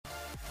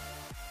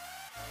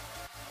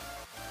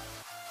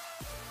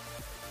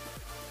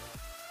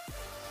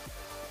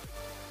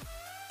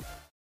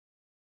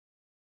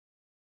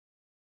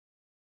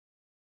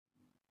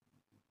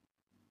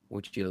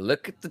Would you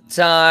look at the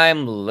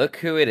time? Look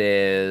who it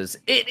is.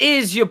 It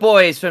is your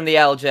boys from the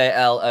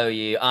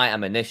LJLOU. I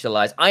am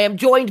Initialized. I am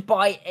joined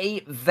by a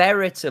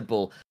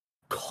veritable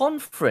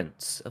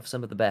conference of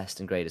some of the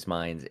best and greatest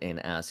minds in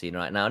our scene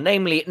right now,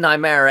 namely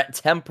Nymera,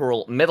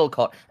 Temporal,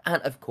 Middlecott,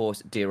 and of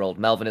course dear old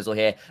Melvin Izzle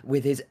here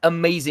with his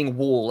amazing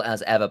wall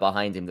as ever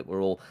behind him that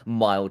we're all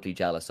mildly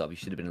jealous of. You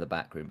should have been in the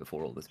back room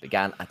before all this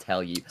began. I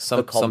tell you,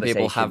 some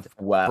people have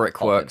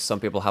brickwork, some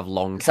people have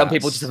long cats. Some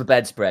people just have a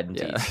bedspread.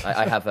 Indeed, yeah.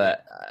 I have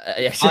a.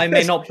 I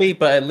may not be,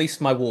 but at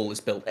least my wall is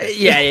built.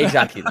 Yeah,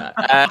 exactly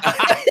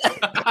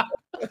that.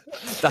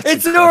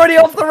 It's already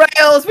off the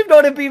rails. We've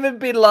not even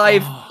been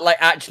live,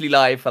 actually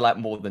live for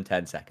more than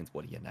 10 seconds.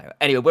 What do you know?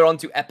 Anyway, we're on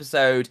to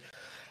episode.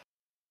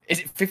 Is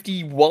it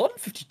 51,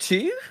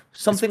 52?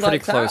 Something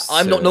like that.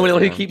 I'm not normally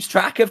one who keeps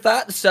track of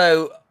that,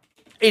 so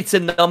it's a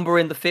number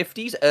in the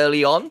 50s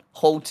early on.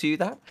 Hold to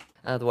that.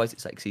 Otherwise,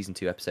 it's like season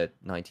 2, episode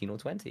 19 or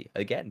 20.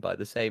 Again, by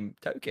the same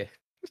token.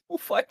 We'll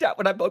find out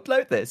when I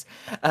upload this.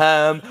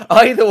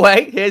 Either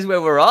way, here's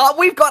where we're at.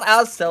 We've got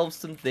ourselves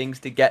some things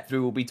to get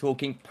through. We'll be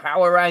talking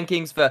power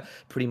rankings for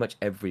pretty much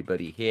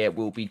everybody here.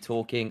 We'll be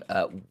talking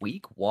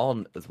week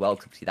 1 as well,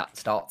 because obviously that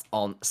starts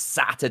on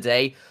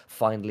Saturday.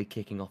 Finally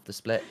kicking off the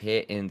split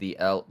here in the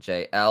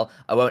LJL.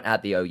 I won't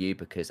add the OU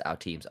because our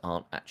teams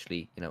aren't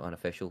actually,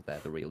 unofficial. They're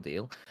the real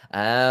deal.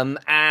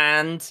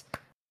 And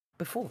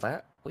before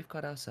that, we've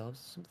got ourselves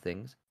some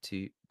things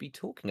to be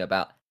talking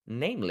about.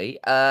 Namely,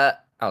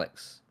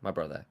 Alex, my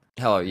brother.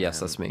 Hello, yes,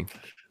 that's me.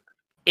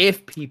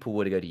 If people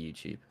were to go to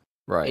YouTube,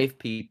 right? If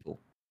people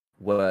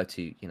were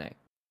to,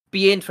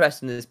 be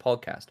interested in this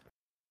podcast,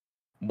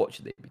 what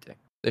should they be doing?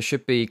 They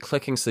should be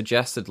clicking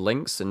suggested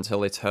links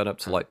until they turn up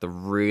to the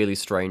really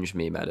strange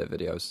meme edit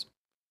videos.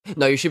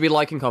 No, you should be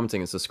liking,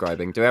 commenting, and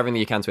subscribing. Do everything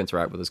you can to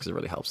interact with us because it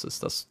really helps us.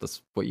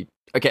 That's what you.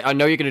 Okay, I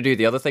know you're going to do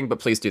the other thing, but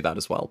please do that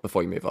as well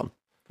before you move on.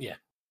 Yeah.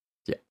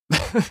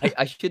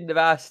 I shouldn't have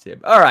asked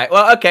him. All right.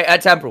 Well, okay.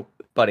 Temporal,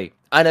 buddy.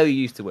 I know you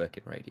used to work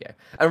in radio,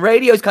 and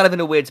radio is kind of in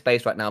a weird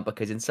space right now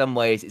because in some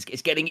ways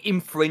it's getting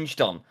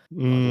infringed on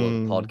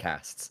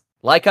podcasts.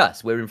 Like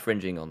us, we're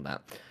infringing on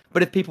that.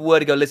 But if people were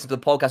to go listen to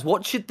the podcast,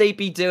 what should they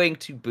be doing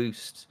to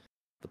boost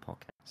the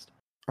podcast?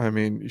 I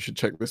mean, you should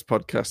check this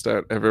podcast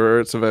out everywhere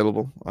it's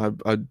available.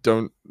 I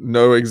don't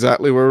know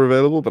exactly where we're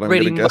available, but I'm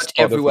going to guess much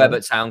everywhere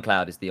but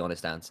SoundCloud is the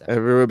honest answer.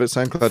 Everywhere but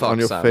SoundCloud on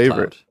your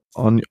favorite.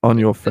 On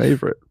your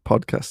favorite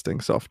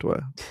podcasting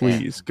software,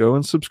 please go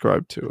and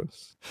subscribe to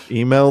us.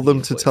 Email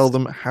them to tell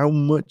them how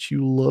much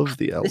you love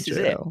the LJL. This is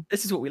it.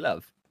 This is what we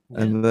love.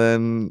 And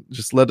then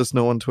just let us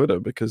know on Twitter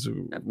because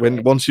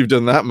once you've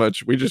done that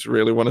much, we just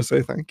really want to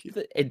say thank you.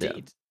 Indeed.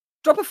 Yeah.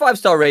 Drop a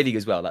 5-star rating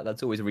as well.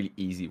 That's always a really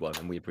easy one,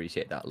 and we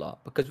appreciate that a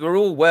lot because we're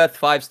all worth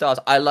 5 stars.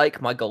 I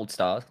like my gold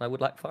stars, and I would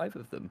like 5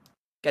 of them.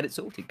 Get it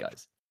sorted,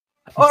 guys.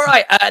 All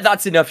right,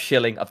 that's enough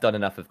shilling. I've done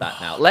enough of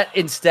that now. Let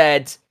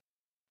instead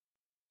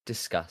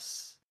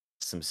discuss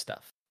some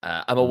stuff.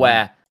 I'm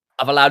aware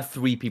I've allowed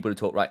 3 people to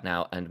talk right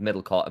now, and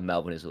Middlecott and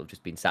Melvin Izzle have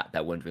just been sat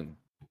there wondering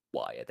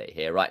why are they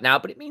here right now.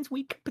 But it means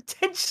we could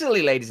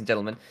potentially, ladies and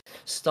gentlemen,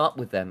 start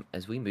with them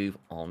as we move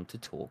on to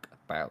talk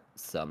about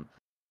some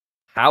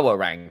power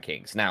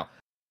rankings. Now,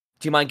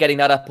 do you mind getting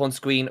that up on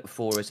screen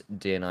for us,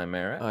 dear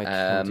Nymera? I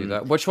can do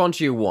that. Which one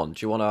do you want?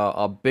 Do you want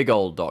our big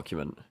old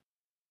document?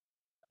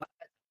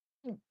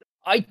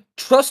 I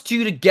trust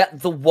you to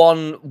get the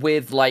one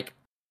with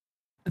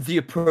the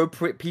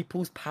appropriate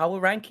people's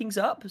power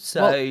rankings up.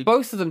 So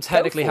both of them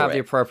technically have the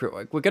appropriate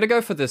one. We're going to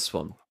go for this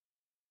one.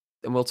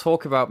 And we'll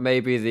talk about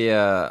maybe the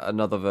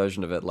another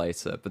version of it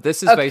later. But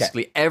this is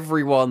basically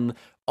everyone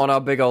on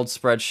our big old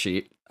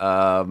spreadsheet,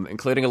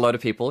 including a load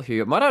of people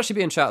who might actually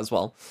be in chat as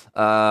well,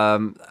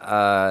 in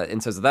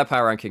terms of their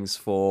power rankings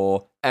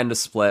for End of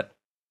Split,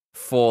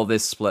 for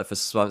this split, for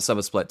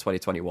Summer Split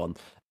 2021.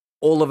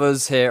 All of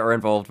us here are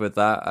involved with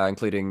that,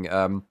 including...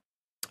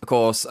 Of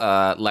course,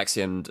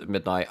 Lexi and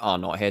Midnight are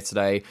not here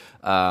today.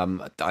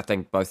 I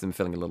think both of them are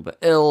feeling a little bit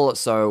ill,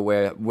 so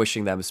we're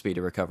wishing them a speedy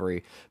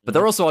recovery. But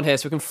they're also on here,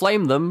 so we can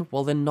flame them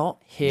while they're not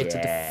here to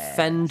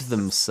defend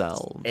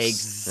themselves.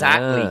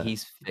 Exactly,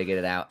 he's figured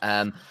it out.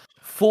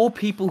 For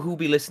people who will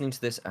be listening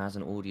to this as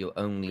an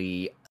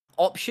audio-only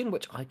option,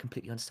 which I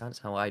completely understand, it's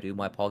how I do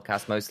my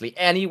podcast mostly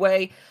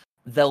anyway,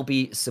 there'll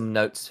be some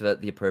notes for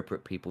the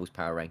appropriate people's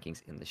power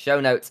rankings in the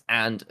show notes.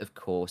 And, of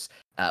course,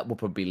 we'll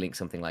probably link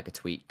something like a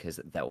tweet because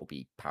there will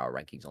be power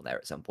rankings on there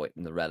at some point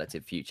in the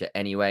relative future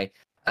anyway.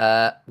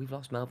 We've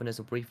lost Melvin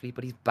Izzle briefly,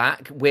 but he's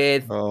back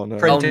with...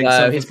 printing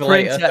his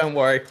printer. Don't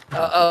worry.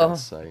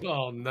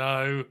 Oh,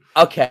 no.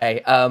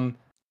 Okay.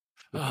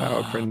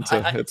 Power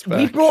printer.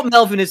 We brought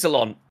Melvin Izzle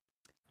on.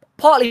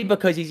 Partly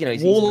because he's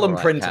wall and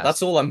printer. Cast.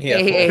 That's all I'm here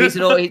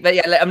for.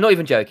 I'm not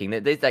even joking.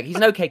 He's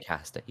an okay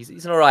caster.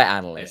 He's an alright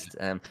analyst.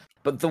 Yeah.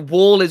 But the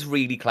wall is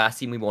really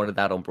classy, and we wanted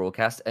that on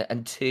broadcast.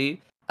 And 2,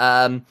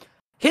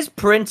 his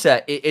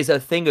printer is a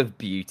thing of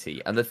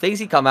beauty, and the things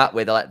he come out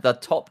with are the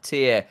top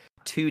tier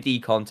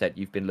 2D content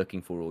you've been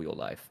looking for all your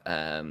life.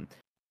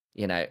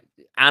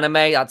 anime,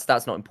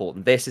 that's not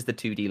important. This is the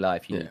 2D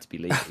life you need to be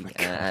leading,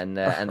 and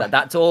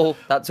that's all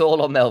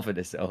on Melvin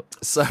Assault.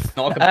 So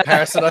not a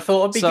comparison I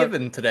thought I'd be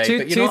given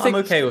today, but I'm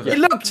okay with it.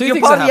 Look,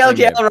 you're part of the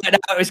LGL right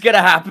now. It's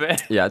gonna happen.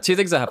 Yeah, two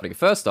things are happening.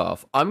 First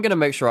off, I'm gonna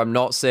make sure I'm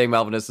not seeing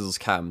Melvin Assault's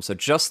cam. So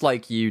just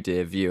like you,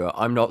 dear viewer,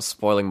 I'm not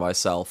spoiling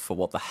myself for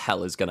what the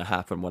hell is gonna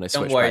happen when I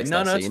switch back to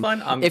that scene. It's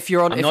fine. If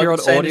you're on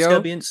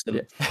audio,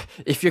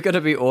 if you're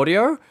gonna be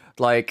audio,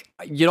 like,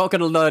 you're not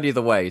going to learn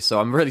either way, so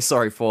I'm really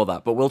sorry for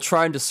that, but we'll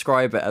try and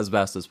describe it as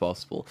best as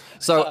possible.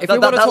 So if we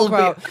want to talk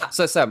about...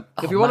 So, Sam,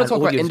 if we want to talk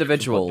about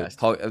individual,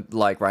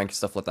 like, rank and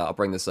stuff like that, I'll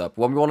bring this up.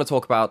 When we want to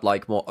talk about,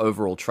 like, more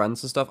overall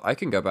trends and stuff, I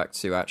can go back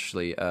to,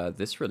 actually,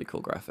 this really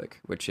cool graphic,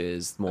 which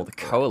is more the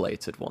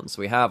correlated one.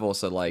 So we have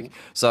also, like...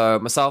 So,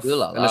 myself,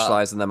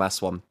 Initialize, and then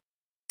S1.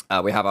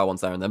 We have our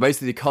ones there, and they're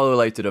basically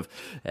correlated of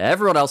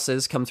everyone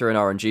else's come through in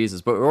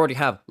RNGs, but we already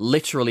have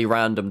literally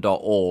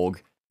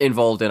random.org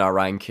involved in our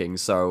rankings,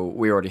 so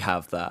we already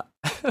have that.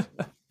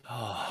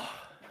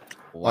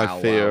 I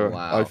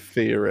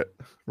fear it.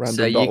 Random.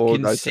 So you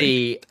can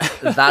see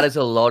that is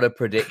a lot of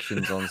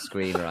predictions on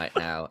screen right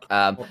now.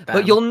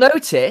 But you'll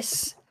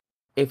notice,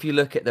 if you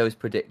look at those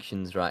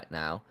predictions right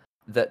now,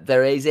 that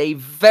there is a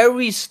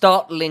very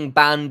startling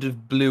band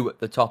of blue at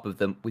the top of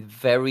them, with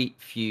very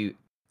few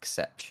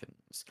exceptions.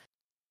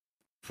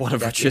 One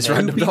of which is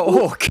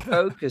random.org.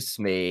 Focus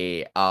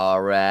Me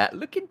are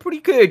looking pretty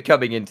good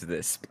coming into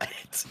this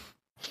split.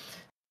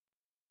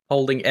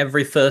 Holding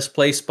every first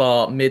place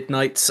bar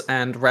Midnights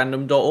and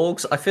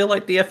random.orgs. I feel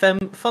like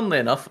DFM, funnily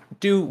enough,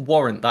 do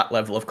warrant that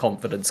level of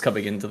confidence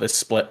coming into this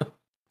split.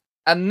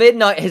 And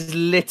Midnight has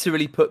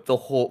literally put the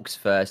Hawks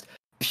first,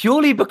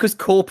 purely because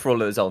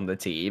Corporal is on the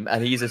team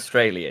and he's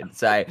Australian.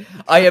 So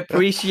I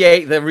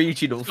appreciate the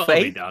regional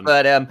faith,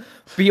 but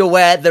be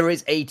aware there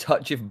is a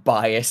touch of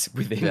bias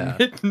within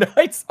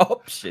Midnight's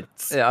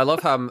options. Yeah, I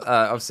love how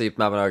obviously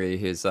Mabinogi,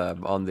 who's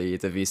on the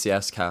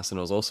VCS cast and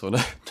was also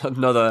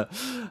another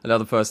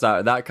person out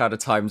in that kind of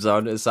time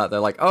zone, is that they're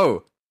like,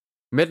 oh,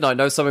 Midnight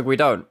knows something we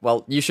don't.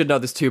 Well, you should know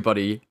this too,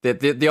 buddy. The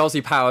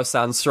Aussie power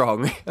stands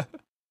strong.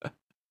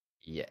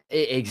 Yeah,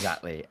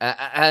 exactly.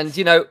 And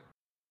you know,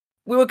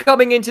 we were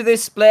coming into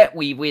this split.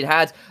 We'd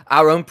had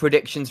our own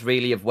predictions,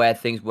 really, of where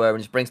things were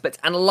in spring splits,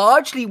 and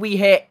largely we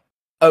hit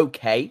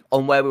okay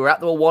on where we were at.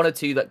 There were one or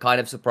two that kind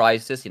of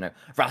surprised us. You know,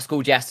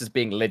 Rascal Jesters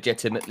being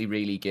legitimately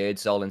really good,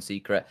 Soul and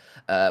Secret.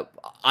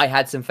 I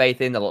had some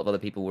faith in. A lot of other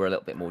people were a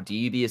little bit more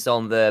dubious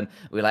on them.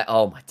 We were like,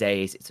 oh my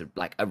days, it's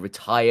like a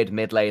retired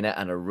mid laner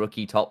and a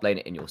rookie top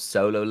laner in your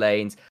solo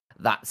lanes.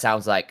 That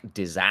sounds like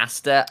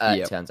disaster.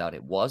 It turns out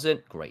it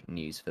wasn't. Great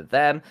news for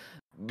them.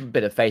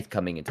 Bit of faith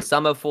coming into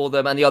summer for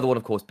them, and the other one,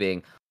 of course,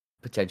 being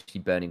potentially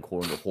Burning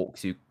Core and the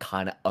Hawks, who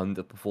kind of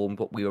underperformed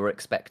what we were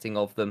expecting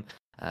of them.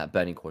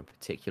 Burning Core in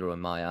particular, in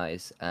my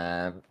eyes.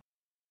 But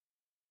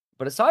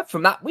aside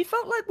from that, we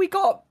felt like we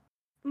got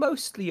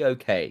mostly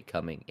okay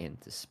coming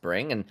into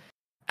spring, and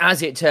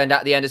as it turned out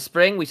at the end of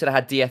spring, we sort of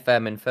had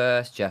DFM in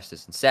first,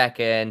 Justice in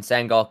second,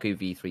 Sengoku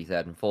V3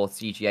 third and fourth,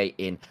 CGA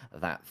in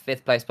that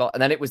fifth place spot,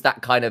 and then it was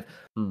that kind of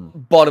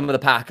bottom of the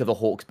pack of the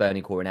Hawks,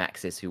 Burning Core, and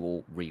Axis who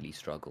all really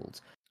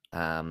struggled.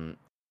 And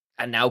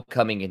now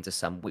coming into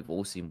some, we've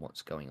all seen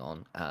what's going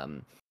on.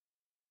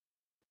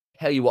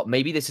 Tell you what,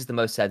 maybe this is the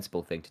most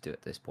sensible thing to do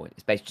at this point.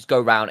 It's basically just go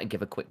around and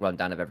give a quick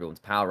rundown of everyone's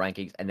power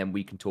rankings, and then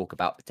we can talk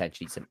about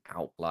potentially some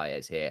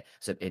outliers here,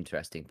 some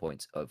interesting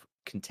points of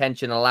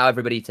contention, allow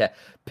everybody to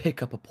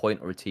pick up a point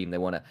or a team they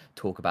want to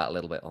talk about a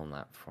little bit on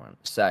that front.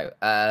 So,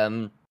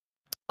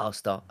 I'll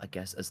start, I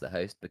guess, as the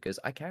host, because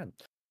I can.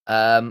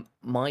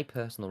 My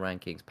personal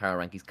rankings, power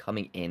rankings,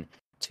 coming in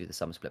to the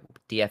summer split.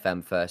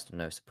 DFM first,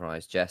 no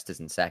surprise. Jesters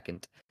in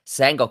second.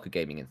 Sengoku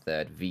Gaming in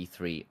third.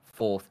 V3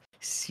 fourth.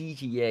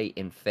 CGA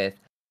in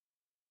fifth.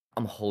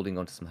 I'm holding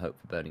on to some hope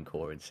for Burning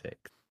Core in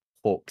sixth.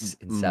 Hawks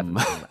in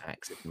seventh. And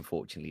Axis,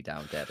 unfortunately,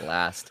 down dead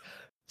last.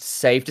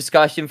 Save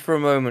discussion for a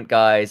moment,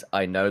 guys.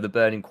 I know the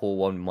Burning Core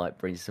one might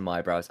bring some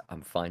eyebrows.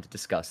 I'm fine to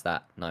discuss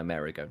that.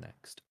 Nightmare go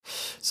next.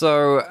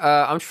 So,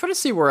 I'm trying to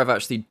see where I've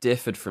actually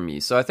differed from you.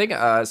 So, I think,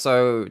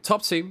 so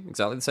top two,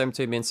 exactly the same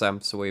two, me and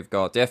Sam. So, we've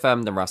got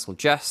DFM, then Rascal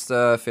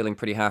Jester, feeling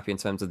pretty happy in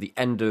terms of the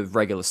end of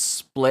regular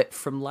split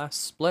from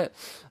last split.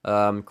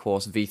 Of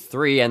course,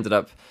 V3 ended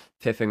up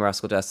pipping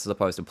Rascal Jester as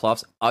opposed to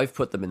Pluffs. I've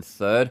put them in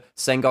third.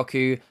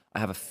 Sengoku, I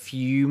have a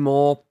few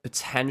more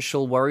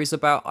potential worries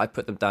about. I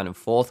put them down in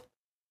fourth.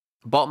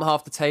 Bottom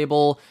half the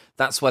table,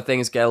 that's where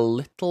things get a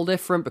little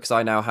different, because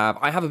I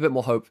have a bit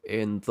more hope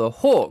in the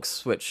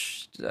Hawks,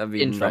 which, I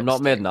mean, I'm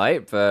not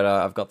Midnight, but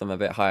I've got them a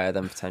bit higher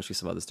than potentially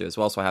some others do as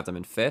well, so I have them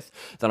in fifth.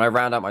 Then I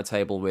round out my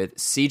table with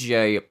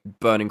CGA,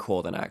 Burning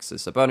Core, then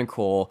Axis. So Burning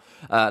Core,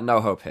 no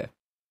hope here.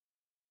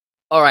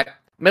 All right,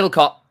 Middle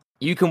Cop,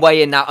 you can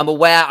weigh in now. I'm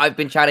aware I've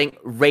been chatting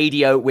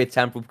radio with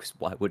Temporal, because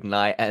why wouldn't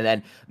I? And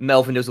then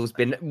Melvin has also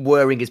been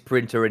whirring his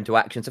printer into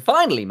action. So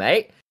finally,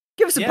 mate,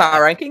 give us some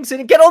power rankings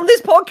and get on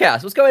this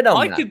podcast. What's going on?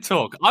 I can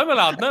talk. I'm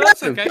allowed. No,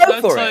 that's okay. Go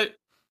for it.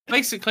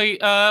 Basically,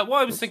 what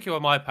I was thinking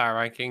of my power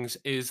rankings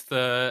is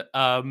the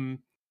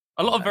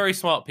A lot of very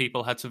smart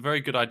people had some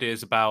very good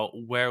ideas about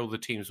where all the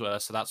teams were,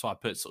 so that's why I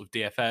put sort of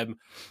DFM,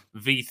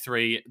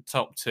 V3,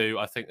 top 2.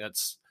 I think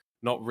that's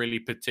not really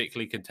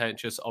particularly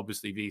contentious.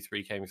 Obviously,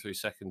 V3 came through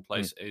second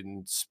place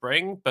in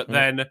spring, but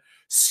then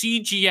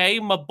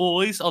CGA, my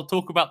boys, I'll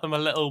talk about them a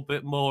little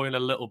bit more in a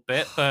little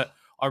bit, but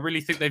I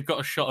really think they've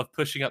got a shot of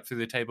pushing up through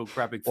the table,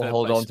 grabbing third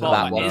place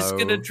spot. That is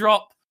going to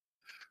drop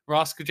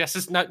Rascal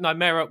Jesters. No,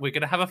 Mera, we're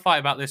going to have a fight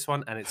about this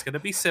one, and it's going to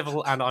be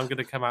civil, and I'm going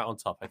to come out on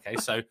top, okay?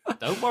 So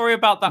don't worry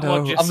about that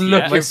one just I'm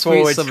yet. looking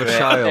forward to it.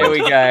 There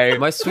we go.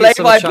 My sweet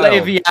play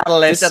the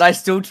analyst, and I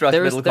still trust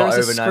Middlecott over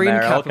There's a screen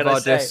cap of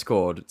our say?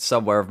 Discord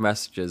somewhere of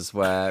messages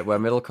where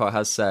Middlecott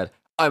has said,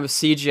 I'm a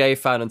CGA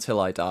fan until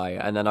I die,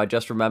 and then I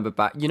just remember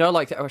back. You know,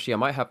 like actually, I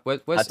might have.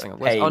 Where's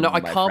oh no, I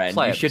can't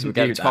play it. You shouldn't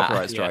get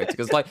copyright strikes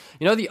because, like,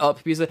 you know, the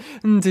up music,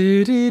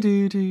 do do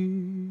do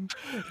do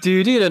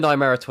do do,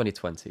 Nightmare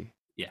 2020.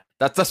 Yeah,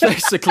 that's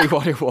basically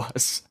what it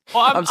was.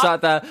 Well, I'm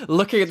sat there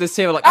looking at this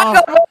team, like,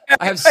 I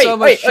have so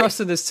much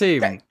trust in this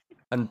team. Okay.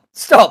 And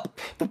stop!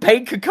 The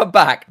pain could come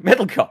back.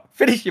 Middlecott,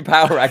 finish your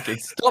power ranking.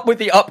 Stop with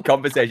the up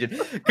conversation.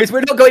 Because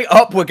we're not going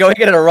up, we're going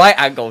in at a right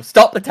angle.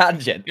 Stop the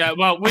tangent. Yeah,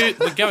 well, we're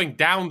going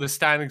down the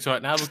standings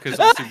right now because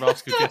obviously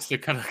Rascal Jester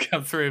kind of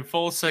come through in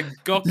full. So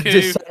Goku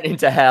descent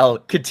into hell.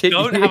 Continue.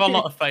 Don't have a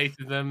lot of faith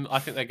in them. I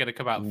think they're going to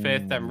come out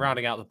 5th. Then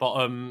rounding out the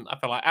bottom, I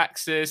feel like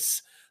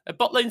Axis.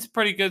 Bot lane's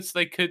pretty good, so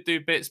they could do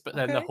bits. But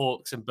then the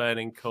Hawks and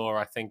Burning Core,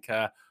 I think,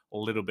 are a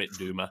little bit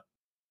doomer.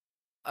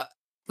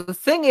 The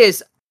thing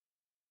is,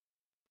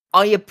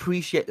 I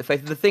appreciate the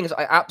faith. The thing is,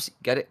 I absolutely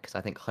get it because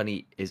I think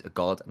Honey is a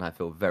god, and I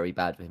feel very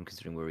bad for him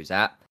considering where he's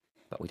at.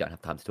 But we don't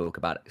have time to talk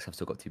about it because I've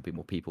still got 2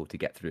 more people to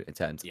get through in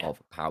terms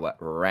of power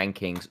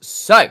rankings.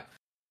 So,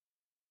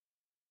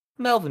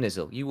 Melvin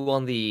Izzle, you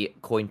won the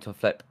coin to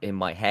flip in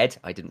my head.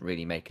 I didn't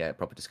really make a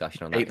proper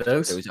discussion on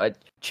that. I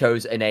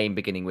chose a name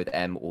beginning with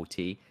M or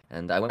T,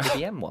 and I went with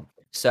the M one.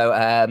 So,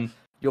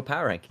 your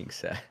power rankings,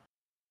 sir.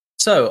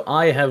 So,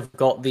 I have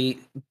got the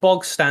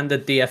bog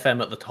standard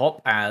DFM at the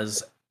top,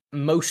 as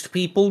most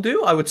people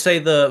do. I would say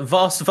the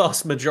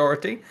vast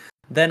majority.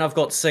 Then I've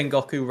got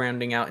Sengoku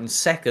rounding out in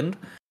second,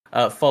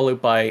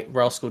 followed by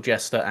Rascal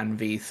Jester and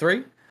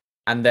V3.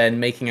 And then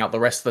making out the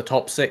rest of the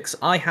top 6,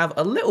 I have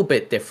a little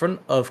bit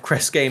different of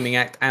Crest Gaming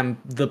Act and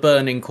the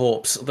Burning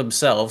Corpse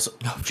themselves,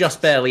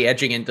 just barely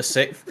edging into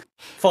 6th,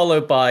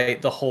 followed by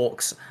the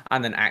Hawks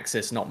and then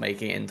Axis not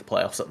making it into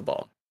playoffs at the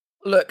bottom.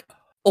 Look,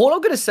 all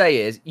I'm going to say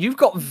is you've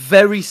got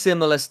very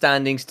similar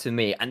standings to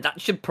me, and that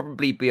should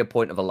probably be a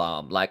point of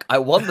alarm. Like, I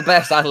won the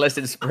best analyst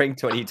in spring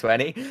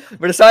 2020,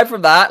 but aside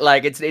from that,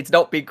 like, it's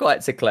not been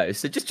quite so close.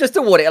 So just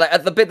to warn it,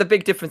 like, the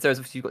big difference there is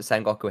obviously you've got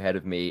Sengoku ahead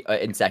of me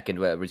in second,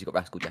 whereas you've got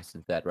Rascal Jester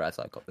in third, whereas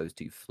I got those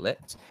 2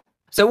 flipped.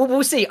 So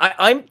we'll see.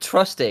 I'm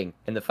trusting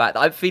in the fact that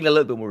I'm feeling a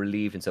little bit more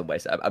relieved in some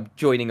ways. I'm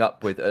joining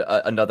up with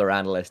another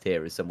analyst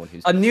here as someone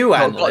who's a new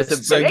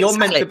analyst. So you're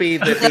meant to be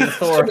the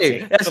authority.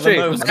 That's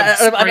true.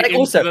 And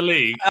also, the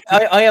league.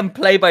 I am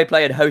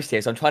play-by-play and host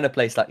here, so I'm trying to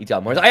play slightly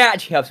dumb. Whereas I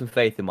actually have some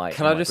faith in my.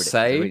 Can I just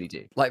say, I really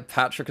do. Like,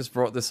 Patrick has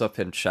brought this up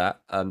in chat,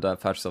 and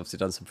Patrick's obviously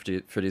done some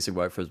producing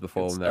work for us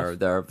before. And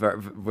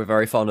we're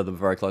very fond of them,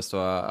 very close to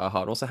our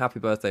heart. And also, happy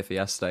birthday for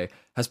yesterday.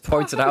 Has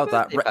pointed out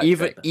that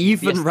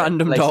even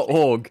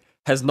random.org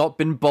has not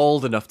been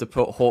bold enough to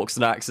put Hawks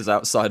and Axes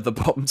outside the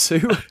bottom 2.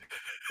 It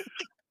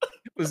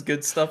was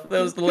good stuff.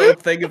 There was the little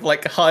thing of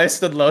like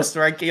highest and lowest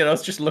ranking, and I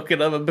was just looking at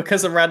them, and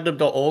because of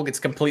random.org, it's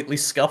completely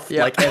scuffed.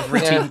 Yeah. Like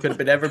every team could have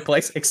been every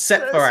place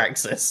except for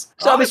Axis.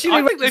 So I'm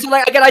assuming,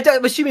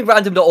 I'm assuming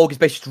random.org is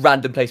basically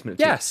random placement.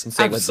 Yes,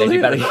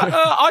 absolutely.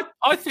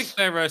 I think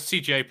their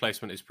CGA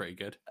placement is pretty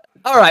good.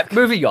 All right,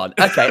 moving on.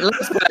 Okay,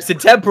 last person.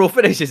 Temporal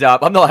finishes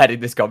up. I'm not heading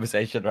this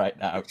conversation right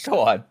now.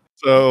 Go on.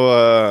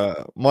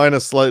 So mine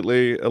are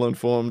slightly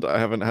ill-informed. I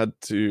haven't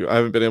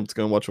been able to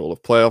go and watch all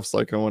of playoffs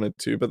like I wanted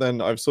to, but then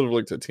I've sort of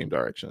looked at team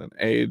direction and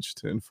age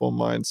to inform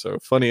mine. So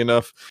funny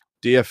enough,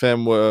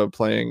 DFM were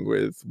playing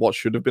with what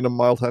should have been a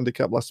mild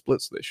handicap last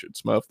split, so they should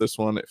smurf this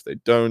one. If they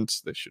don't,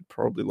 they should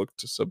probably look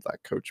to sub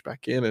that coach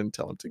back in and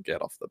tell him to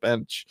get off the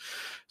bench.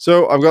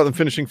 So I've got them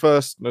finishing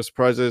first. No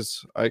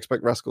surprises. I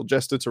expect Rascal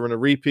Jester to run a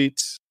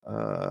repeat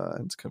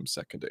and to come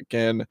second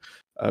again.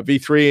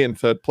 V3 in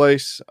third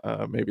place.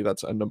 Maybe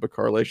that's a number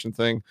correlation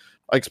thing.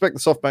 I expect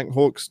the SoftBank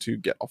Hawks to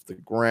get off the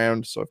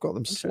ground, so I've got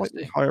them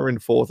slightly higher in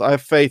fourth. I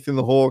have faith in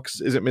the Hawks.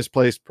 Is it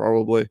misplaced?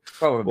 Probably.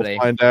 We'll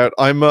find out.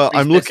 I'm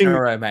looking.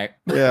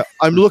 Yeah,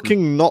 I'm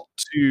looking not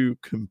to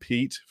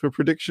compete for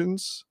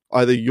predictions.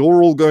 Either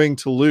you're all going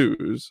to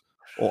lose,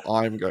 or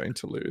I'm going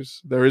to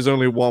lose. There is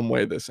only one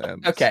way this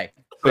ends. Okay,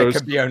 there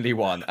could be only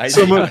one.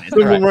 Some of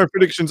my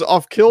predictions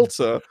off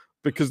kilter.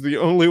 Because the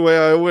only way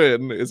I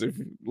win is if,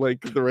 like,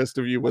 the rest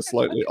of you were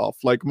slightly off.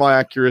 Like, my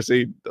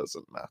accuracy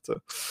doesn't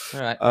matter. All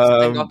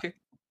right.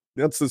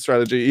 That's the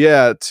strategy.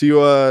 Yeah,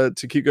 to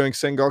keep going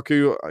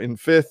Sengoku in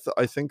fifth.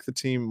 I think the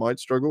team might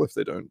struggle if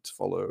they don't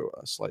follow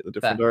a slightly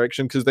different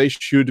direction, because they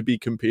should be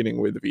competing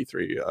with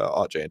V3,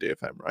 RJ, and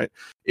DFM, right?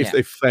 If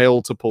they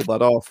fail to pull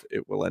that off,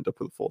 it will end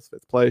up with 4th,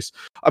 5th place.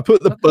 I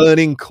put the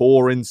Burning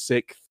Core in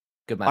 6th.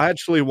 Good man. I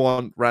actually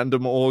want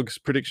random orgs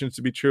predictions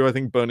to be true. I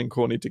think Burning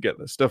Core need to get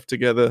their stuff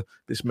together.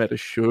 This meta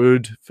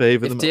should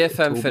favor them. If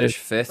DFM finish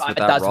 5th with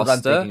that that's what I'm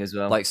roster, thinking as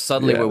well. like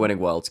suddenly we're winning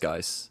worlds,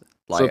 guys.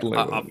 Like,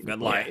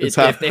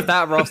 if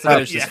that roster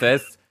finishes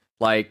 5th,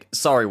 like,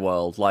 sorry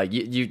world, like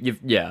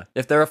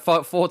if there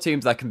are 4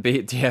 teams that can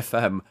beat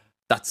DFM,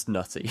 that's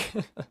nutty.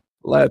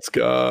 Let's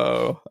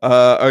go.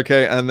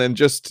 Okay, and then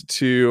just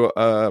to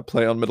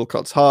play on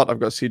Middlecott's heart,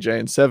 I've got CJ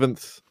in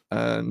 7th,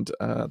 and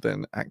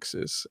then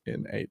Axis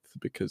in 8th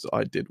because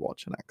I did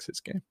watch an Axis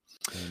game.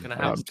 Gonna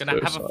have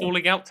a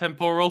falling out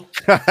temporal.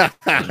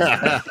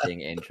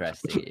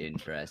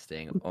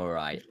 Interesting. All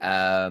right.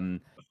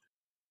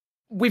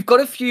 We've got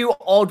a few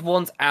odd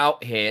ones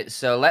out here,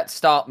 so let's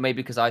start.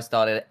 Maybe because I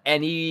started.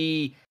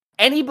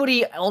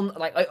 Anybody on,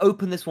 like, I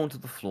open this one to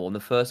the floor, and the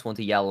first one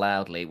to yell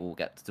loudly, we'll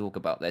get to talk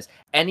about this.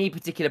 Any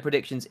particular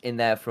predictions in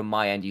there from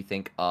my end you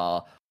think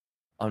are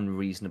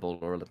unreasonable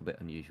or a little bit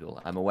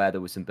unusual? I'm aware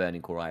there was some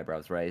Burning Core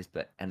eyebrows raised,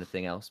 but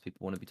anything else people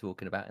want to be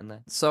talking about in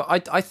there? So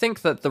I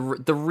think that the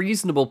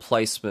reasonable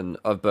placement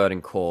of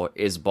Burning Core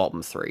is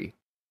bottom 3.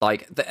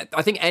 Like,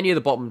 I think any of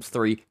the bottom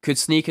 3 could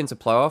sneak into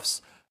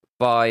playoffs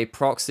by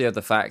proxy of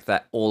the fact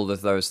that all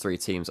of those 3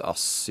 teams are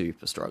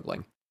super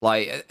struggling.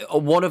 Like,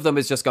 one of them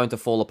is just going to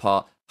fall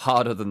apart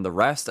harder than the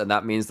rest, and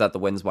that means that the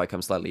wins might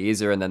come slightly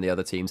easier, and then the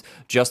other teams,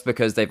 just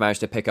because they've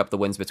managed to pick up the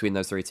wins between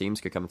those 3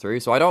 teams, could come through.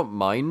 So I don't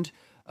mind,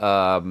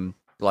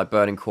 like,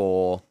 Burning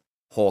Core,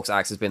 Hawks,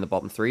 Axis being the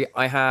bottom 3.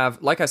 I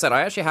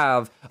actually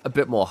have a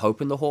bit more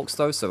hope in the Hawks,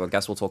 though, so I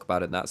guess we'll talk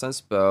about it in that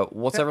sense. But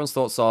what's everyone's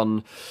thoughts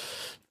on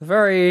the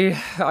very,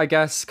 I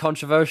guess,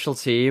 controversial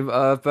team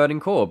of Burning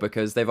Core?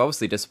 Because they've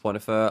obviously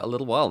disappointed for a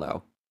little while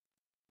now.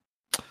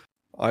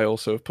 I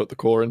also have put the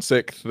Core in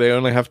 6th. They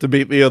only have to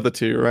beat the other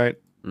 2, right?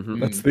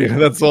 Mm-hmm.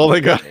 That's all they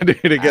got to do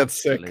to get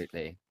sick.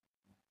 Absolutely.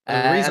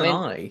 The reason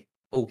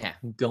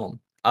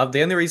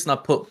the only reason I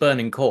put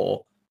Burning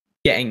Core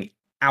getting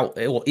out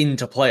or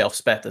into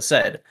playoffs, better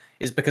said,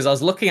 is because I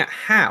was looking at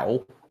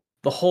how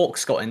the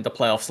Hawks got into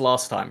playoffs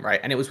last time, right?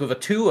 And it was with a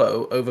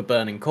 2-0 over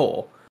Burning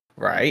Core,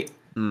 right?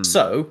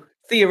 So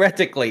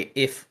theoretically,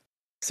 if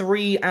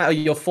 3 out of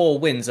your 4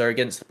 wins are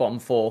against the bottom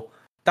 4,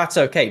 that's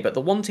okay. But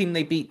the one team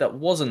they beat that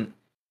wasn't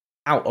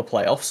out of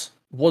playoffs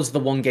was the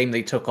one game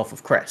they took off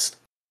of Crest.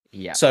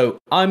 Yeah. So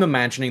I'm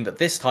imagining that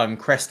this time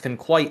Crest can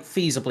quite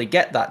feasibly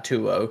get that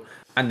 2-0,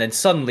 and then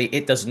suddenly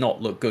it does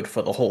not look good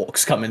for the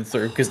Hawks coming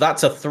through, because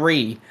that's a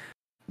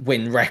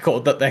 3-win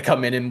record that they're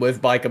coming in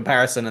with by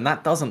comparison, and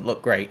that doesn't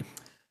look great.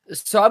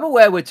 So I'm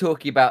aware we're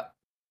talking about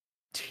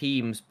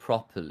teams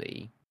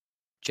properly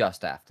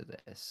just after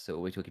this. So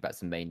we're talking about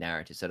some main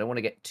narratives. So I don't want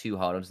to get too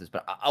hard onto this,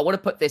 but I want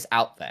to put this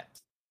out there.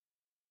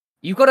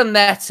 You've got a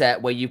meta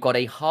where you've got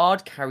a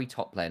hard carry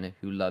top laner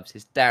who loves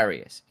his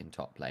Darius in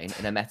top lane,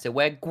 in a meta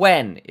where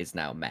Gwen is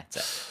now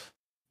meta.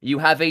 You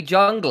have a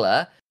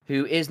jungler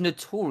who is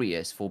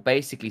notorious for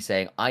basically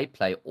saying, I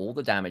play all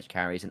the damage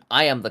carries and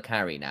I am the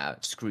carry now.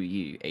 Screw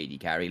you, AD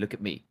carry. Look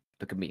at me.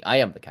 I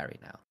am the carry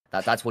now.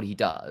 That's what he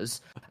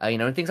does.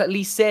 And things like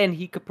Lee Sin,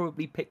 he could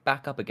probably pick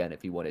back up again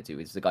if he wanted to.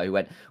 He's the guy who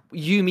went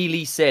Yuumi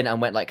Lee Sin and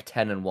went like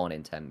 10-1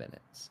 in 10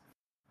 minutes.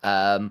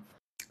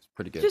 It's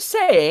pretty good. Just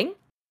saying,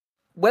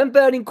 when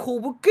Burning Core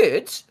were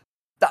good,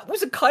 that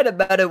was a kind of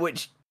meta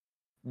which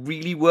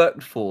really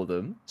worked for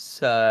them.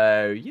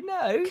 So,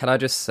 Can I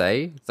just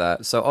say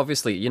that? So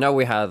obviously,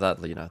 we had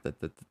that,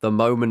 the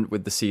moment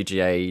with the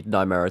CGA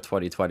Nymera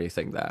 2020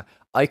 thing there.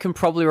 I can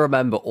probably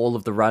remember all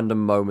of the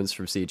random moments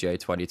from CGA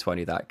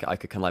 2020 that I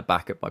could kind of like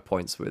back up my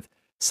points with.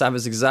 Sam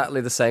is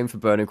exactly the same for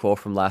Burning Core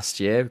from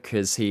last year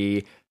because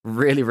he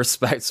really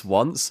respects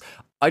once.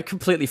 I'd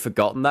completely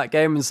forgotten that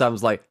game, and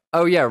Sam's like,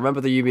 "Oh yeah,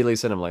 remember the Yuumi Lee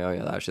Sin?" I'm like, "Oh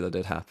yeah, actually that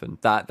did happen."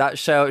 That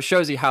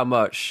shows you how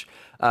much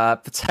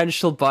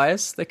potential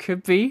bias there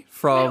could be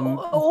from.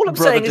 All I'm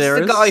saying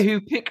is the guy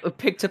who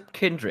picked up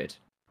Kindred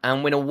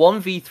and when a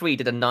 1v3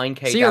 did a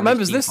 9k. So he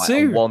remembers this too.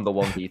 And won the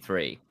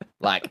 1v3.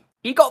 Like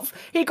he got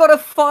a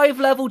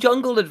 5-level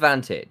jungle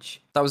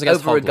advantage. That was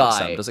against over Hogwarts, a guy.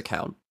 Sam. Does it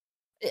count?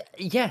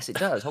 Yes, it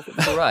does.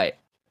 Hogwarts, all right.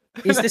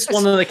 Is this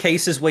one of the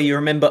cases where you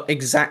remember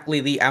exactly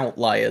the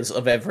outliers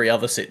of every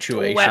other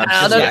situation? Well,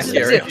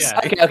 curious.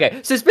 Okay.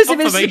 So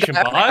specifically,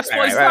 confirmation bias.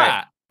 What is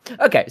that?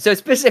 Okay, so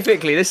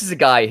specifically, this is a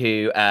guy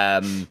who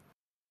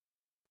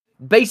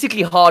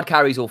basically hard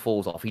carries or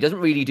falls off. He doesn't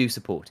really do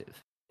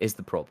supportive, is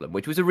the problem,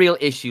 which was a real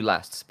issue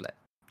last split.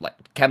 Like,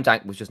 Chem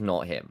Tank was just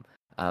not him,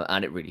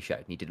 and it really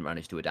showed. He didn't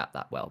manage to adapt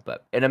that well.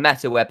 But in a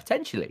meta where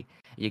potentially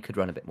you could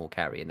run a bit more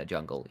carry in the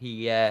jungle,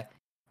 he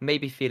may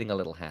be feeling a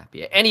little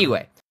happier.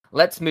 Anyway,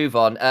 let's move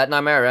on.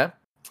 Nymera,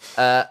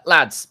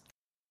 lads,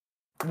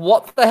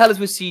 what the hell is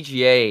with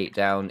CGA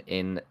down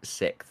in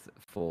 6th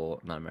for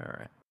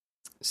Nymera?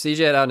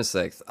 CGA down to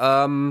 6th.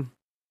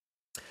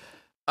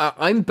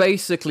 I'm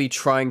basically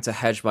trying to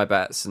hedge my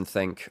bets and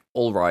think,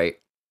 all right,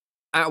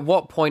 at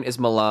what point is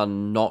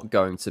Milan not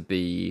going to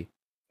be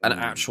an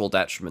actual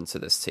detriment to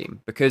this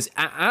team? Because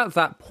at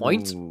that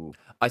point,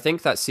 I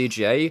think that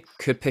CGA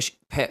could push.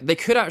 They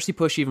could actually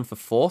push even for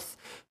 4th.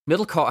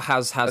 Middlecott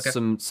has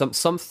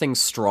something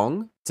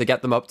strong to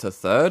get them up to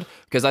 3rd,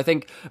 because I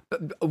think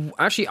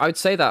actually I'd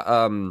say that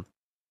on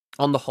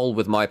the whole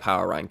with my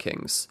power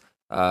rankings,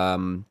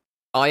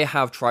 I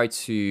have tried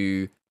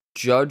to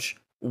judge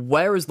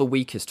where is the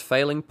weakest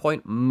failing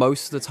point.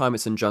 Most of the time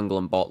it's in jungle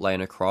and bot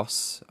lane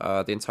across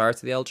the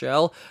entirety of the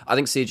LGL. I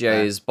think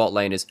CGA's bot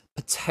lane is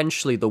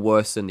potentially the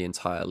worst in the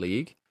entire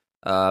league.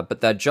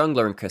 But their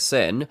jungler and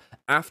Kassin,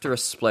 after a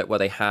split where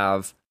they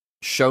have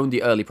shown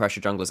the early pressure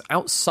junglers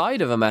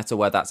outside of a meta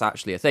where that's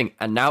actually a thing,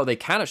 and now they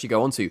can actually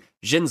go on to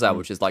Xin Zhao,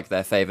 which is like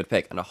their favored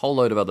pick, and a whole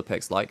load of other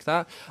picks like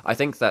that. I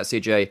think that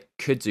CGA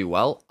could do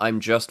well. I'm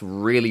just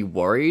really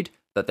worried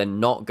that they're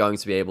not going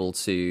to be able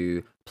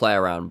to play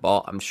around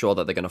bot. I'm sure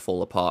that they're going to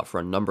fall apart for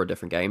a number of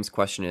different games.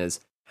 Question is,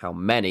 how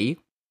many?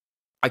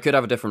 I could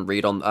have a different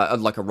read on,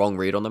 like a wrong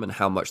read on them and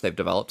how much they've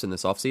developed in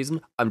this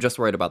offseason. I'm just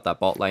worried about that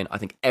bot lane. I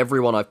think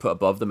everyone I've put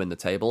above them in the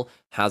table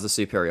has a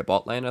superior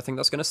bot lane. I think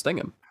that's going to sting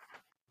them.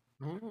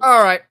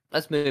 All right,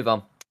 let's move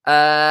on.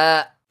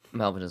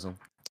 Melvinism.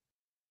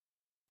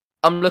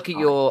 I'm looking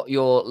at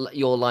your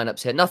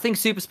lineups here. Nothing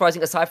super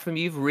surprising aside from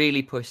you've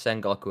really pushed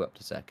Sengoku up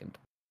to 2nd.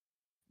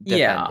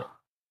 Yeah.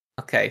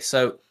 Okay,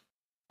 so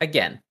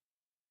again,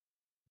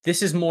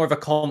 this is more of a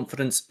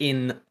confidence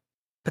in,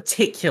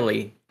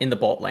 particularly in the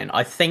bot lane.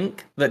 I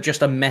think that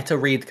just a meta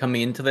read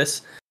coming into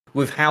this,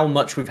 with how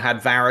much we've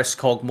had Varus,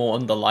 Kog'Maw,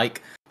 and the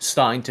like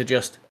starting to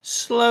just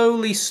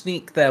slowly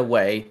sneak their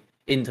way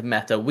into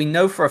meta. We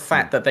know for a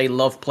fact that they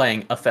love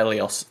playing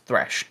Aphelios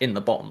Thresh in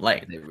the bottom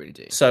lane. They really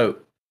do. So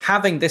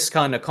having this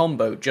kind of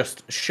combo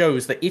just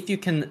shows that if you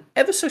can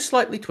ever so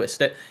slightly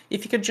twist it,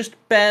 if you can just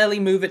barely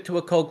move it to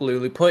a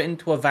Koglulu, put it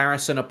into a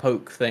Varus and a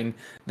poke thing,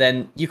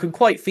 then you can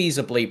quite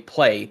feasibly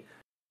play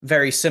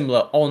very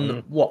similar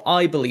on what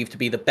I believe to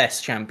be the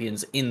best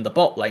champions in the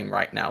bot lane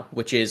right now,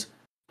 which is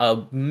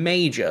a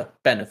major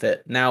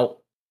benefit. Now,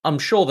 I'm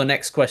sure the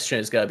next question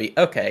is going to be,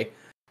 okay,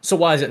 so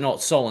why is it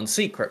not Sol and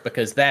Secret?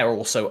 Because they're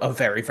also a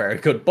very, very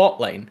good bot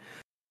lane.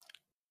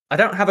 I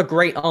don't have a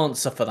great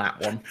answer for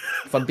that one,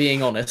 if I'm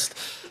being honest.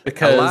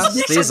 Because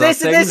this is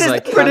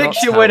the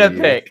prediction winner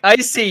pick. I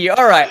see you.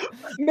 All right,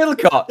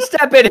 Middlecott,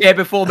 step in here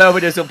before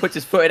Melvinism puts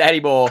his foot in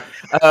anymore.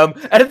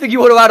 Anything you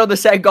want to add on the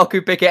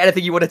Sengoku pick?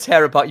 Anything you want to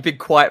tear apart? You've been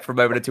quiet for a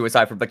moment or two,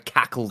 aside from the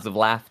cackles of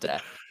laughter.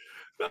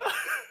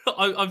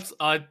 I think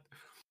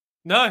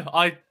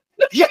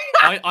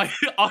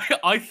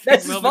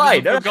this is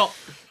fine. Forgot.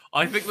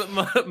 I think that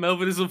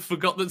Melvinism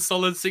forgot that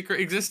Solid Secret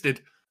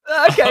existed.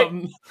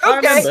 Okay. I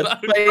remember,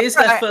 but it is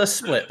their first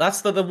split.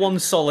 That's the one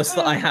solace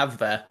that I have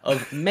there.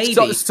 Of maybe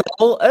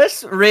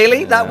Solus?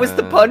 Really? That was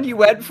the pun you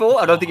went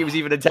for? I don't think it was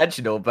even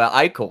intentional, but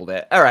I called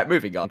it. All right,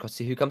 moving on. Let's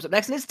see who comes up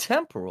next, and it's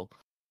Temporal.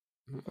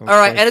 All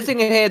right, anything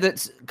in here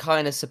that's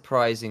kind of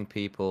surprising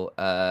people?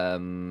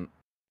 I've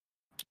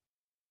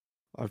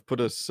put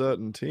a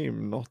certain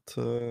team not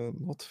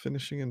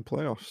finishing in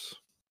playoffs.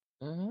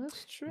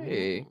 That's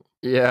true.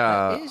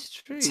 Yeah, that is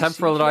true.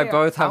 Temporal and I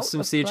both have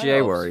some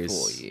CGA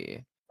worries. For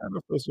you.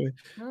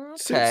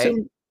 Okay.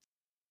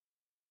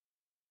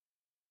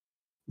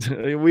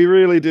 We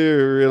really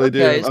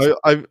do.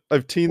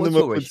 I've teamed them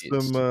up with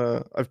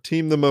some. I've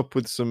teamed them up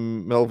with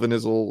some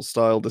Melvinizzle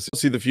style to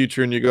see the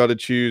future, and you got to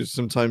choose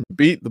sometime to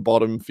beat the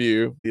bottom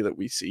few that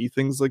we see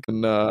things like,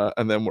 and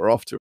then we're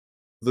off to.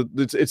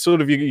 It's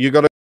sort of you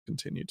got to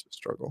continue to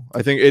struggle.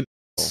 I think it.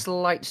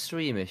 Slight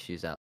stream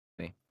issues out.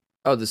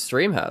 Oh, the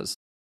stream has.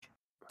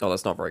 Oh,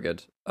 that's not very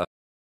good.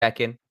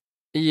 Check in.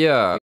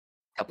 Yeah.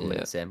 Couple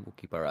minutes in, we'll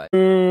keep our eye.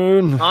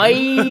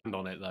 I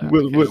on it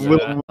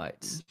though.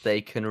 Right,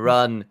 they can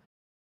run.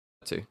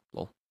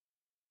 Lol.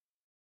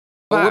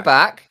 Oh, we're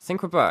back. I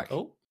think we're back.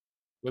 Oh,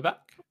 we're back.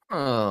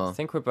 I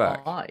think we're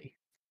back. Hi.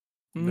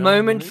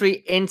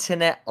 Momentary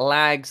internet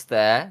lags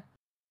there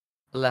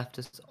left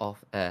us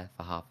off air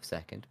for half a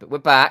second, but we're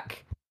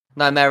back.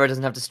 Nymera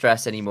doesn't have to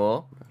stress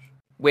anymore.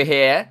 We're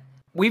here.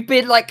 We've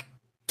been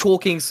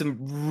talking some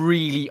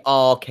really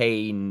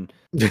arcane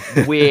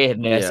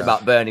weirdness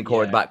about Burning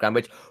Core in the background,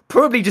 which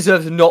probably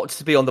deserves not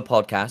to be on the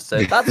podcast,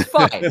 so that's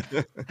fine.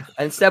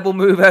 And Seb will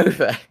move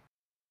over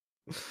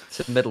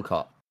to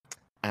Middlecott.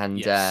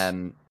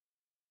 And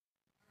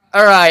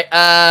all right,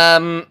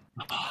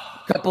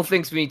 couple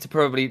things we need to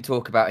probably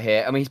talk about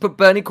here. I mean, he's put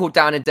Burning Core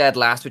down in dead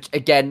last, which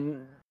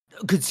again,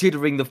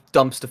 considering the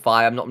dumpster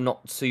fire, I'm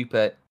not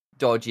super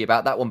dodgy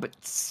about that one, but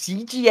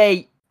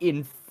CGA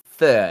in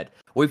 3rd.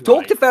 We've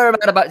talked a fair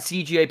amount about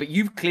CGA, but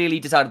you've clearly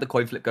decided the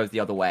coin flip goes the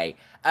other way.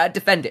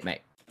 Defend it, mate.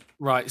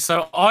 Right,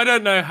 so I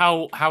don't know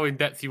how in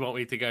depth you want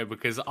me to go,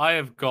 because I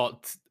have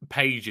got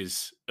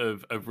pages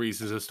of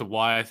reasons as to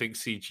why I think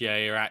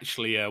CGA are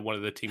actually one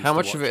of the teams. How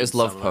much of it is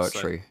love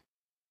poetry?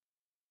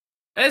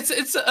 So.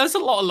 There's a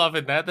lot of love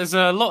in there. There's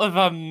a lot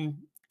of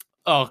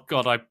oh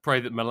god, I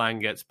pray that Milan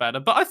gets better.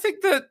 But I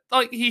think that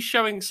he's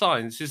showing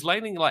signs. His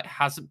laning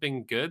hasn't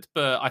been good,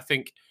 but I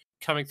think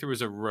coming through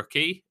as a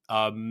rookie,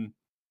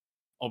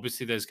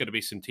 obviously there's going to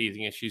be some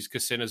teething issues,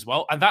 Kassin as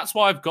well, and that's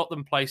why I've got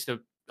them placed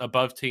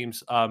above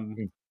teams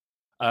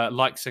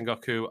like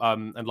Sengoku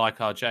and like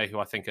RJ, who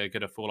I think are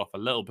going to fall off a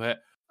little bit.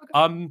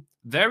 Okay.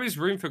 There is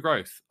room for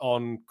growth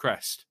on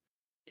Crest.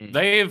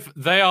 They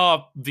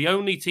are the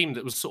only team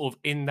that was sort of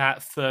in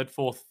that third,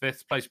 fourth,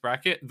 fifth place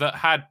bracket that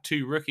had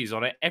 2 rookies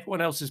on it.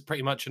 Everyone else is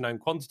pretty much a known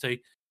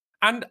quantity.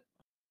 And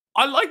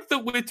I like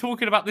that we're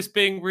talking about this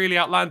being really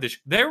outlandish.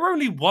 They're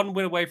only 1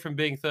 win away from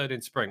being third in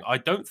spring. I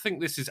don't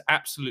think this is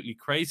absolutely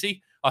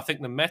crazy. I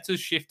think the meta's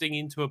shifting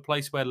into a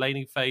place where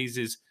laning phase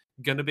is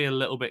going to be a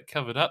little bit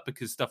covered up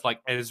because stuff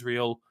like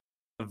Ezreal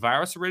and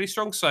Varus are really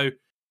strong. So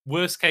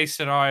worst case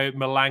scenario,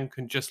 Milan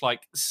can just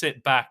like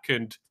sit back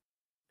and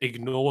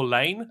ignore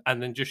lane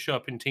and then just show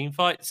up in team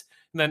fights.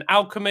 And then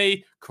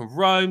Alchemy can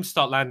roam,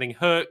 start landing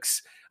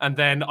hooks. And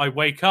then I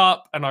wake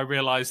up and I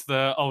realize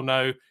that, oh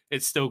no,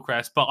 it's still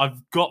Crest. But I've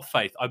got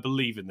faith. I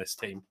believe in this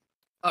team.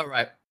 All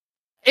right.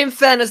 In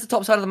fairness, the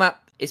top side of the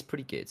map is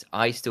pretty good.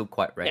 I still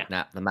quite rate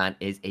Nap. The man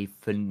is a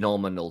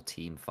phenomenal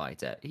team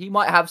fighter. He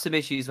might have some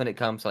issues when it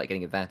comes to like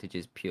getting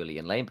advantages purely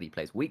in lane, but he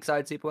plays weak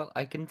side super well.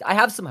 I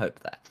have some hope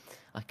there.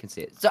 I can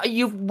see it. So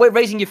we're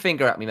raising your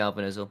finger at me,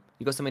 Melvin Izzle.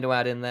 You got something to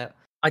add in there?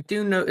 I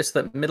do notice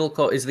that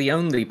Middlecott is the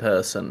only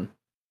person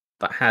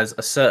that has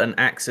a certain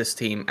Axis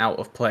team out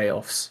of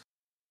playoffs.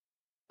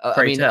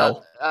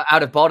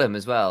 Out of bottom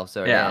as well.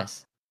 So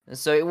yes.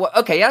 So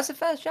okay, that's a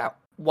fair shout.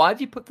 Why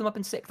have you put them up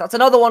in 6th? That's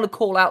another one to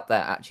call out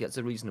there. Actually, that's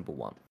a reasonable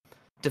one.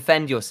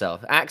 Defend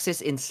yourself. Axis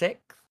in 6th.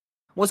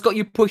 What's got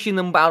you pushing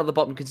them out of the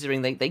bottom?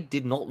 Considering they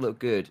did not look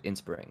good in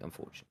spring,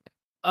 unfortunately.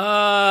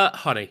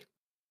 Honey.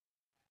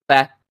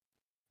 Fair.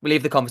 We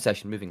leave the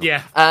conversation. Moving on.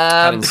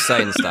 Yeah.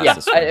 Insane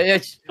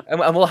stats.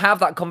 And we'll have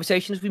that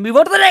conversation as we move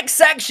on to the next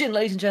section,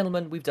 ladies and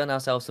gentlemen. We've done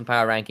ourselves some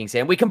power rankings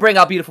here, and we can bring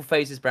our beautiful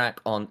faces back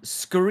on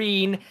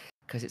screen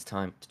because it's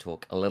time to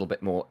talk a little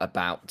bit more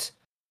about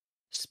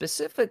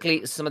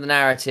specifically some of the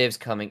narratives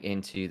coming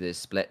into this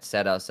split,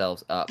 set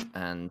ourselves up,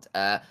 and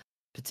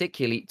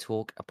particularly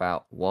talk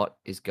about what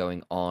is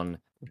going on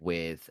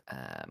with,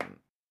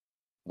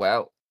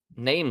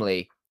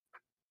 namely,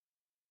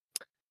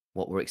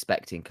 what we're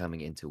expecting coming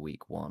into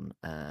week 1.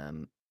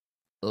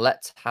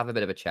 Let's have a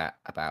bit of a chat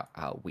about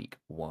our week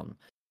 1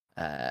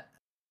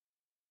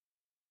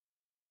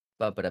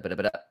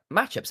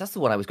 matchups. That's the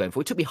one I was going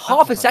for. It took me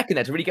half a second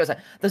there to really go.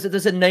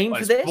 There's a name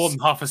for this. More than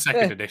half a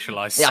second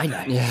initialized. Yeah, I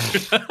know.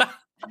 Yeah.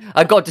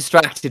 I got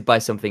distracted by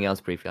something else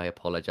briefly. I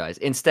apologize.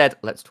 Instead,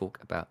 let's talk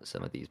about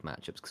some of these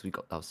matchups because we've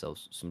got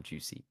ourselves some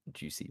juicy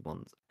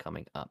ones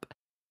coming up.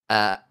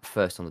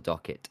 First on the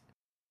docket,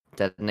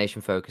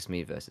 Detonation Focus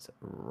Me versus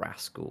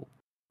Rascal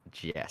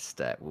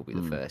Jester will be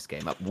the first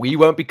game up. We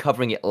won't be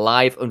covering it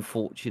live,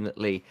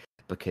 unfortunately,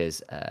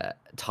 because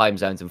time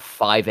zones and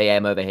 5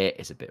 a.m. over here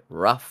is a bit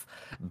rough.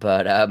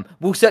 But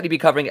we'll certainly be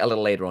covering it a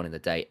little later on in the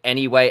day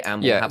anyway,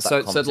 and we'll have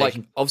that conversation. So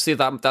like, obviously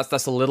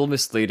that's a little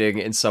misleading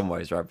in some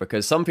ways, right?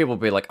 Because some people will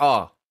be like,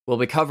 we'll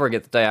be covering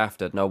it the day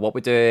after. No, what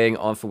we're doing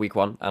on for week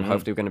 1, and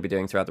hopefully we're going to be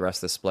doing throughout the rest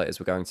of this split, is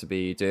we're going to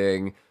be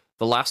doing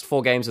the last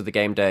 4 games of the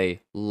game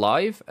day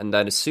live, and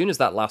then as soon as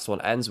that last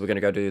one ends, we're going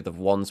to go do the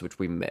ones which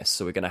we missed.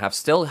 So we're going to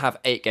still have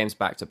 8 games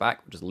back to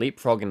back, just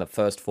leapfrogging the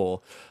first 4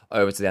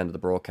 over to the end of the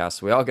broadcast.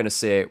 So we are going to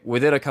see it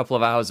within a couple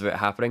of hours of it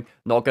happening.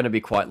 Not going to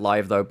be quite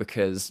live though,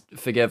 because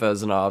forgive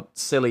us and our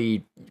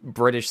silly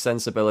British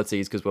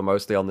sensibilities, because we're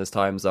mostly on this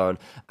time zone,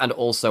 and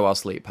also our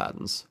sleep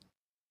patterns.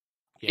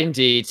 Yeah.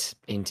 Indeed.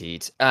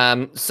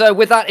 So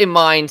with that in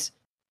mind,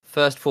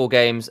 first 4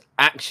 games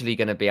actually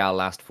going to be our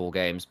last 4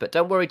 games, but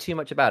don't worry too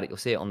much about it. You'll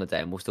see it on the day,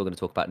 and we're still going to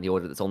talk about it in the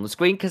order that's on the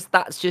screen because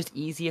that's just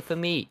easier for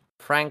me,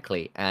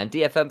 frankly. And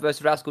DFM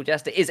versus Rascal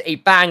Jester is a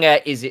banger,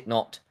 is it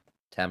not?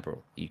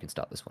 Temporal, you can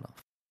start this one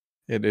off.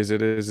 It is.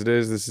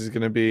 This is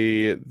going to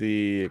be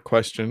the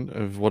question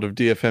of what have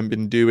DFM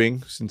been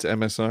doing since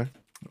MSI,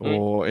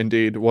 or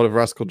indeed what have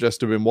Rascal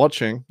Jester been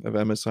watching of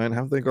MSI, and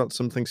have they got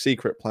something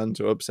secret planned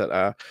to upset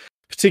our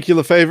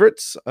particular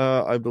favorites?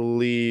 I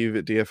believe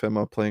DFM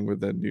are playing with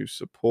their new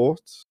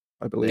support.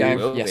 I believe.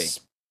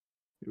 Yes.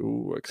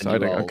 Ooh,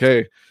 exciting.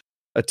 Okay.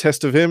 A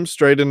test of him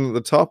straight in at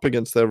the top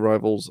against their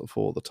rivals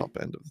for the top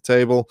end of the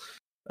table.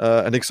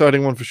 An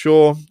exciting one for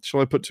sure. Shall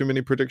I put too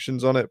many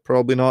predictions on it?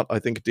 Probably not. I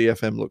think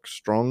DFM looks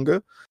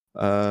stronger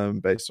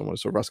based on what I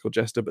saw Rascal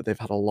Jester, but they've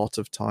had a lot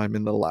of time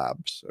in the lab,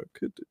 so it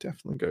could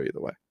definitely go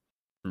either way.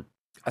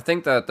 I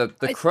think that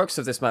the crux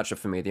of this matchup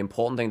for me, the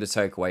important thing to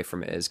take away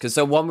from it is, because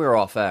so when we were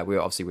off air, we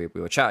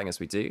were chatting as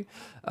we do.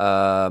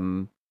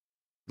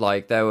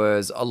 Like there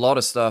was a lot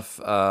of stuff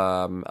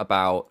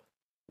about,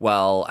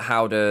 well,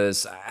 how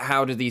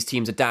do these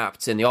teams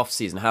adapt in the off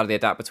season? How do they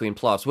adapt between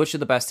playoffs? Which are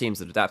the best teams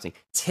that are adapting?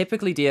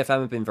 Typically,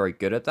 DFM have been very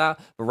good at that,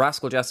 but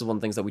Rascal Jester is one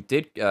of the things that we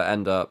did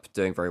end up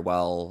doing very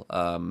well.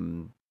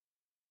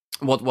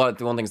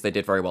 The one things they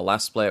did very well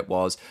last split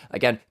was,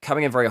 again,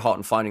 coming in very hot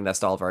and finding their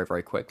style very,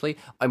 very quickly.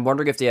 I'm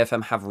wondering if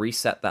DFM have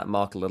reset that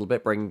mark a little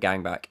bit, bringing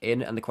Gang back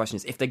in, and the question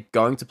is if they're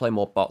going to play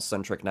more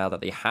bot-centric now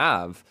that they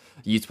have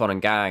Yutapon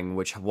and Gang,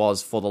 which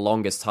was, for the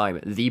longest time,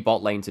 the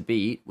bot lane to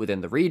beat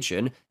within the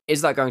region.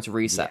 Is that going to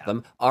reset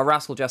them? Are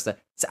Rascal Jester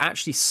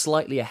actually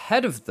slightly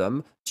ahead of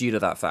them due to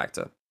that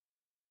factor?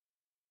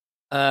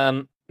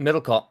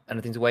 Middlecott,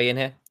 anything to weigh in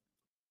here?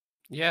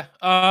 Yeah,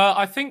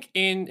 I think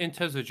in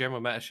terms of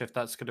general meta shift,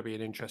 that's going to be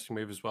an interesting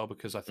move as well,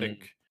 because I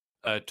think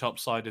top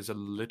side is a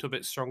little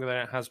bit stronger than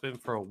it has been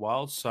for a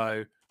while.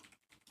 So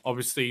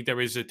obviously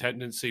there is a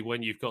tendency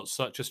when you've got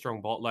such a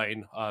strong bot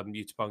lane,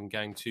 Yutapon and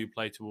Gang to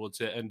play towards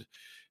it, and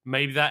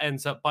maybe that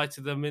ends up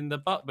biting them in the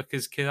butt,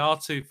 because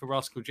Kinatu for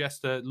Rascal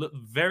Jester looked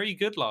very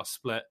good last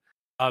split.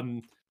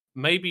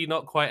 Maybe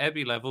not quite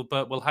Ebby level,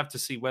 but we'll have to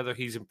see whether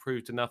he's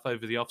improved enough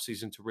over the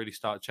offseason to really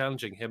start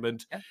challenging him.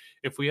 And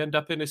if we end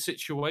up in a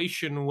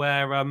situation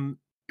where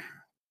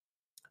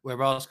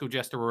Rascal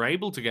Jester were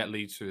able to get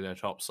leads through their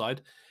top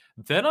side,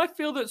 then I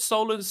feel that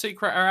Soul and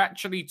Secret are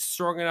actually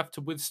strong enough to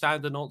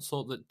withstand an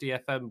onslaught that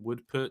DFM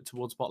would put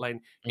towards bot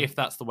lane if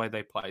that's the way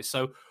they play.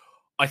 So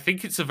I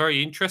think it's a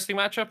very interesting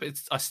matchup.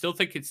 I still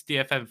think it's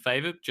DFM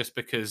favored, just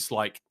because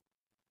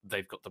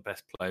they've got the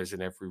best players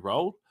in every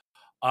role.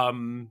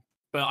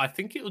 But I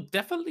think it will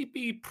definitely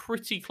be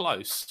pretty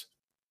close.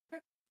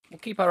 We'll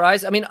keep our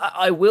eyes. I mean,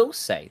 I will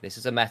say this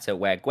is a meta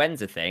where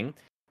Gwen's a thing,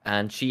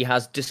 and she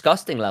has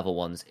disgusting level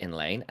 1s in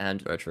lane,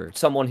 and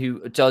someone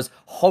who does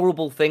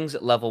horrible things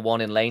at level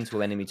 1 in lane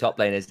to enemy top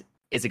lane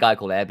is a guy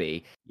called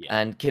Ebby. Yeah.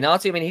 And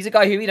Kinatu, I mean, he's a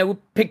guy who,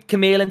 picked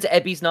Camille into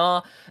Ebby's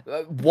Gnar,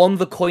 won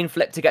the coin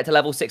flip to get to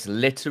level 6,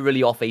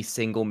 literally off a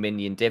single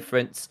minion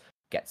difference.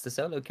 Gets the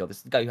solo kill. This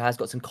is the guy who has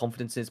got some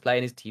confidence in his play,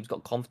 and his team's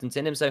got confidence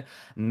in him. So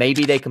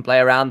maybe they can play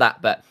around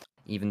that. But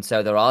even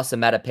so, there are some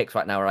meta picks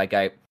right now where I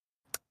go,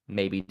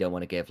 maybe you don't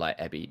want to give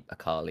Ebby,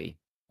 Akali,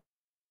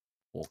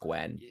 or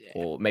Gwen,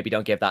 or maybe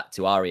don't give that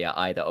to Arya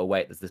either. Oh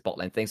wait, there's this bot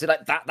lane thing. So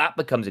that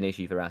becomes an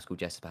issue for Rascal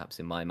Jester,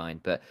 perhaps in my mind.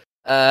 But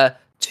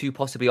to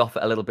possibly offer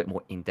a little bit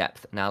more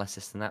in-depth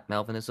analysis than that,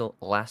 Melvin, is all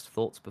last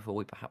thoughts before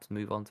we perhaps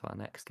move on to our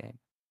next game.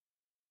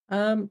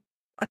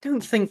 I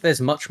don't think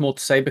there's much more to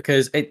say,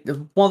 because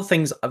one of the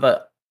things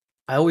that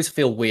I always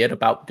feel weird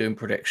about doing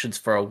predictions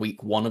for a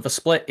week 1 of a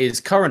split is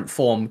current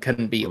form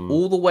can be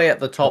all the way at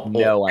the top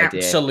or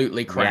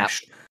absolutely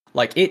crashed.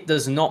 Yep. It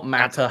does not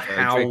matter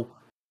how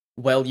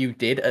well you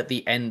did at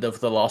the end of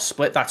the last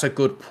split. That's a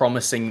good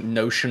promising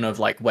notion of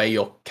where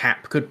your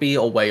cap could be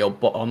or where your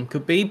bottom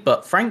could be.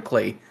 But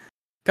frankly,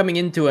 coming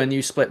into a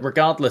new split,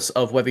 regardless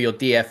of whether you're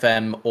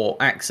DFM or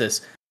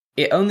Axis,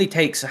 it only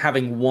takes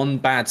having one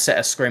bad set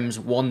of scrims,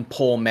 one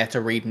poor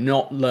meta read,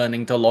 not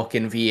learning to lock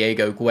in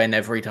Viego Gwen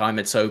every time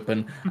it's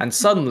open, and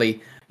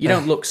suddenly you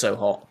don't look so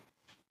hot.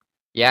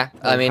 Yeah,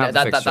 I mean,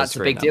 that's a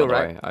big deal,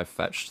 right? I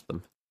fetched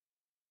them.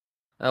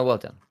 Oh, well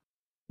done.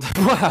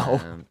 Wow.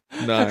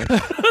 No.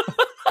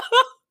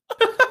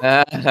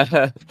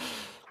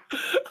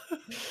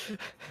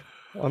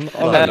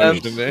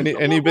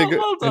 Any big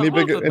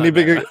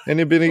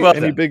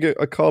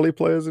Akali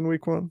players in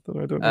week 1 that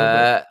I don't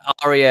know?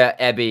 Arya,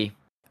 Ebby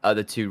are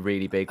the two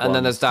really big ones. And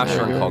then there's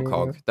Dasher and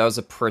Cog. That was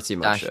a pretty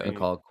much Dasher and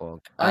Cog.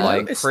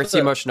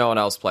 Pretty much no one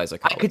else plays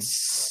Akali. I could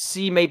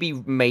see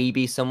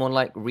maybe someone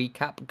like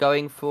Recap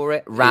going for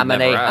it.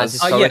 Ramane has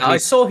I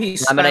saw he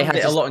spammed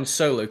it a lot in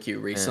solo queue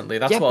recently.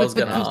 That's what I was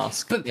going to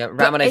ask. But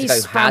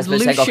Ace spammed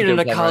Lucian and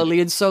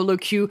Akali in solo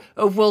queue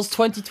of Worlds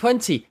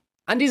 2020,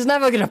 and he's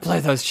never going to play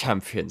those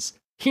champions.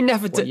 He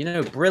never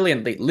did.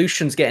 Brilliantly,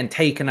 Lucian's getting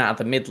taken out of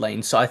the mid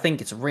lane, so I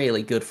think it's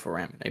really good for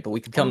Ramane, but we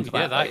can come to that.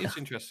 Yeah, that is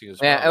interesting as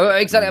well. Yeah,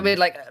 exactly. I mean,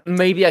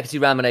 maybe I could see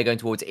Ramane going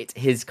towards it's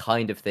his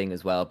kind of thing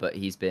as well, but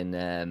he's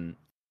been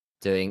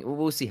doing.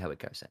 We'll see how it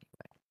goes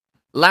anyway.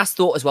 Last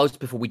thought as well, just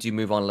before we do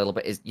move on a little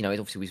bit, is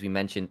obviously as we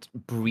mentioned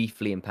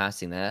briefly in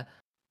passing there,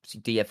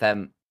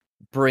 DFM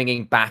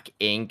bringing back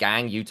in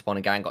Gang, Yutapon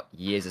and Gang got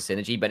years of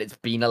synergy, but it's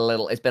been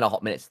a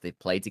hot minute since they've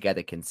played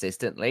together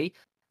consistently.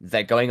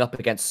 They're going up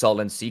against Sol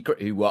and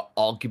Secret, who were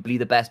arguably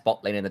the best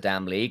bot lane in the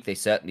damn league. They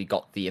certainly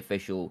got the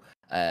official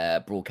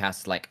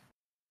broadcast,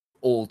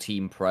 all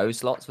team pro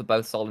slots for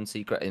both Sol and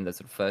Secret in the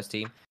sort of first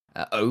team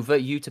over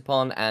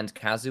Yutapon and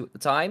Kazu at the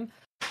time.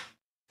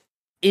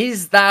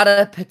 Is that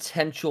a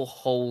potential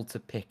hole to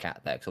pick at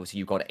there? Because obviously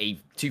you've got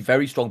two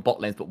very strong bot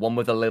lanes, but one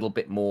with a little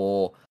bit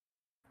more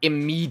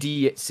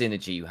immediate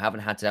synergy. You haven't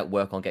had to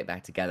work on getting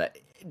back together.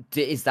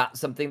 Is that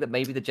something that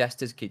maybe the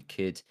Jesters could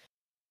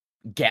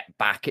get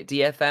back at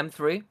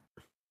DFM3?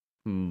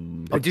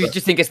 Or do you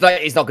just think it's not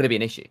going to be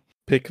an issue?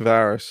 Pick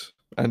Varus,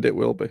 and it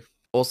will be.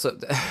 Also,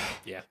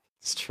 yeah,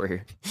 it's true.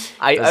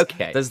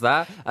 There's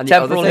that. And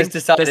Temporal has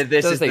decided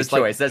this is the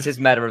choice. That's his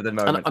meta of the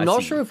moment. I'm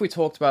not sure if we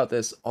talked about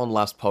this on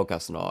last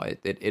podcast or not.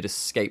 It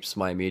escapes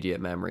my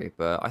immediate memory,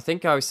 but I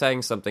think I was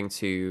saying something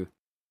to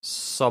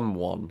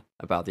someone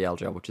about the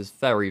LGL, which is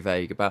very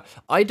vague.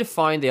 I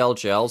define the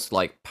LGLs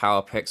like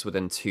power picks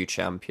within two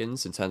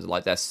champions in terms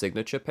of their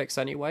signature picks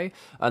anyway,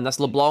 and that's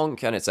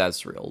LeBlanc and it's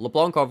Ezreal.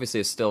 LeBlanc obviously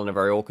is still in a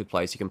very awkward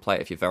place. You can play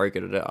it if you're very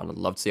good at it, and I'd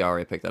love to see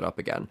Arya pick that up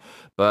again,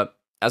 but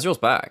Ezreal's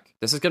back.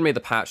 This is going to be the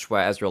patch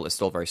where Ezreal is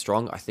still very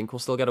strong. I think we'll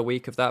still get a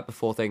week of that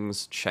before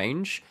things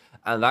change,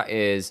 and that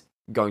is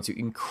going to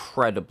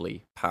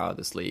incredibly power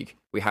this league.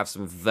 We have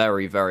some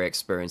very, very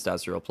experienced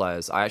Ezreal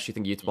players. I actually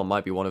think Yutapon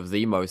might be one of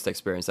the most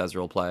experienced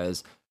Ezreal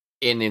players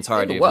in the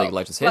entirety of League of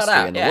Legends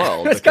history in the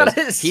world.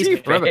 Because he's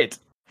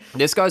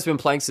This guy's been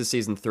playing since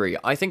Season 3.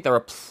 I think there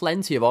are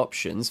plenty of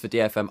options for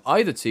DFM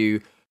either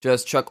to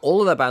just chuck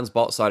all of their bans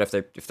bot side if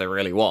they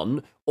really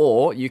want,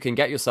 or you can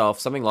get yourself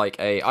something like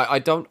I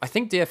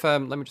think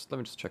DFM, let me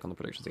just check on the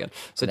predictions again.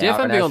 So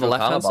DFM being on the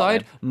left-hand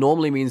side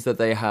normally means that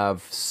they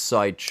have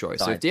side choice.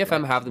 So if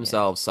DFM have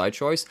themselves side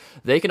choice,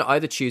 they can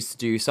either choose to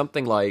do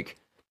something like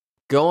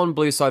go on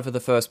blue side for the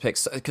first pick,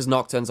 because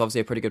Nocturne's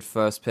obviously a pretty good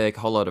first pick. A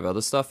whole lot of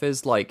other stuff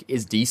is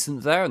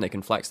decent there, and they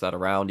can flex that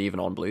around even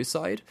on blue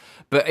side.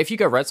 But if you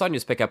go red side and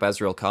just pick up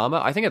Ezreal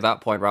Karma, I think at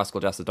that point Rascal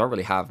Jester don't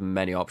really have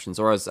many options.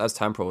 Or as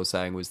Temporal was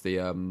saying, was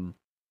the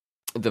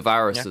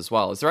Varus as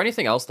well. Is there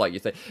anything else like you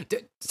think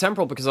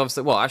Temporal? Because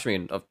obviously, well,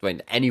 actually, I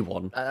mean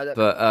anyone.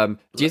 But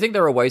do you think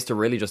there are ways to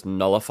really just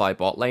nullify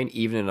bot lane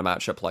even in a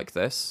matchup like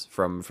this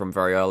from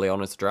very early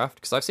on in the draft?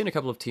 Because I've seen a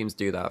couple of teams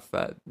do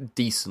that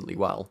decently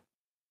well.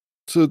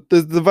 So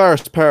there's the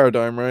Varus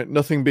paradigm, right?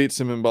 Nothing beats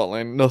him in bot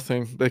lane.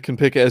 Nothing. They can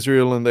pick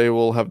Ezreal and they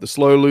will have the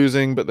slow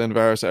losing, but then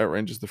Varus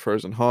outranges the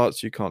Frozen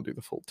Hearts. You can't do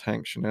the full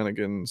tank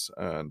shenanigans,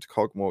 and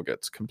Kog'Maw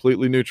gets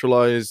completely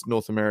neutralized.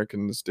 North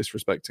Americans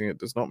disrespecting it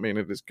does not mean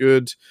it is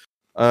good.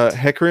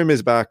 Hecarim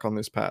is back on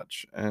this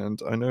patch,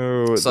 and I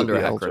know Sunder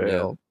the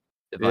Hecarim,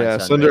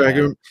 Sunder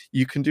Hecarim.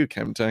 You can do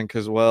Chem Tank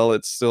as well.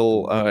 It's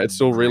still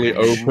really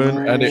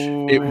open, and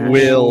it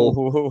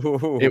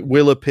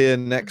will appear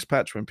next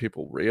patch when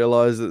people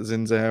realize that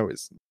Xin Zhao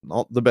is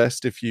not the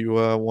best. If you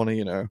want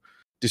to,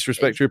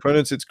 disrespect your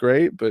opponents, it's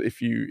great. But if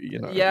you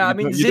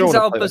Xin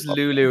Zhao plus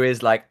Lulu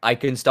is like, I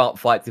can start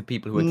fights with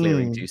people who are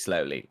clearing too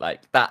slowly.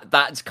 Like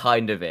that's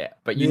kind of it.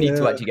 But you need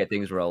to actually get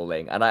things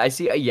rolling. And I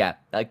see,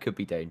 that could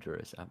be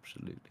dangerous.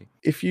 Absolutely.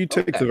 If you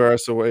take the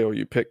Varus away or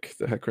you pick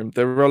the Hecarim,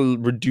 there are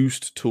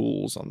reduced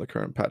tools on the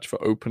current patch for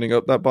opening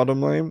up that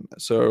bottom lane.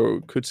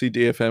 So could see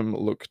DFM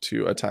look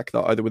to attack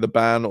that either with a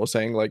ban or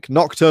saying like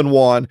Nocturne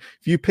 1.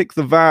 If you pick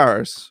the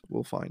Varus,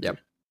 we'll find you.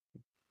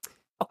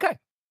 Okay.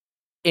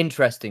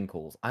 Interesting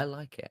calls. I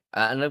like it.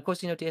 And of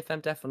course,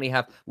 DFM definitely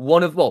have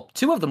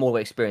two of the more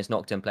experienced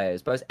Nocturne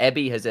players. Both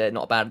Ebby has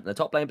not bad in the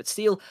top lane, but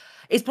Steel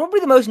is probably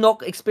the most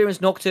experienced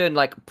Nocturne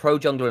pro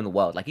jungler in the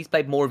world. Like he's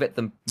played more of it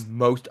than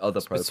most other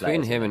pro players.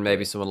 Between him and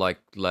maybe someone like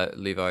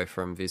Levi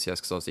from VCS,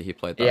 because obviously he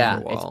played that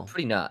for a while. It's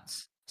pretty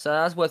nuts. So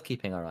that's worth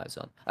keeping our eyes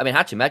on. I mean,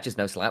 Hachimet is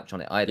no slouch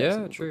on it either.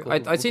 Yeah, true.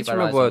 I seem to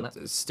remember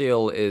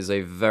Steel is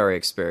a very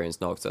experienced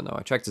Nocturne now.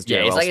 I checked his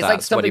JRL stats. It's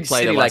like something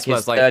silly like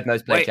his third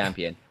most played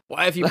champion.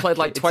 Why have you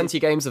played 20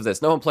 games of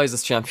this? No one plays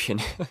this champion.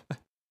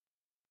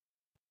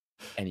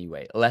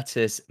 Anyway, let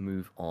us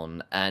move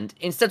on. And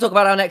instead talk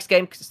about our next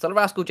game, because it's still a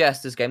Rascal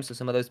Jesters game, so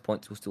some of those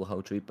points will still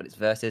hold true, but it's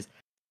versus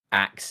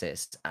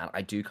Axis. And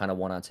I do kind of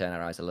want to turn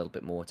our eyes a little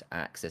bit more to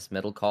Axis.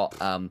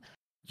 Middlecott,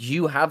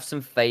 you have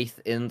some faith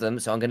in them,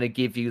 so I'm going to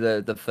give you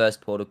the first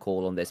port of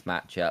call on this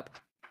matchup.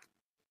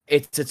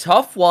 It's a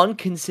tough one,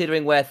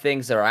 considering where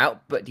things are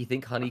out, but do you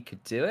think Honey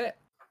could do it?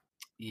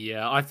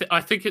 Yeah,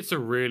 I think it's a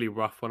really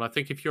rough one. I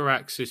think if you're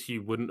Axis,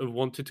 you wouldn't have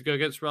wanted to go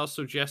against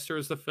Rascal Jester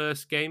as the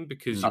first game,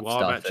 because you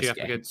are matching up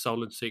against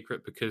Solid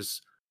Secret,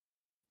 because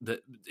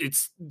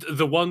it's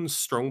the one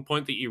strong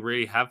point that you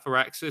really have for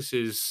Axis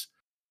is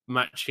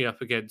matching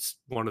up against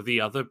one of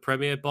the other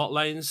premier bot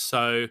lanes.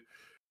 So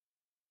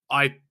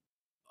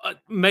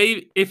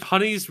maybe if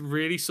Honey's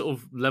really sort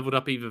of leveled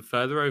up even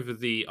further over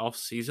the off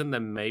season,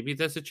 then maybe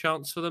there's a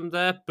chance for them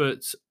there.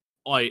 But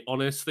I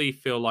honestly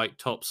feel like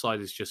top side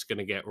is just going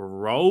to get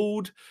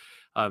rolled.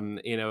 And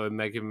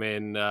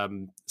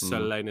Megamin,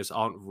 Solanas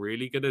aren't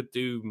really going to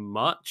do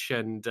much.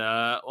 And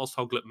whilst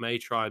Hoglet may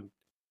try and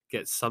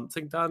get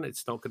something done,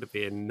 it's not going to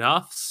be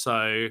enough.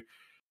 So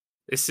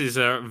this is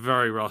a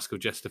very Rascal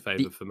Jester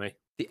favour for me.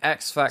 The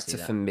X factor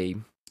for me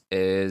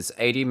is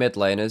AD mid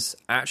laners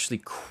actually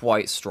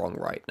quite strong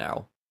right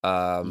now.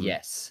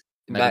 Yes.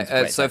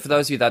 So for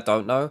those of you that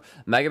don't know,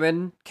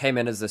 Megamin came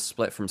in as this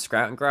split from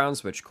Scouting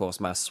Grounds, which of course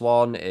Mass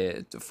Swan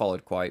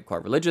followed quite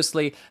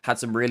religiously, had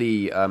some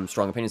really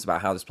strong opinions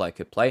about how this player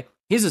could play.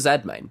 He's a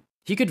Zed main.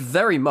 He could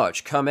very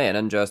much come in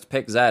and just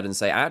pick Zed and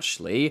say,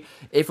 actually,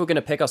 if we're going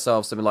to pick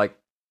ourselves something like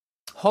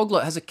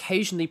Hoglet has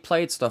occasionally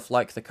played stuff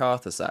like the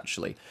Karthus,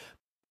 actually.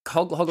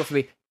 Hoglet for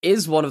me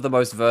is one of the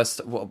most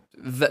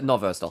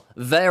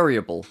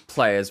variable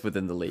players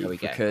within the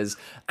league, because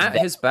at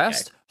his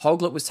best,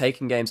 Hoglet was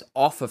taking games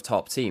off of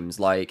top teams.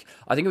 Like,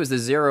 I think it was the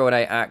 0 and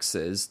 8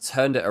 Axes,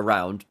 turned it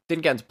around,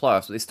 didn't get into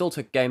playoffs, but they still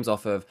took games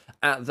off of,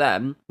 at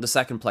them, the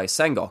second place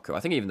Sengoku. I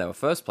think even they were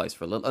first place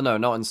for a little, no,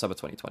 not in summer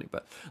 2020,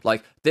 but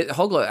like,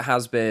 Hoglet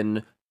has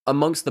been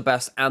amongst the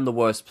best and the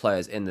worst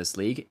players in this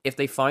league. If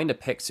they find a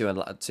pick to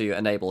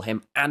enable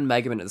him and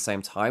Megamin at the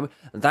same time,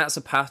 that's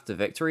a path to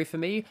victory for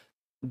me.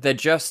 They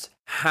just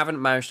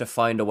haven't managed to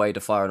find a way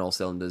to fire on all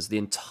cylinders the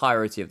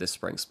entirety of this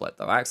spring split,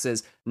 though.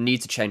 Axes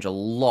need to change a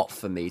lot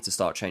for me to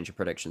start changing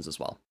predictions as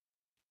well.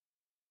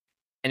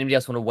 Anybody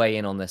else want to weigh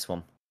in on this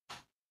one?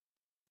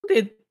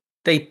 Did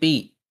they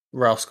beat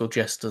Rascal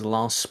Jester's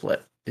last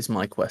split, is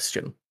my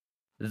question.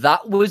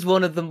 That was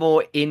one of the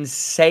more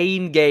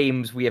insane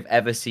games we have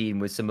ever seen,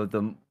 with some of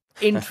the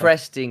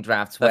interesting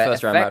drafts where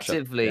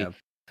effectively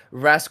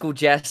Rascal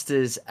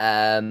Jesters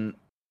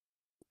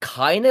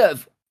kind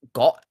of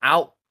got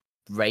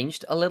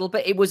outranged a little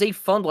bit. It was a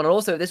fun one. And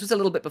also, this was a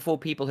little bit before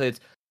people had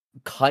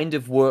kind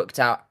of worked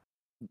out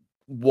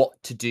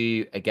what to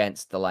do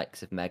against the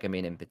likes of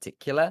Megumin in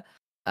particular.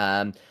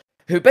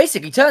 Who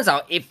basically turns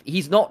out, if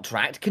he's not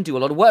tracked, can do a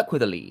lot of work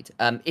with a lead.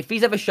 If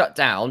he's ever shut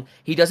down,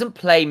 he doesn't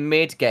play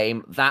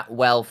mid-game that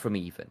well from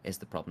even, is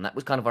the problem. That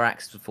was kind of where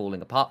Axis was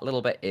falling apart a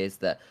little bit, is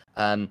that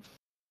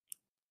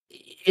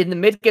in the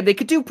mid-game, they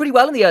could do pretty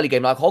well in the early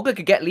game. Like, Hogla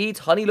could get leads,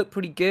 Honey looked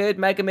pretty good,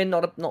 Megumin,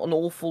 not an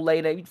awful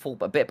laner, he'd fall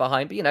a bit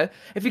behind, but, you know,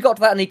 if you got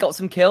to that and he got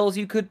some kills,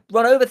 you could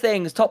run over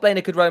things, top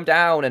laner could roam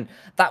down, and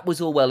that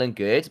was all well and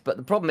good. But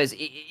the problem is,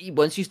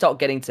 once you start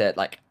getting to,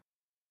 like,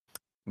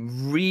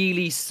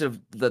 really sort of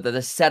the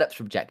setups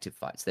for objective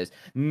fights, those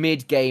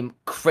mid-game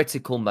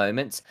critical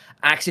moments,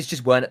 Axis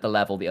just weren't at the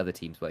level the other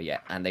teams were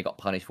yet, and they got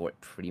punished for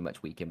it pretty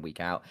much week in, week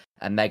out.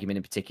 And Megumin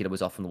in particular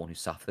was often the one who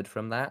suffered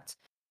from that.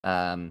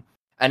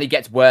 And it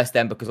gets worse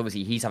then because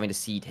obviously he's having to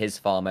cede his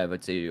farm over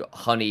to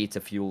Honey to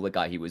fuel the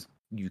guy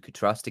you could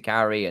trust to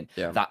carry, and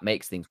that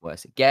makes things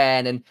worse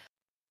again. And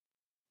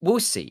we'll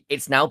see.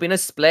 It's now been a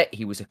split.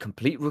 He was a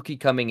complete rookie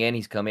coming in.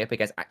 He's coming up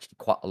against actually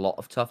quite a lot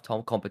of tough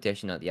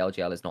competition. The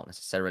LGL is not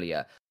necessarily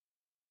a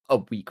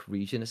weak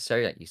region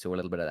necessarily. Like you saw a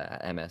little bit of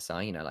that at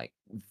MSI. You know, like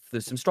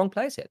there's some strong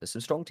players here. There's some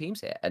strong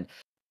teams here, and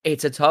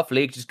it's a tough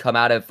league to just come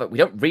out of. We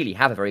don't really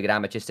have a very good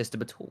amateur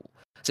system at all.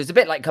 So it's a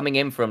bit like coming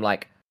in from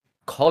like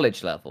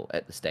college level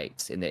at the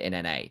States in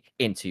NA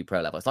into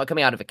pro level. It's not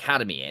coming out of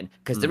academy in,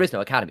 because there is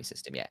no academy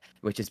system yet,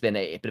 which has been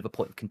a bit of a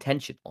point of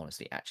contention,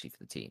 honestly, actually, for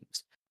the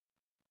teams.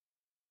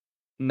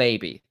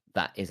 Maybe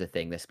that is a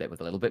thing this split with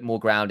a little bit more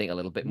grounding, a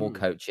little bit more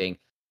coaching.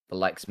 The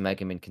likes of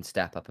Megumin can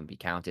step up and be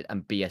counted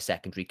and be a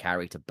secondary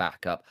carry to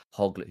back up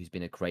Hoglet, who's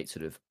been a great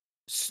sort of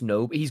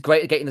he's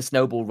great at getting the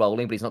snowball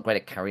rolling, but he's not great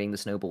at carrying the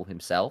snowball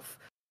himself.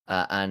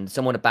 And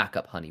someone to back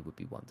up Honey would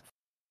be wonderful.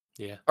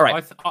 Yeah. All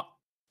right.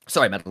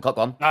 Sorry, Metal Cock,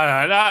 go on.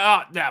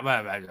 No.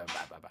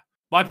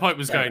 My point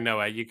was going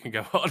nowhere. You can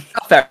go on.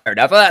 Fair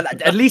enough.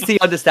 At least he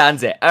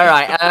understands it. All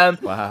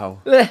right.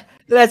 Wow.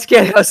 Let's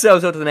get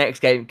ourselves on to the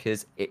next game,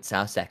 because it's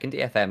our second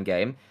DFM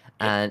game,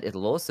 and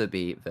it'll also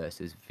be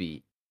versus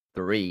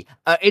V3.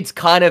 It's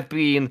kind of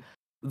been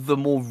the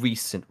more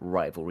recent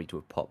rivalry to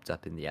have popped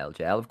up in the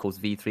LGL. Of course,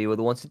 V3 were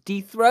the ones to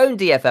dethrone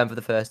DFM for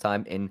the first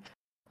time in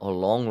a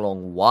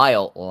long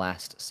while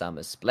last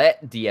summer split.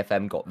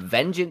 DFM got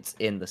vengeance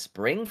in the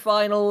spring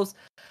finals.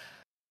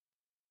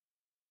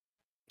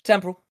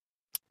 Temporal.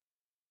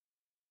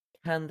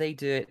 Can they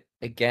do it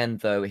again,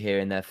 though, here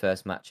in their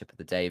first matchup of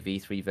the day?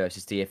 V3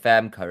 versus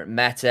DFM, current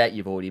meta.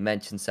 You've already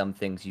mentioned some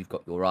things you've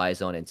got your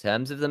eyes on in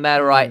terms of the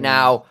meta right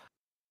now.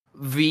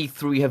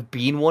 V3 have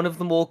been one of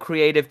the more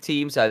creative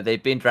teams. So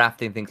they've been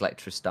drafting things like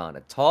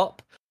Tristana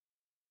top.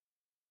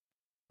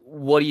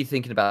 What are you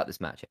thinking about this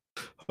matchup?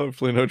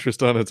 Hopefully no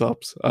Tristana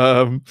tops.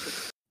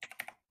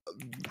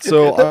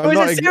 So there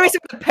was a serious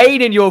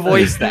pain in your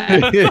voice there.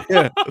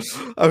 Yeah.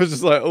 I was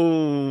just like,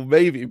 oh,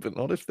 maybe, but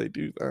not if they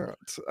do that.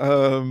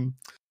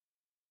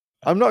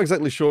 I'm not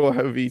exactly sure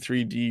how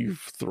V3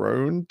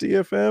 dethroned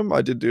DFM.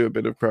 I did do a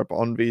bit of prep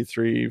on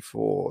V3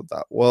 for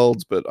that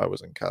Worlds, but I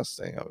wasn't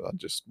casting. I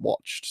just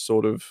watched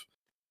sort of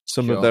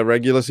some of their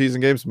regular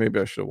season games. Maybe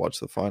I should have watched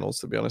the finals,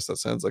 to be honest. That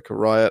sounds like a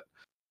riot.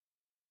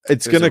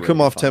 It's going to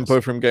come off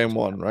tempo from game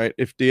one, right?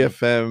 If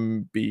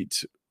DFM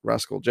beat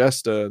Rascal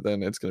Jester,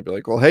 then it's going to be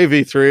like, well, hey,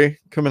 V3,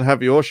 come and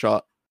have your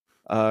shot.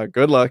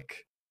 Good luck.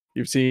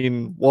 You've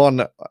seen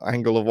one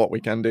angle of what we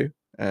can do,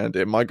 and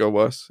it might go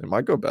worse. It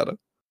might go better.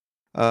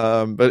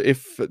 But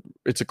if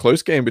it's a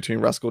close game between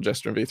Rascal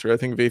Jester and V3, I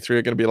think V3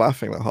 are going to be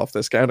laughing that half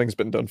their scouting's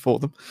been done for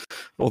them.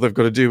 All they've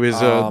got to do is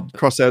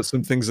cross out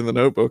some things in the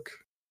notebook.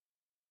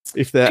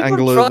 If their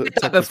angle tried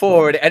that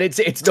before and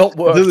it's not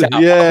worked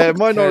out. Yeah, it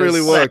might not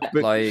really work.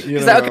 But like, you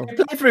know, okay,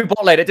 play through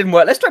bot lane, it didn't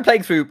work. Let's try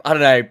playing through, I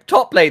don't know,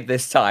 top lane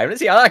this time. Let's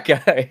see how that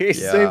goes.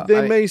 Yeah,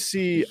 they may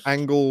see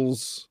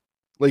angles,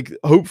 like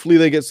hopefully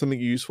they get something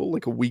useful,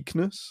 like a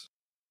weakness.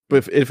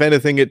 But if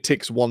anything, it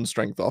ticks one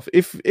strength off.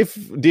 If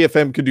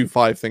DFM could do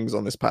 5 things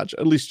on this patch,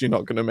 at least you're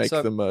not going to make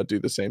them do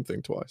the same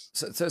thing twice.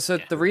 So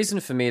the reason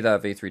for me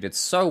that V3 did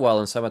so well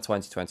in summer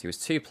 2020 was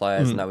 2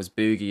 players, and that was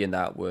Boogie and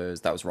that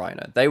was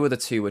Reiner. They were the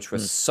 2 which were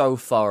so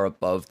far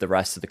above the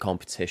rest of the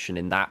competition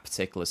in that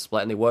particular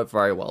split, and they worked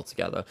very well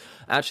together.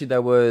 Actually,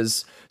 there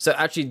was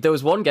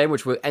one game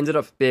which ended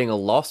up being a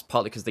loss,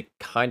 partly because they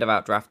kind of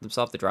outdrafted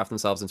themselves. They drafted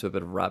themselves into a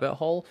bit of a rabbit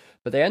hole,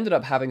 but they ended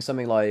up having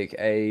something like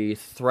a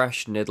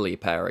Thresh Nidalee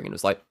pairing. And it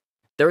was like,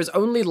 there is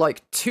only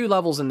like 2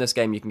 levels in this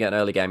game you can get an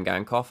early game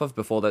gank off of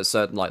before there's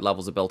certain like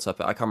levels are built up.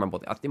 I can't remember.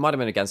 It might have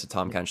been against a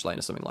Tahm Kench lane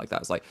or something like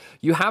that. It's like,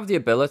 you have the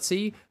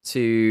ability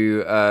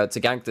to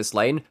gank this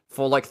lane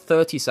for like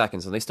 30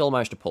 seconds and they still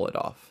managed to pull it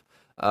off.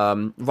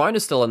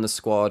 Reiner's still in the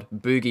squad.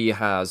 Boogie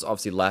has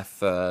obviously left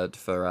for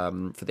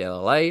the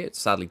LLA. It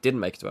sadly didn't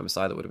make it to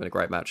MSI. That would have been a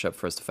great matchup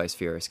for us to face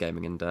Furious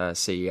Gaming and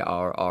see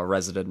our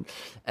resident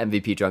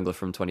MVP jungler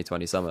from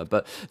 2020 summer.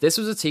 But this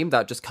was a team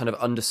that just kind of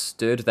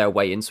understood their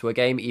way into a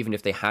game, even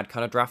if they had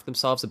kind of drafted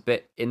themselves a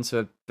bit into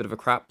a bit of a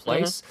crap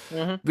place.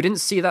 We didn't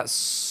see that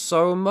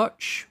so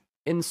much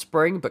in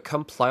spring, but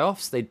come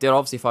playoffs, they did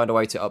obviously find a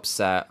way to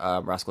upset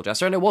Rascal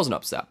Jester, and it was an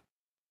upset.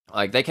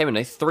 Like, they came in,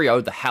 they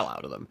 3-0'd the hell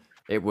out of them.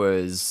 It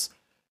was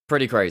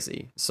pretty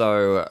crazy.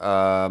 So,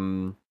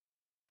 and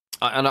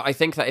I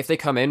think that if they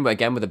come in,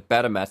 again, with a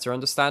better meta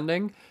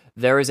understanding,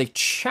 there is a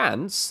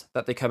chance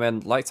that they come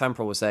in, like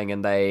Temporal was saying,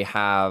 and they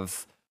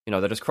have,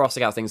 they're just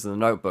crossing out things in the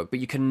notebook, but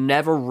you can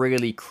never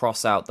really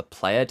cross out the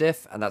player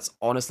diff, and that's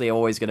honestly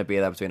always going to be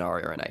there between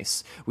Aria and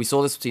Ace. We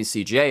saw this between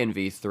CGA and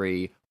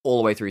V3 all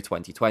the way through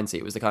 2020.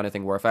 It was the kind of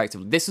thing where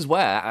effectively, this is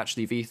where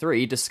actually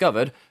V3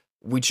 discovered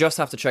we just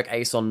have to check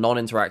Ace on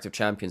non-interactive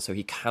champions so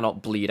he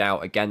cannot bleed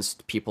out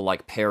against people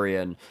like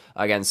Pyrion,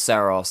 against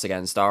Seros,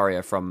 against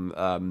Aria from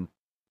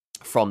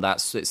that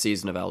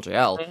season of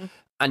LJL.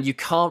 And you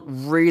can't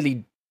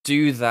really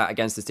do that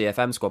against this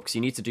DFM squad because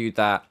you need to do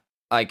that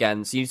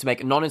against, you need to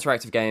make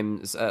non-interactive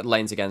games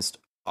lanes against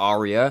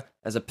Aria.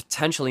 There's a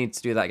potential need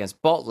to do that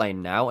against bot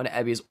lane now, and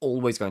Ebby is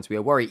always going to be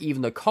a worry,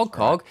 even though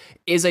Cog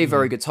is a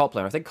very good top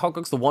laner. I think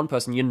Cog's the one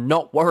person you're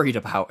not worried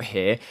about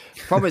here.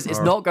 Problem is,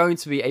 it's not going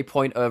to be a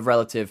point of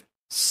relative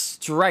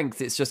strength,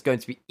 it's just going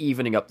to be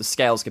evening up the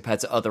scales compared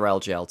to other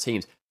LGL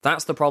teams.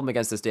 That's the problem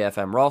against this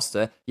DFM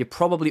roster. You're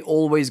probably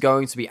always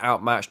going to be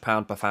outmatched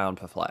pound per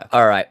player.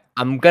 All right,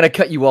 I'm going to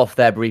cut you off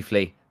there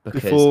briefly.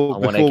 Before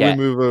we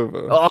move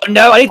over. Oh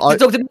no, I need to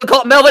talk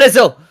to Melvin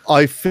Issel.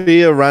 I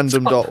fear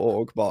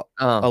random.org but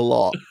a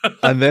lot.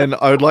 And then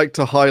I would like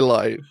to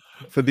highlight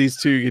for these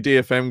two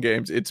DFM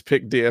games, it's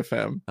pick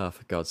DFM. Oh,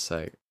 for God's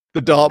sake.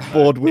 The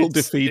dartboard will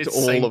defeat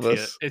all of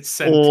us. It's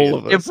all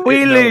of us. If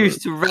we lose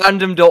to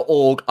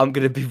random.org, I'm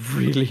going to be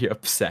really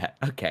upset.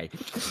 Okay.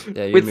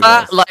 Yeah,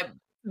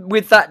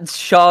 with that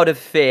shard of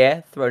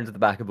fear thrown to the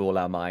back of all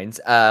our minds,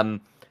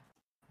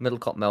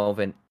 Middlecop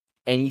Melvin,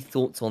 any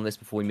thoughts on this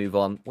before we move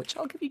on? Which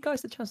I'll give you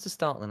guys the chance to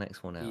start the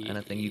next one out.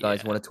 Anything you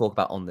guys want to talk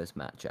about on this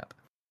matchup?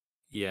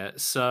 Yeah,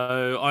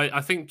 so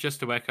I think just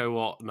to echo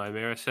what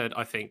Nomira said,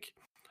 I think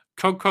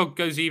Cog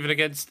goes even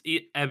against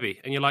Ebby,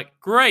 and you're like,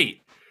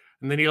 great.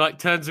 And then he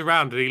turns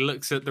around and he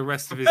looks at the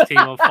rest of his team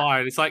on fire,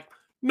 and it's like,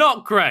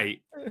 not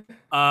great.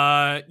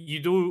 You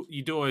do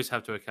always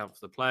have to account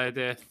for the player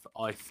diff.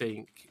 I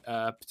think,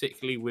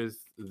 particularly with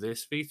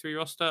this V3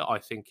 roster, I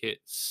think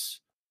it's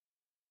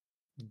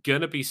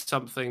gonna be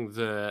something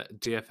that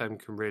DFM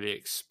can really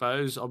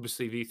expose.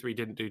 Obviously, V3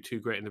 didn't do too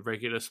great in the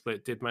regular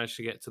split, did manage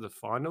to get to the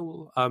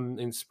final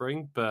in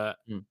spring, but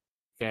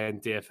again,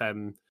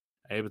 DFM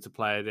able to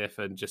play a diff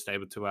and just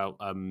able to out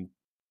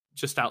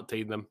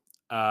team them,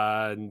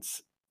 and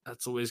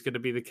that's always going to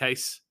be the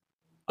case.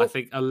 I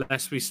think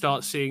unless we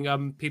start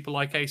seeing people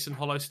like Ace and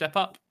Hollow step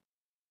up.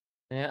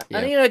 Yeah.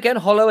 And again,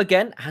 Hollow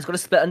has got a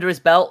split under his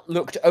belt,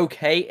 looked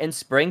okay in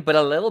spring, but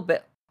a little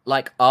bit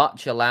like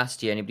Archer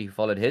last year. Anybody who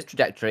followed his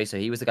trajectory, so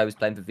he was the guy who was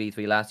playing for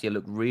V3 last year,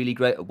 looked really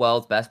great at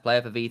Worlds, best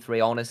player for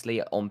V3,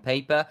 honestly, on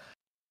paper.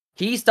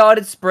 He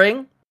started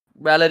spring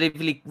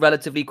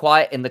relatively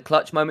quiet. In the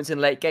clutch moments in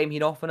late game,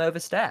 he'd often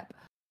overstep.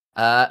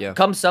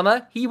 Come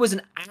summer, he was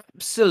an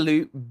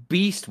absolute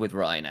beast with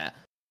Reiner.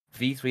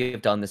 V3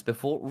 have done this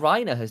before.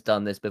 Reiner has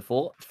done this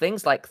before.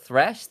 Things like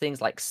Thresh, things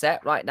like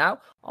Set right now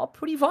are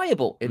pretty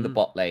viable in the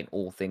bot lane,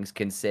 all things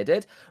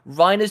considered.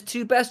 Reiner's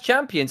two best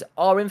champions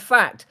are, in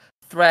fact,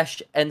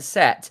 Thresh and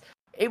Set.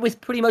 It was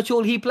pretty much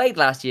all he played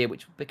last year,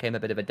 which became a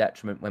bit of a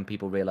detriment when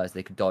people realised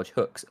they could dodge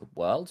hooks at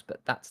Worlds, but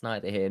that's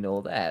neither here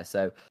nor there.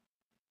 So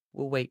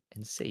we'll wait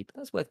and see. But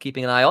that's worth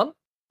keeping an eye on.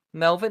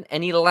 Melvin,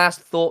 any last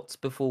thoughts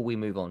before we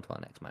move on to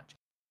our next match?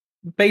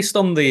 Based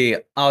on the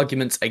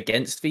arguments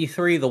against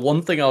V3, the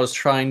one thing I was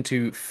trying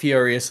to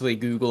furiously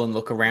Google and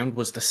look around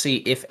was to see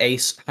if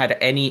Ace had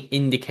any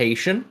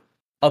indication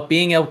of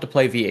being able to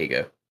play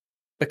Viego.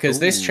 Because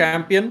this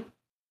champion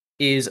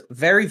is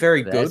very,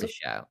 very good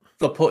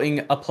for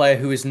putting a player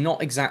who is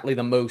not exactly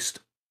the most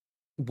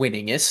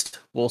winningest,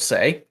 we'll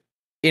say,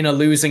 in a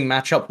losing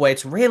matchup where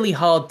it's really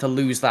hard to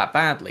lose that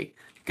badly.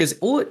 Because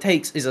all it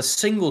takes is a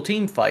single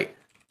team fight.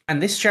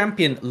 And this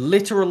champion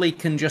literally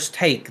can just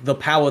take the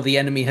power the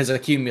enemy has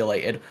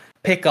accumulated,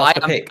 pick up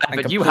the pick.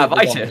 But you have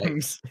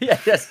items.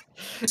 Yes.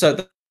 So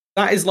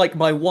that is like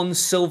my one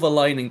silver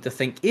lining to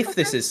think if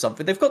this is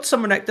something. They've got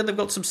some Renekton, they've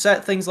got some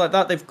Set, things like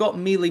that. They've got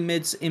melee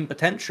mids in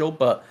potential,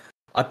 but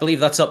I believe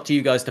that's up to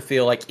you guys to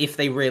feel like if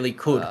they really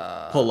could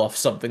pull off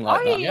something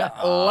like that.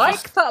 I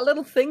like that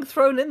little thing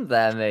thrown in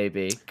there,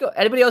 maybe.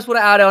 Anybody else want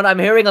to add on? I'm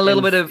hearing a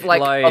little bit of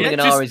umming and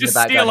ahhing in the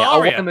background. I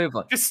want to move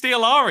on. Just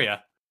steal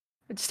Aria.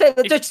 Just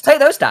take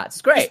those stats.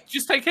 It's great.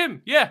 Just take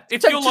him. Yeah.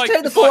 If you're just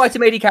take the 4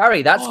 item AD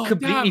carry. That's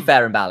completely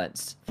fair and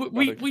balanced.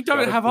 We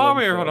don't have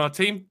Aria on our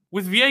team.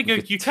 With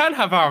Viego, you can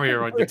have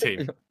Aria on your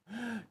team.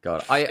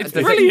 God, it's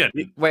brilliant.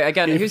 Wait,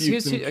 again, who's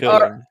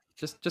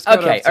Just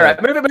okay. All right.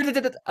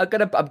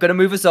 I'm gonna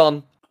move us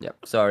on.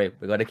 Yep. Sorry,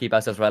 we're gonna keep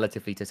ourselves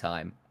relatively to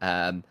time.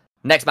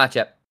 Next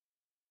matchup.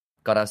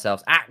 Got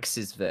ourselves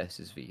Axis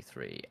versus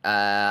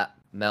V3.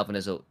 Melvin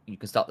Izzle, you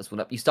can start this one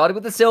up. You started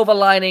with the silver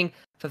lining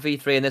for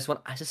V3 in this one.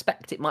 I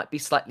suspect it might be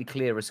slightly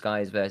clearer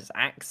skies versus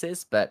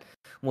Axis, but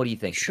what do you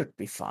think? Should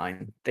be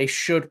fine. They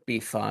should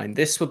be fine.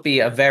 This would be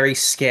a very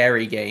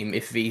scary game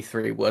if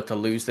V3 were to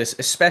lose this,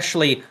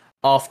 especially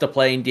after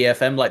playing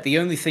DFM. Like, the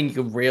only thing you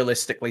can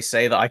realistically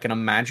say that I can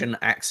imagine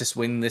Axis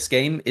win this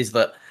game is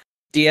that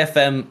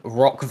DFM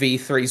rock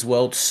V3's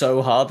world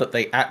so hard that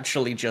they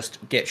actually just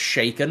get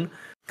shaken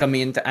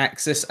coming into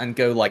Axis and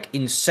go like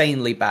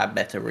insanely bad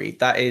meta read.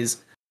 That is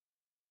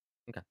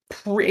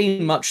pretty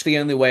much the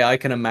only way I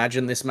can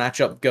imagine this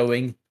matchup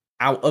going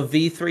out of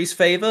V3's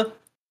favor.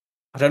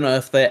 I don't know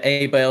if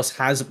anybody else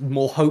has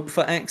more hope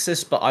for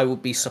Axis, but I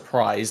would be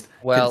surprised.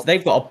 Well,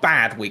 they've got a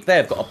bad week.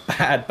 They've got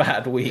a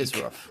bad week. It's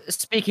rough.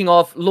 Speaking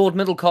of Lord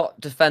Middlecott,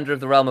 defender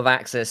of the realm of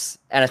Axis,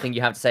 anything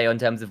you have to say in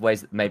terms of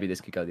ways that maybe this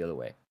could go the other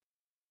way?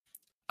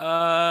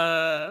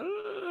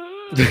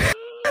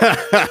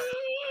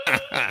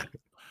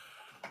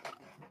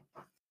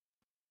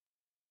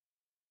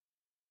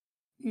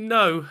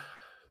 No.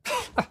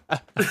 I'll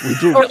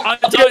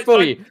do it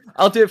for you.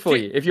 I'll do it for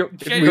you. If you're,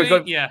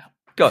 yeah.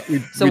 Go.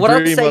 So what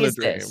I'll say is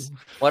this.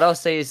 What I'll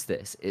say is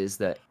this: is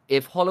that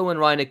if Hollow and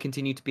Reiner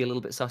continue to be a little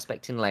bit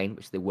suspect in lane,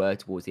 which they were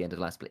towards the end of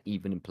the last split,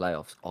 even in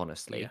playoffs,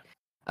 honestly,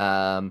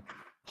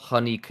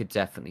 Honey could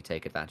definitely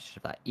take advantage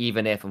of that.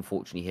 Even if,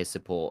 unfortunately, his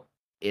support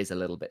is a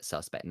little bit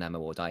suspect. Nemo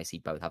or Dicey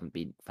both haven't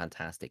been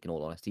fantastic, in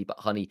all honesty, but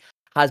Honey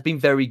has been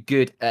very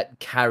good at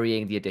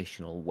carrying the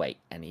additional weight.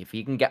 And if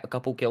he can get a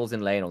couple kills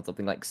in lane on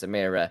something like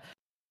Samira,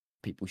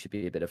 people should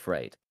be a bit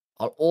afraid.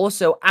 I'll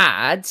also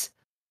add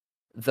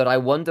that I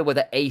wonder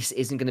whether Ace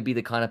isn't going to be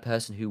the kind of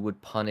person who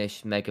would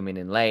punish Megumin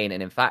in lane,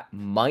 and in fact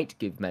might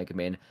give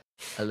Megumin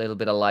a little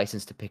bit of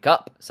license to pick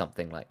up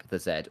something like the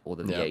Zed or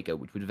the Viego,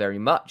 which would very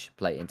much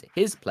play into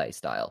his play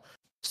style.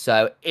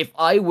 So if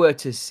I were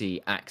to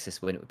see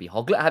Axis win, it would be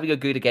Hoglet having a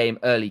good game,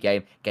 early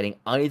game, getting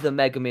either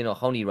Megumin or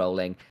Honey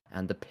rolling,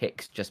 and the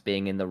picks just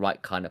being in the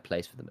right kind of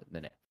place for them at the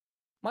minute.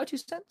 My 2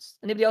 cents?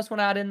 Anybody else want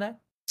to add in there?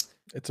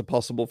 It's a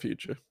possible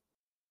future.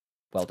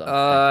 Well done.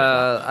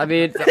 I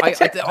mean, I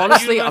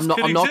honestly, I'm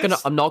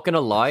not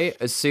gonna lie.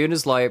 As soon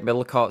as like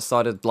Middlecott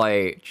started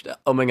like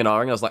umming and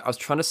ahhing, I was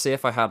trying to see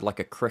if I had like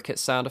a cricket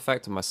sound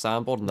effect on my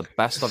soundboard, and the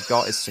best I've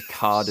got is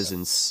cicadas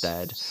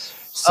instead.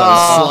 So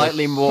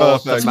slightly more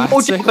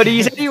dramatic. But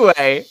he's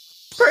anyway.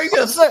 Very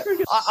good. So,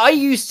 I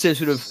used to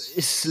sort of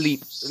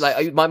sleep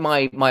like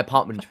my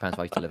apartment in Japan, so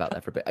I used to live out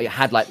there for a bit. I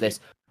had like this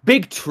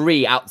big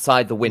tree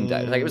outside the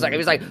window. Like, it was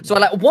like so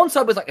like one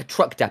side was like a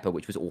truck depot,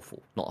 which was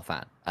awful, not a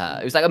fan.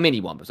 It was like a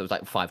mini one, but so it was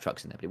like 5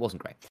 trucks in there, but it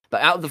wasn't great.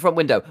 But out of the front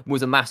window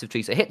was a massive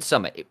tree, so it hit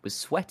summit. It was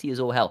sweaty as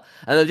all hell,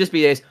 and there'll just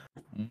be this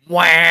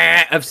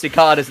wah of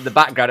cicadas in the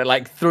background at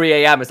like 3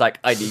 a.m. It's like,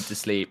 I need to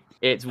sleep.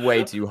 It's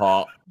way too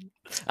hot.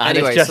 And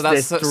anyway, so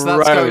that's going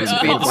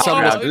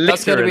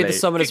to be the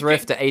Summoner's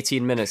Rift at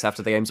 18 minutes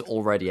after the game's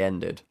already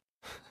ended.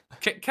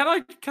 Can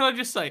I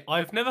just say,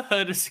 I've never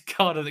heard a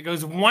cicada that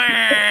goes wah.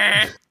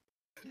 Hang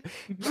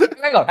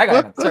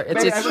on.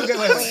 Sorry,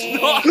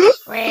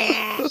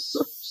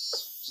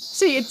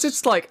 See,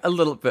 it's like a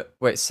little bit.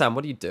 Wait, Sam,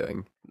 what are you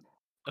doing?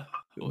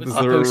 Is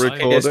there a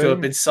recording? To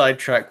have been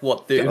sidetracked.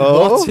 What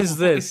is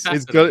this?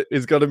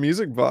 It's got a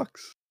music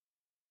box.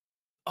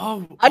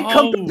 I'd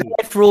come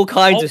prepared for all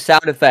kinds of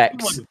sound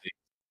effects.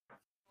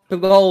 The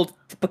old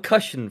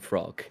percussion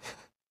frog.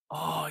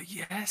 Oh,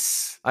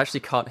 yes. I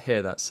actually can't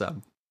hear that,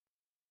 Sam.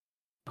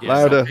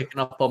 Louder. Picking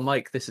up on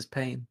mic. This is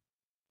pain.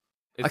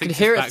 I can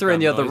hear it through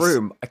in the other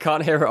room. I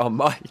can't hear it on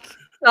mic.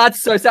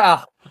 That's so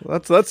sad.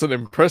 That's an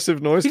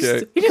impressive noise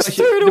gate. He just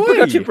threw it away.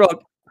 Percussion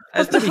frog.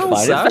 That's pretty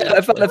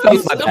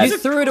fine. You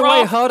threw it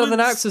away harder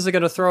than Axes are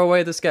going to throw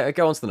away this game.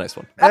 Go on to the next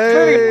one.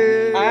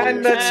 Hey!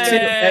 And that's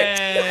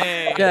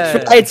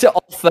try to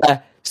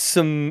offer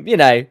some,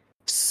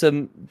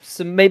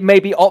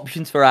 maybe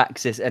options for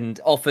Axis and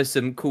offer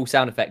some cool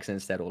sound effects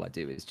instead. All I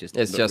do is just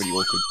really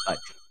awkward.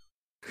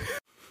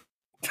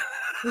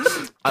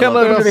 Come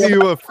on,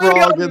 you a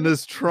frog in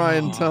this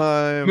trying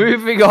time.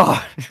 Moving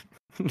on.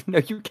 No,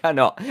 you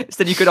cannot.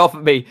 Instead, you could offer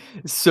me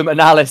some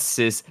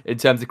analysis in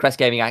terms of Crest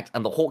Gaming Act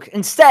and the Hawks.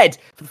 Instead,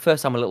 for the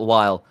first time in a little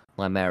while,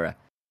 Lymera.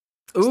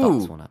 Start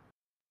this one up.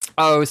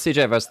 Oh,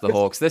 CJ versus the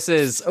Hawks. This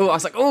is... I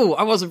was like,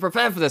 I wasn't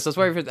prepared for this. I was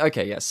waiting for...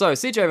 Okay, yeah. So,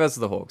 CJ versus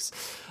the Hawks.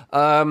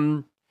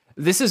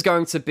 This is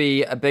going to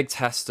be a big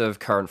test of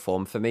current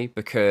form for me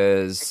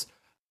because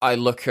I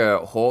look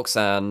at Hawks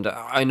and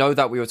I know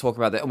that we were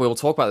talking about it, and we will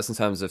talk about this in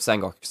terms of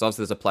Sengoku, because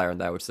obviously there's a player in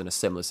there which is in a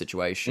similar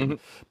situation.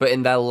 Mm-hmm. But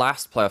in their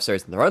last playoff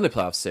series, and their only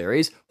playoff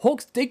series,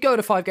 Hawks did go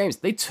to 5 games.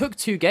 They took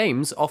 2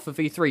 games off of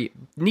V3.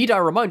 Need I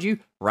remind you,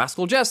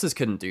 Rascal Jesters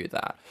couldn't do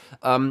that.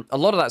 A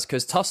lot of that's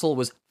because Tussle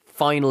was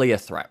finally a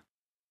threat.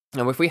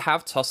 And if we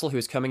have Tussle,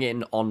 who's coming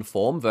in on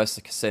form,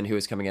 versus Kassin, who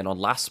is coming in on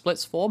last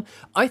split's form,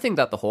 I think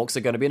that the Hawks are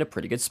going to be in a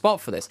pretty good spot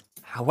for this.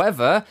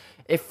 However,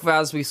 if,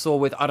 as we saw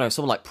with, I don't know,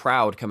 someone like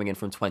Proud coming in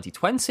from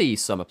 2020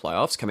 summer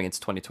playoffs, coming into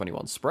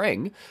 2021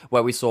 spring,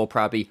 where we saw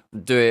Proud be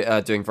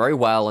doing very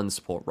well in the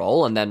support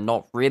role, and then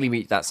not really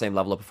meet that same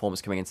level of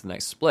performance coming into the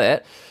next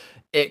split,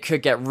 it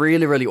could get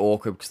really, really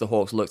awkward because the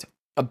Hawks looked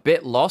a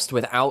bit lost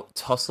without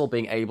Tussle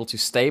being able to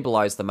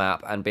stabilize the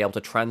map and be able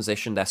to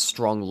transition their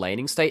strong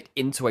laning state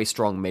into a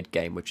strong mid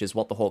game, which is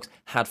what the Hawks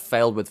had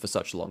failed with for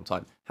such a long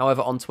time.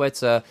 However, on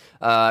Twitter,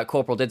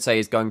 Corporal did say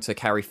he's going to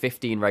carry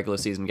 15 regular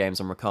season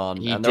games on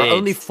Rakan, and there are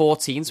only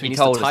 14, so he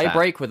needs to tie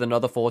break with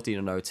another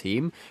 14-0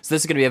 team. So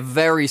this is going to be a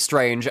very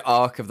strange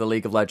arc of the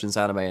League of Legends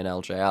anime in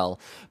LJL.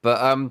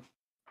 But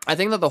I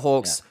think that the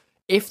Hawks,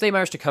 if they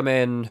manage to come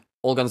in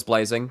all guns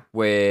blazing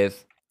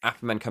with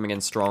Apperman coming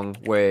in strong,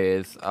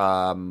 with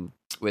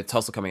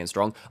Tussle coming in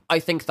strong, I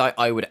think that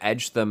I would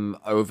edge them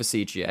over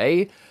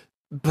CGA.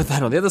 But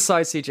then on the other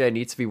side, CGA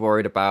needs to be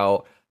worried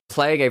about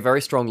playing a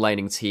very strong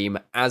laning team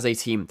as a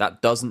team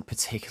that doesn't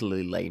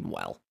particularly lane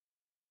well.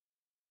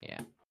 Yeah.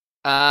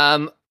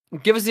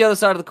 Give us the other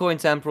side of the coin,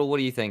 Temporal.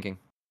 What are you thinking?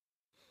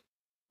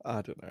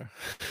 I don't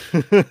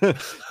know.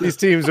 These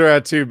teams are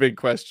our two big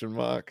question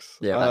marks.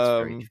 Yeah,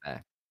 that's very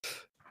fair.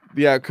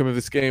 The outcome of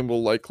this game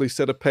will likely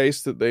set a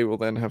pace that they will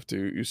then have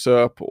to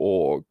usurp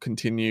or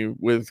continue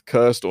with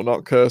cursed or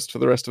not cursed for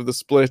the rest of the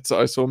split.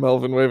 I saw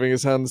Melvin waving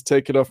his hands.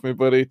 Take it off me,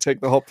 buddy. Take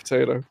the hot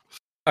potato.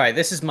 All right,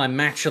 this is my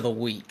match of the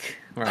week.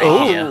 Right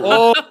here.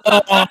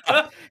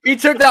 He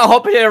took that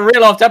hot potato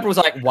real off. Temporal was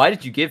like, "Why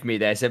did you give me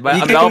this?" And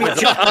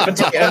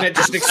it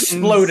just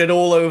exploded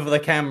all over the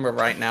camera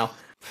right now.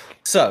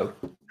 So,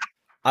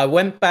 I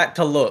went back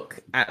to look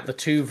at the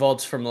two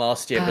VODs from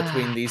last year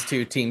between these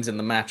two teams in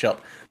the matchup.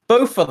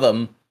 Both of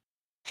them,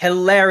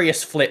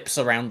 hilarious flips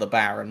around the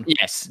Baron.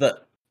 Yes.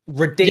 That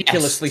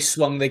ridiculously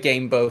swung the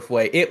game both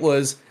ways. It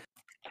was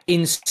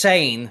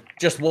insane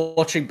just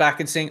watching back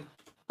and seeing,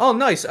 oh,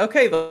 nice.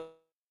 Okay, the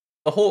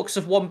Hawks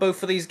have won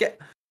both of these.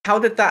 How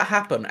did that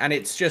happen? And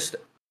it's just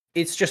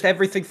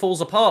everything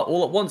falls apart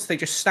all at once. They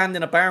just stand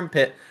in a Baron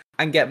pit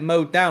and get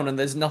mowed down, and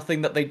there's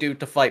nothing that they do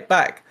to fight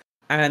back.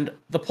 And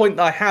the point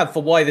that I have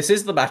for why this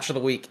is the match of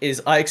the week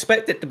is I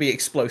expect it to be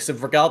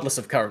explosive regardless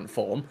of current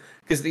form,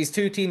 because these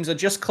two teams are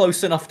just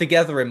close enough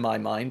together in my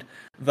mind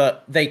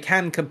that they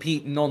can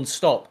compete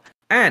non-stop.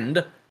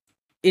 And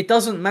it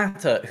doesn't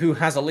matter who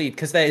has a lead,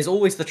 because there is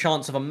always the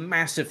chance of a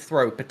massive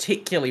throw,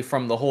 particularly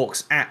from the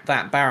Hawks at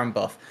that Baron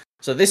buff.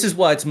 So this is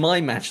why it's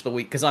my match of the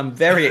week, because I'm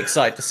very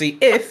excited to see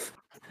if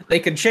they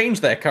can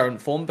change their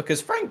current form,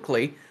 because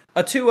frankly,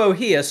 a 2-0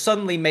 here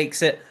suddenly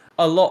makes it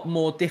a lot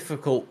more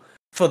difficult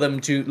for them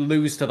to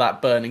lose to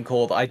that Burning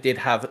Core that I did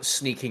have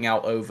sneaking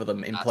out over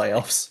them in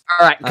playoffs.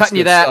 All right, cutting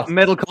you there.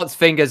 Middlecott's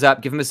fingers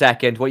up. Give him a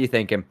second. What are you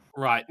thinking?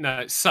 Right,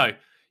 no, so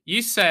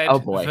you said... Oh,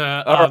 boy.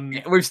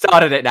 We've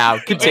started it now.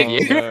 Continue.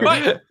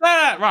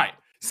 Right.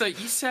 So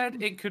you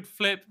said it could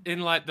flip in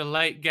like the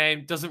late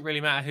game. Doesn't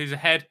really matter who's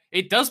ahead.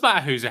 It does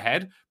matter who's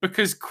ahead,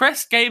 because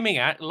Crest Gaming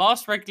at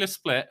last regular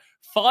split,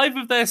 5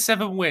 of their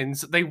 7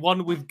 wins, they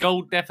won with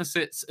gold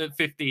deficits at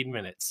 15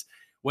 minutes.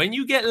 When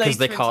you get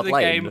later into the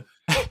game...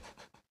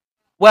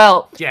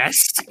 Well,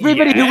 yes.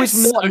 Everybody who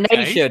is not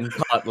Nation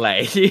can't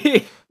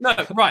lay. No,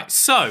 right.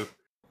 So,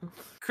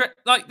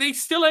 like, they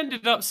still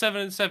ended up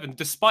 7-7,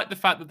 despite the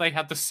fact that they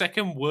had the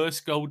second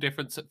worst goal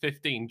difference at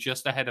 15,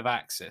 just ahead of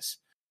Axis,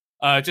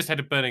 just ahead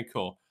of Burning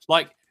Core.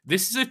 Like,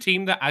 this is a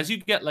team that, as you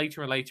get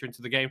later and later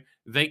into the game,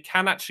 they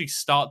can actually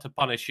start to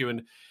punish you.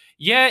 And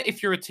yeah,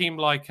 if you're a team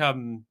like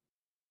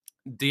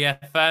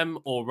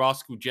DFM or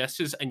Rascal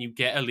Jesters and you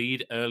get a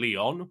lead early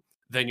on,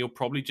 then you're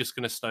probably just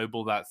going to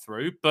snowball that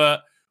through.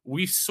 But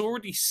we've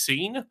already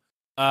seen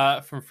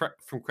from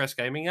Crest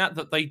Gaming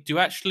that they do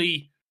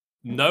actually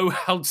know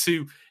how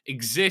to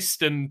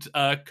exist and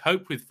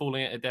cope with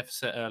falling at a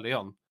deficit early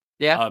on.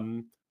 Yeah.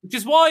 Which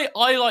is why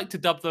I like to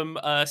dub them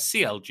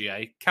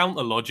CLGA,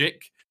 Counter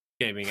Logic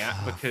Gaming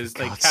because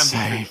they can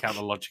be pretty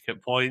counter logic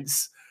at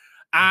points.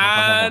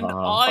 And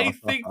I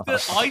think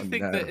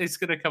that it's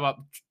going to come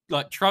up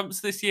like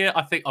trumps this year.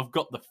 I think I've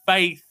got the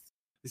faith.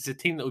 This is a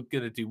team that are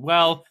going to do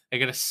well. They're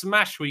going to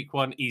smash week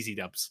 1, easy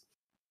dubs.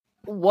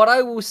 What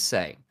I will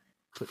say,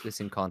 put this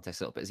in context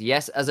a little bit, is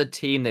yes, as a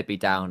team, they'd be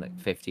down at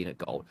 15 at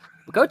gold.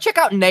 But go check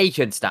out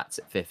Nation stats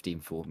at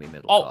 15 for me,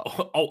 middle.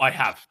 I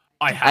have.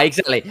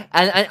 Exactly.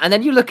 And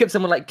then you look at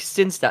someone like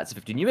Sin stats at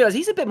 15, you realize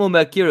he's a bit more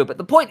mercurial. But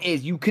the point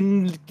is, you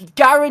can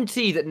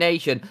guarantee that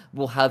Nation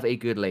will have a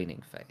good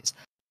laning phase.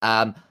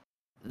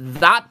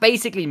 That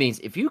basically means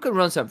if you can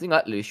run something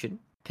like Lucian,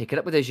 pick it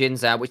up with a Xin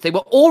Zhao, which they were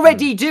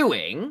already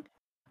doing,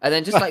 and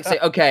then just like say,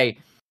 okay,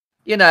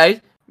 you know,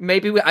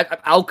 maybe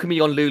Alchemy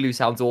on Lulu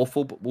sounds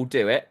awful, but we'll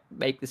do it.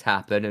 Make this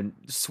happen and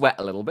sweat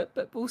a little bit,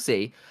 but we'll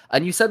see.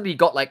 And you suddenly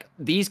got like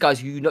these guys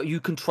who you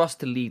can trust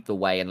to lead the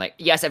way. And like,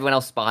 yes, everyone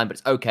else is behind, but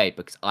it's okay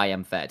because I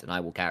am fed and I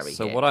will carry.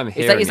 So here. what I'm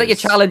hearing it's like your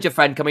challenger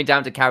friend coming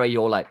down to carry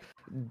your like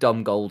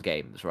dumb gold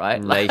games,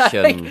 right?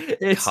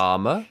 Nation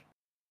Karma.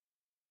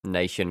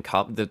 Nation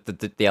Cup, the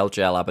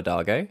LGL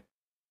Abidago.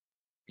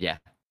 Yeah,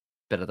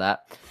 bit of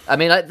that. I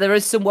mean, there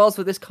is some worlds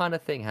where this kind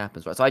of thing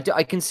happens, right? So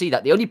I can see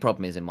that. The only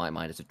problem is, in my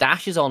mind, is if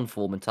Dash is on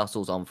form and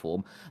Tussle's on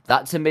form,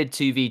 that's a mid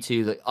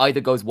 2v2 that either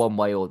goes one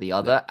way or the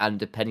other, and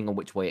depending on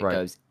which way it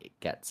goes, it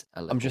gets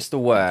a little. I'm just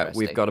aware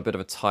we've got a bit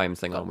of a time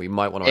thing on. We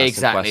might want to ask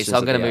some questions. So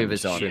I'm going to move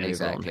us on.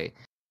 Exactly.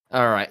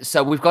 All right.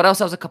 So we've got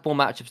ourselves a couple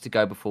more matchups to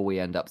go before we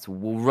end up. So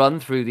we'll run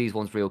through these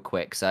ones real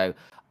quick. So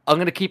I'm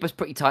going to keep us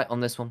pretty tight on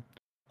this one.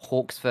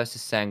 Hawks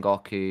versus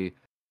Sengoku.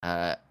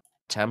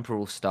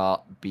 Temporal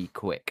start, be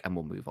quick, and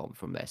we'll move on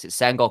from this. It's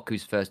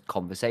Sengoku's first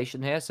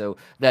conversation here, so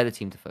they're the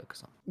team to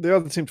focus on. They are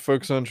the team to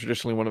focus on,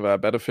 traditionally one of our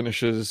better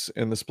finishers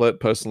in the split.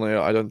 Personally,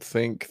 I don't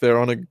think they're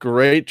on a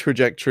great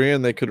trajectory,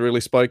 and they could really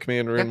spike me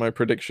and ruin my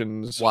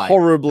predictions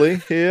horribly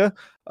here.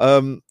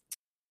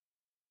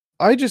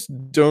 I just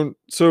don't.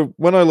 So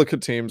when I look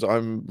at teams,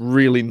 I'm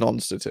really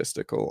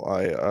non-statistical.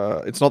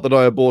 It's not that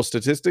I abhor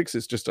statistics.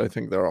 It's just I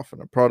think they're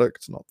often a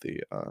product, not the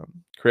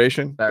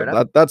creation.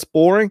 That's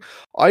boring.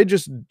 I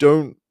just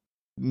don't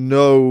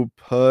know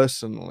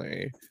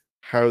personally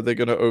how they're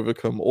going to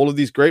overcome all of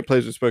these great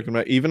players we've spoken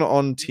about, even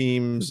on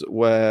teams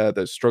where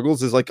there's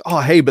struggles. Is like, oh,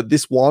 hey, but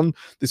this one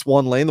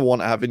lane, the one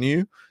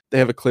avenue, they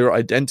have a clear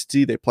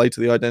identity. They play to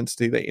the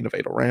identity. They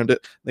innovate around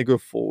it. They go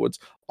forwards.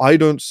 I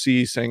don't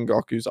see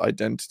Sengoku's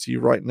identity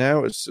right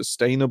now as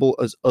sustainable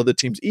as other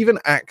teams. Even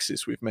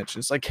Axis, we've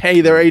mentioned. It's like,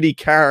 hey, they're AD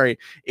carry.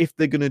 If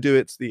they're going to do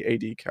it, it's the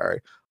AD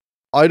carry.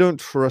 I don't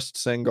trust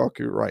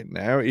Sengoku right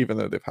now, even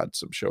though they've had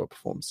some show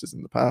performances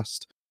in the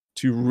past,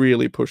 to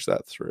really push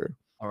that through.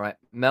 All right.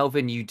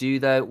 Melvin, you do,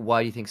 though.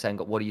 Why do you think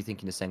what are you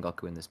thinking of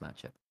Sengoku in this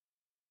matchup?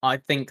 I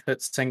think that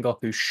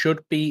Sengoku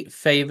should be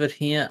favored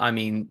here. I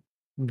mean,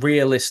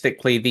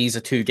 realistically, these are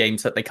two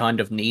games that they kind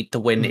of need to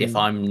win if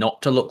I'm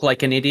not to look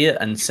like an idiot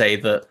and say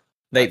that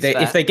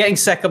if they're getting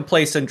second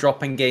place and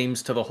dropping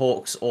games to the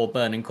Hawks or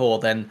Burning Core,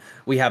 then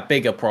we have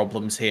bigger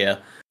problems here.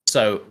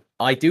 So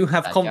I do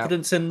have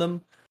confidence in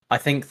them. I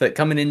think that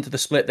coming into the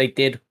split, they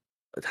did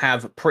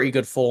have pretty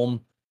good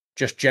form,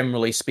 just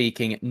generally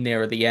speaking,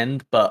 nearer the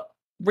end. But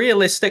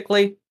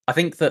realistically, I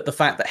think that the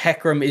fact that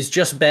Hecarim is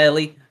just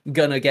barely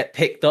gonna get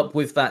picked up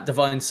with that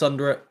Divine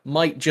Sunderer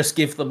might just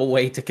give them a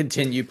way to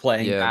continue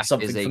playing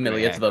something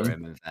familiar to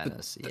them.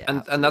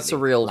 And that's a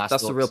real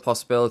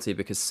possibility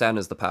because Sen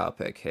is the power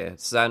pick here.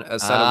 Sen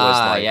was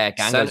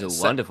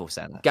Gango's a wonderful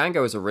center.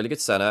 Gango is a really good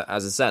center,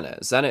 as is Zenit.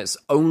 Zenit's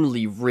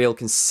only real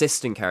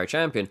consistent carry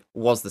champion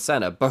was the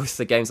center. Both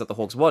the games that the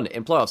Hawks won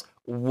in playoffs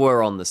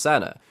were on the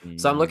center.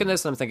 So I'm looking at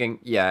this and I'm thinking,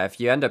 if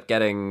you end up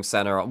getting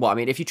center,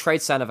 if you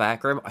trade center for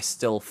Hecarim, I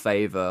still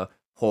favor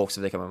Hawks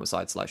if they come in with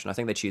side selection. I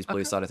think they choose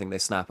blue side. I think they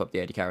snap up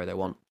the AD carry they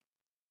want.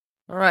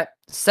 All right.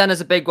 Senna's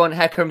a big one.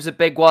 Hecarim's a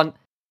big one.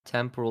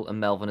 Temporal and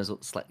Melvin has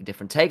slightly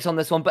different takes on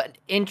this one, but an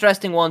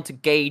interesting one to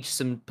gauge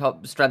some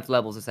strength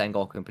levels of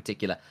Sengoku in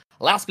particular.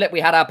 Last split,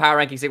 we had our power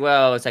rankings saying,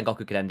 well,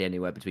 Sengoku could end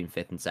anywhere between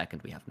 5th and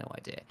 2nd. We have no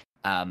idea.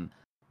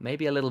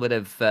 Maybe a little bit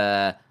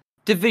of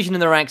division in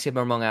the ranks here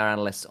among our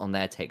analysts on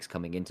their takes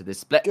coming into this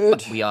split.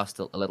 But we are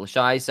still a little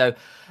shy. So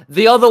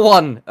the other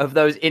one of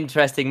those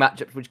interesting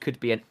matchups, which could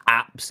be an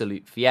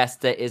absolute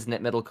fiesta, isn't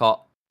it,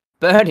 Middlecott?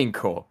 Burning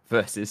Core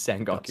versus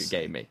Sengoku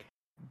Gaming.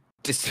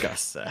 Discuss,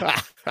 sir.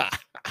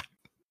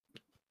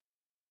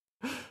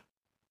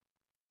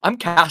 I'm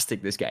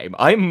casting this game.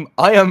 I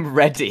am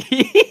ready.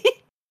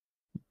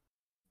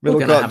 We're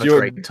gonna have a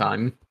great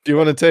time. Do you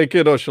want to take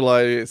it, or shall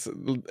I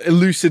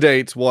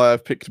elucidate why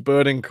I've picked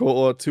Burning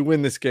Core to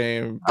win this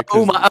game?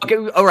 Because... Okay,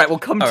 all right, we'll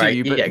come to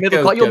you. But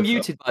Middlecott, you're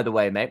muted, by the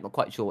way, mate. Not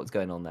quite sure what's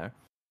going on there.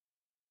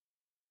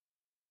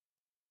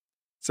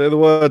 Say the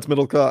words,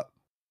 Middlecott.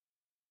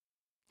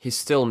 He's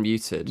still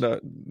muted.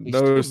 No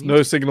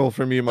signal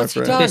from you, my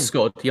friend.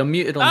 Discord. You're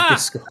muted on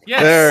Discord.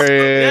 Yes.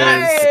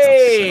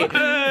 There he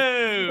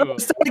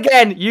is. Start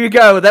again. You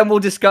go. Then we'll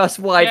discuss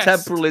why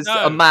Temporal is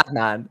a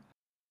madman.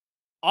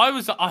 I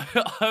was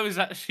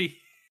actually.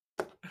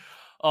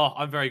 Oh,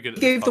 I'm very good at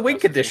He gave the win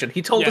condition.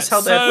 He told us how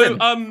they'd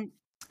win.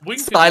 Win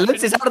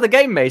Silence is out of the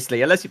game,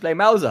 Macely, unless you play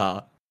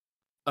Malzahar.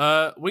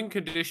 Win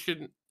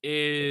condition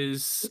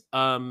is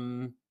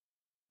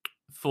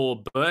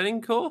for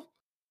Burning Core.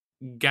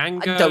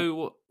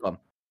 Gango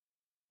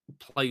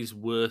plays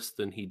worse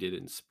than he did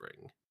in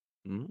spring.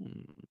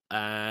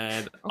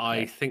 And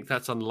I think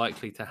that's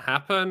unlikely to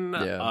happen.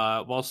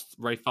 Whilst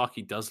Ray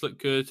Farkey does look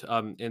good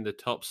in the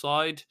top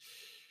side,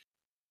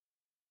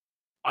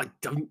 I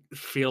don't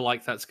feel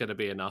like that's going to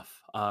be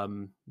enough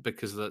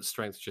because of that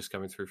strength just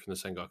coming through from the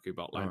Sengoku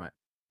bot lane. All right.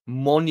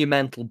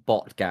 Monumental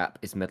bot gap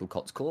is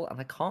Middlecott's call,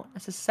 and I can't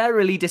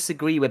necessarily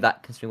disagree with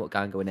that considering what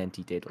Gango and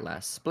NT did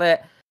last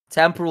split.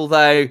 Temporal,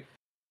 though,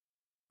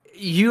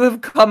 you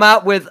have come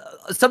out with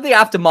something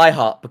after my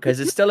heart because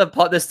there's still a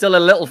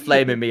little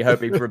flame in me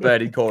hoping for a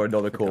Burning Core and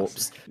not a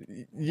corpse.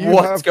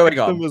 What's going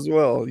on?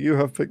 You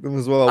have picked them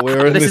as well.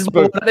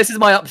 This is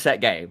my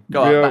upset game.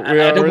 Go on.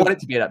 I don't want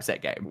it to be an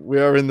upset game. We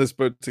are in this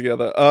boat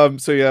together.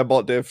 So yeah,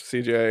 bot diff,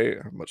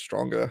 CJ much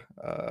stronger.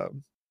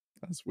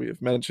 as we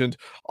have mentioned.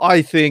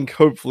 I think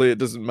hopefully it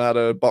doesn't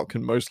matter. Bot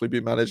can mostly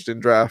be managed in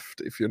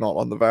draft if you're not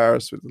on the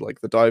Varus with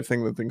like the dive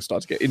thing. Then things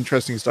start to get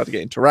interesting, start to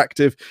get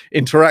interactive.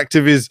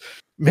 Interactive is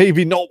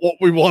maybe not what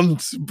we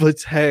want,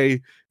 but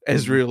hey,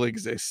 Ezreal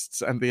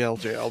exists and the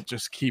LJL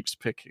just keeps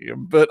picking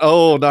him. But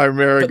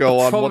Nightmare, go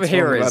on. Problem What's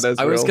here wrong is, about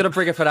I was Ezreal? going to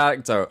bring up an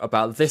anecdote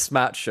about this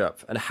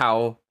matchup and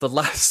how the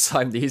last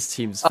time these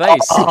teams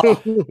faced,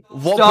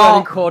 what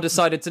Burning Core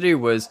decided to do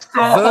was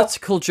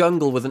vertical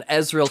jungle with an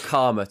Ezreal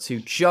Karma to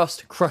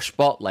just crush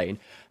bot lane.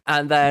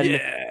 And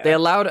then they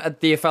allowed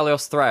the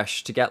Aphelios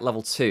Thresh to get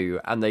level 2,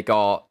 and they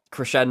got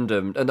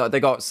Crescendum. No, they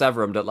got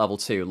Severumed at level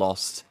 2,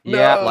 lost.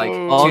 Yeah, like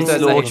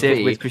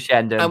onslaughted with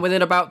Crescendo. And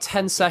within about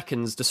 10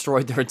 seconds,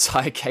 destroyed their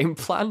entire game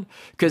plan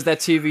because their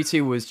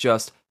 2v2 was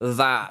just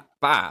that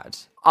bad.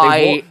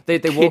 They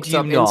walked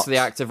up into the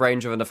active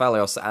range of an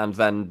Aphelios and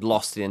then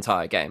lost the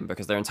entire game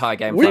because their entire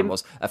game plan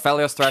was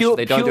Aphelios Thresh.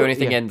 They don't do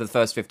anything in the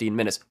first 15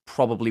 minutes,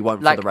 probably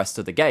won't for the rest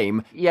of the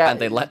game. And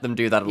they let them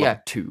do that at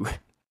level 2.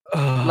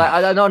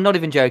 I'm not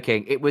even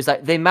joking. It was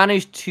like they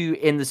managed to,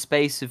 in the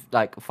space of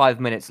like 5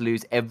 minutes,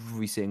 lose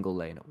every single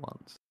lane at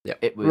once. Yeah,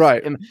 it was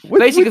right.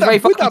 Basically, because Ray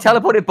fucking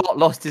teleported bot,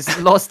 lost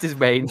his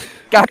range.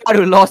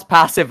 Gargano lost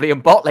passively,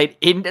 and bot lane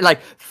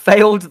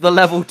failed the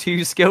level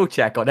 2 skill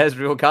check on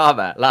Ezreal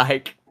Karma.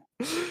 Like,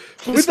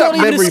 it's not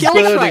even a skill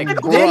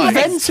check. They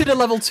invented a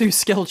level 2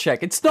 skill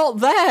check. It's not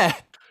there.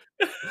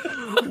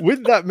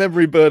 With that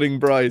memory burning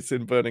bright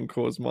in Burning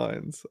Core's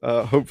minds,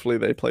 hopefully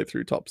they play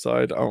through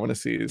topside. I want to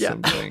see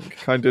something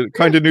kind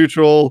of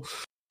neutral.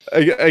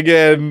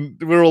 Again,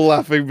 we're all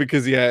laughing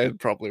because it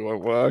probably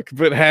won't work.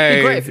 But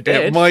hey,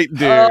 it might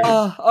do.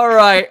 All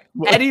right.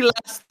 Any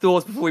last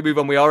thoughts before we move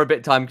on? We are a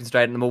bit time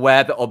constrained, and I'm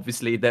aware that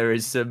obviously there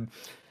is some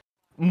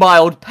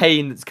mild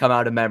pain that's come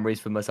out of memories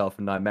for myself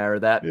and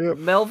Nightmare there. Yep.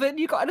 Melvin,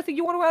 you got anything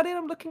you want to add in?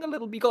 I'm looking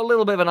you got a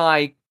little bit of an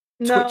eye.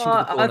 No,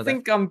 I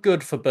think I'm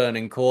good for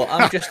Burning Core.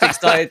 I'm just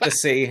excited to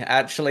see,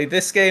 actually.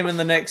 This game and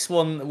the next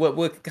one,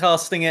 we're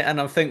casting it, and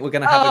I think we're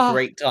going to have a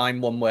great time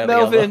one way or the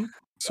other.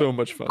 So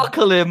much fun.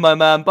 Buckle in, my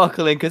man,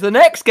 buckle in, because the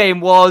next game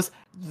was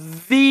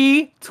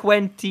the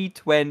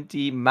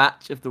 2020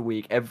 match of the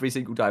week every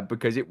single time,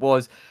 because it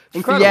was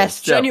incredible.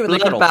 Fiesta, genuinely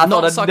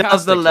bloodbath on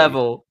another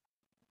level.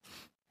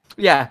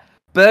 Yeah,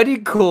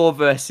 Burning Core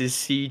versus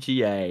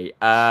CGA.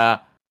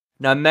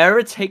 Now,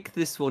 Mera, take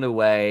this one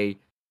away.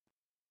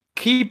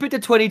 Keep it to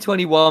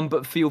 2021,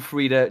 but feel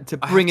free to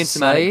bring in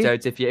some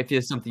anecdotes if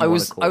there's something you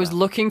want to call I was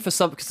looking for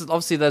something, because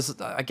obviously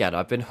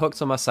I've been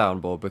hooked on my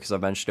soundboard because I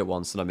mentioned it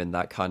once and I'm in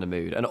that kind of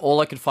mood. And all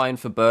I could find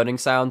for burning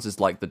sounds is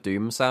like the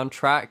Doom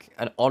soundtrack.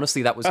 And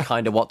honestly, that was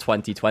kind of what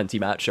 2020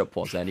 matchup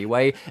was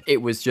anyway.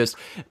 It was just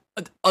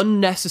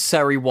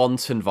unnecessary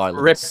wanton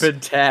violence. Rip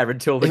and tear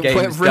until the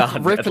game's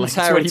done. Rip and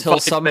tear until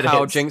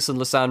somehow Jinx and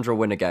Lissandra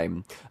win a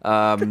game.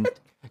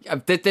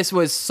 This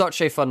was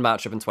such a fun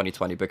matchup in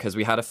 2020 because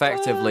we had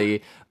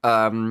effectively,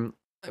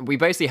 we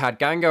basically had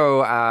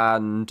Gango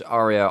and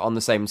Arya on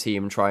the same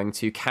team trying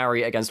to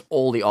carry against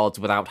all the odds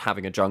without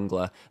having a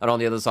jungler. And on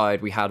the other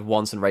side, we had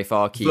Once and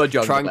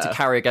Rayfarki trying to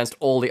carry against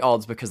all the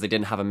odds because they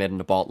didn't have a mid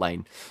and a bot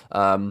lane.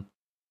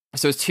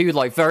 So it's two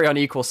very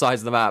unequal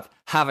sides of the map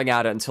having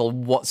at it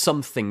until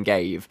something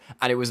gave,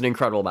 and it was an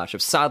incredible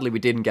matchup. Sadly, we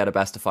didn't get a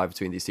best of 5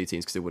 between these two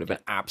teams because it would have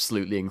been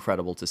absolutely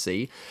incredible to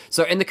see.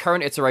 So in the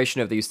current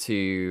iteration of these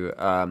two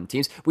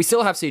teams, we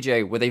still have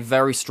CJ with a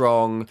very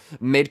strong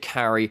mid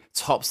carry,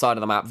 top side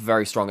of the map,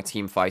 very strong at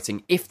team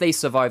fighting. If they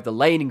survive the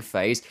laning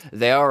phase,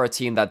 they are a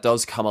team that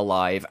does come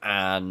alive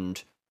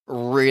and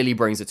really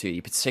brings it to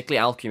you. Particularly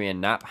Alchemy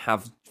and Nap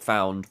have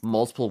found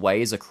multiple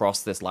ways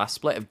across this last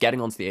split of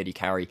getting onto the AD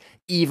carry,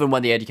 even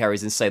when the AD carry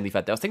is insanely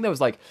fed. I think there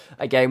was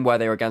a game where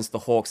they were against the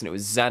Hawks and it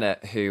was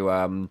Zenit who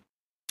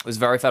was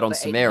very fed on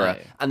Samira,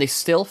 and they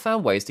still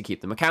found ways to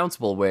keep them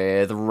accountable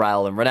with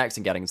Rel and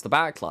Renekton getting into the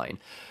backline.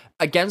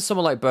 Against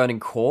someone like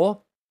Burning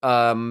Core,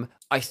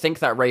 I think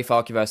that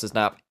Rayfarki versus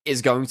Nap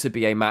is going to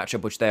be a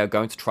matchup which they are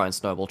going to try and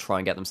snowball, try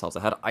and get themselves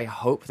ahead. I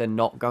hope they're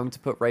not going to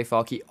put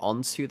Rayfarki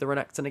onto the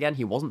Renekton again.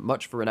 He wasn't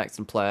much of a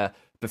Renekton player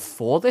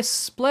before this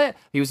split.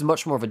 He was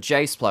much more of a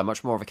Jace player,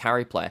 much more of a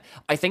carry player.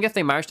 I think if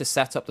they manage to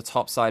set up the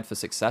top side for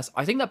success,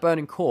 I think that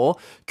Burning Core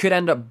could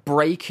end up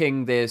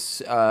breaking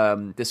this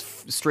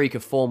streak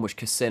of form which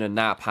Kassin and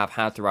Nap have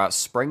had throughout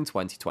spring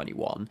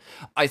 2021.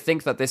 I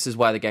think that this is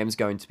where the game's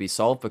going to be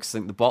solved, because I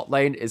think the bot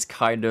lane is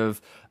kind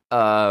of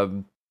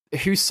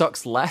who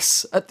sucks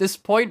less at this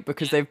point,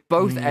 because they've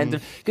both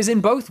ended, because in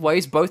both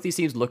ways, both these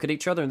teams look at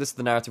each other, and this is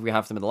the narrative we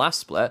have for them in the last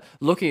split,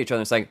 looking at each other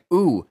and saying,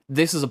 ooh,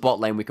 this is a bot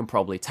lane we can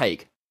probably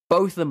take.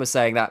 Both of them are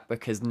saying that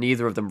because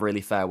neither of them really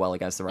fare well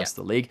against the rest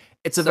of the league.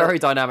 It's a very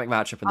dynamic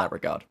matchup in that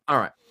regard. All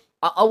right.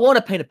 I want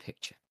to paint a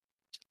picture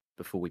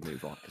before we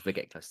move on, because we're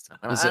getting close to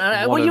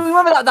time. Well, you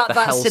remember that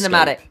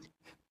cinematic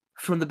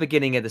from the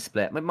beginning of the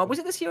split? Was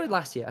it this year or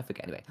last year? I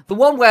forget. Anyway, the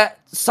one where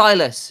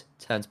Silas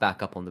turns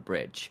back up on the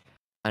bridge.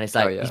 And it's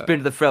like, he's been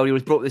to the Freljord,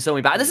 he's brought this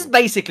army back. And this is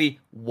basically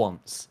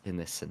once in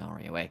this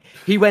scenario, eh?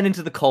 He went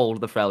into the cold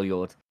of the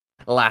Freljord,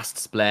 last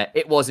split.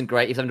 It wasn't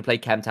great. He was having to play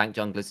chem tank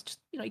junglers. Just,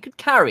 you could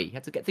carry. He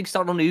had to get things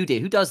started on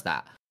Udyr. Who does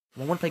that?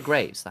 I want to play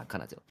Graves, that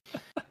kind of deal.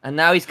 And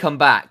now he's come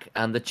back,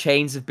 and the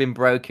chains have been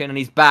broken, and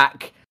he's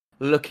back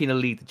looking to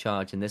lead the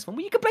charge in this one.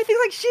 Well, you could play things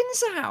like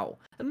Xin Zhao,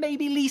 and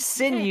maybe Lee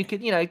Sin. You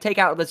could, take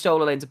out of the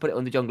solo lane to put it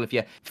on the jungle if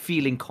you're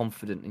feeling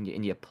confident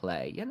in your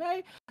play.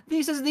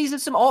 These are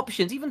some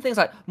options. Even things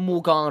like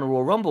Morgana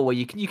or Rumble, where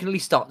you can at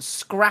least start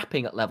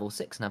scrapping at level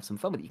 6 and have some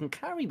fun with it. You can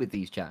carry with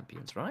these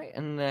champions, right?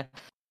 And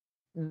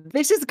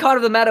this is the kind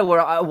of the meta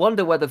where I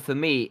wonder whether, for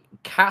me,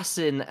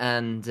 Cassin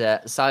and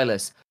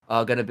Sylas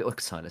are going to be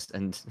Silas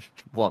and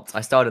what? I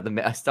started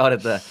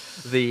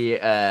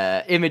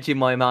the image in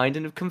my mind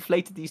and have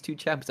conflated these two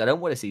champions. I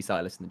don't want to see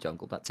Sylas in the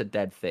jungle. That's a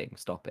dead thing.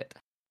 Stop it.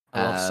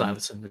 I love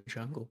Sylas in the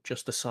jungle.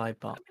 Just a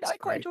sidebar. I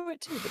quite enjoy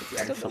it too,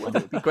 but I don't know whether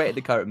it would be great in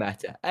the current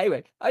meta.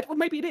 Anyway, well,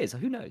 maybe it is.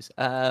 Who knows?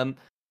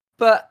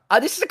 But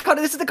this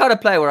is the kind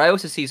of player where I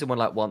also see someone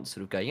like once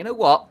sort of go, you know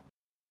what?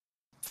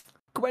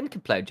 Gwen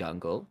can play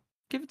jungle.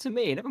 Give it to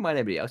me. Never mind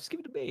anybody else. Just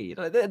give it to me.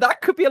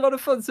 That could be a lot of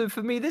fun. So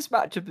for me, this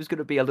matchup is going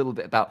to be a little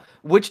bit about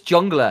which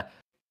jungler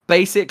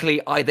basically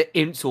either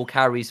ints or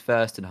carries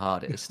first and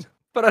hardest.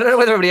 But I don't know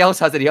whether everybody else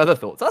has any other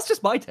thoughts. That's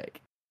just my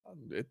take.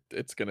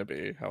 It's going to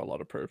be how a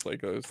lot of pro play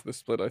goes this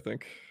split, I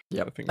think.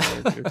 Yeah, I think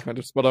you're kind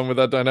of spot on with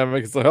that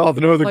dynamic. It's like,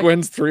 the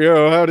Gwen's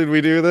 3-0. How did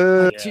we do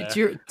this? Yeah.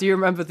 Do you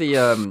remember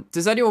the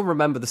does anyone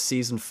remember the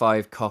season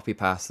 5 copy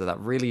pasta, that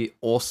really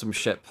awesome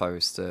shit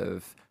post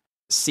of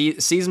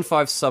season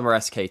 5 summer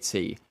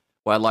SKT,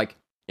 where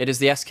it is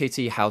the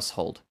SKT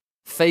household.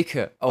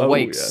 Faker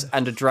awakes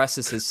and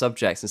addresses his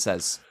subjects and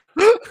says,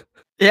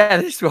 "Yeah,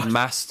 this one,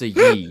 Master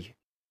Yi."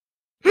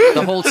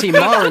 The whole team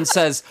Marin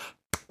says,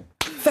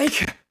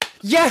 "Faker,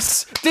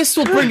 yes, this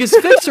will bring us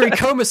victory."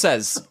 Koma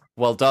says,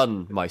 "Well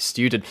done, my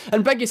student."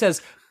 And Bengi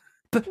says,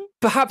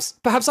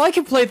 Perhaps I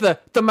can play the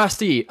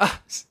Master Yi.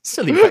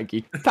 Silly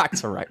Bengi, back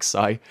to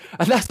Rek'Sai.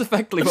 And that's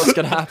effectively what's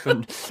going to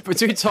happen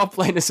between top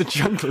laners and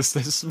junglers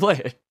this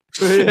split.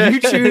 You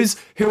choose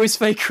who is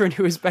Faker and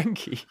who is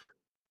Bengi.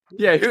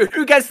 Yeah,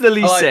 who gets the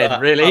Lee Sin,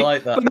 really? I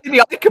like that. But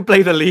maybe I can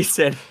play the Lee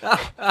Sin.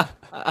 I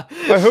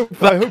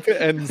hope it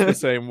ends the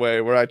same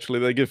way, where actually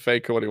they give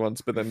Faker what he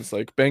wants, but then it's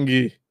like,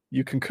 Bengi,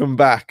 you can come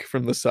back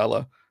from the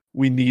cellar.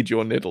 We need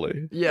your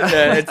Nidalee.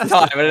 Yeah, it's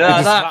time.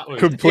 That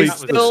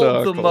completes the circle.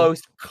 Still the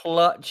most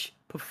clutch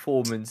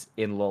performance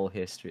in LoL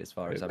history, as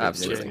far as I'm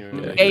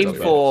concerned. Aim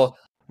for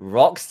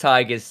Rox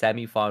Tigers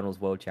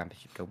semi-finals World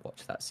Championship. Go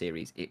watch that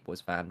series. It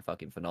was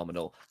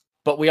phenomenal.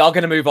 But we are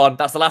going to move on.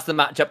 That's the last of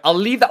the matchup. I'll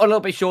leave that one a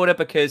little bit shorter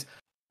because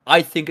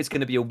I think it's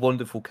going to be a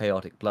wonderful,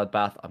 chaotic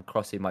bloodbath. I'm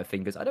crossing my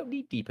fingers. I don't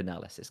need deep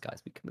analysis,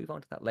 guys. We can move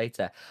on to that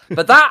later.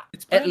 But that,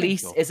 at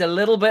least, is a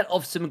little bit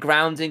of some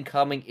grounding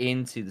coming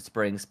into the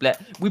spring split.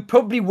 We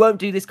probably won't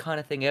do this kind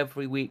of thing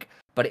every week,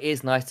 but it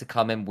is nice to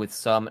come in with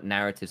some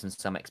narratives and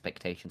some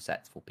expectation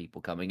sets for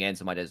people coming in.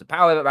 Some ideas of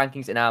power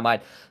rankings in our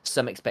mind,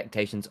 some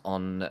expectations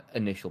on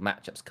initial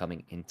matchups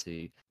coming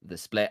into the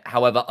split.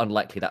 However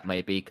unlikely that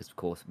may be, because, of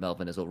course,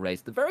 Melvin has all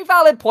raised the very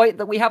valid point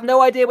that we have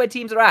no idea where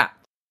teams are at,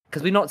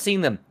 because we've not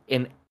seen them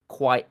in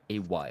quite a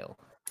while.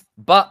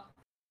 But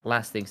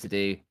last things to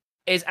do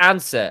is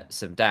answer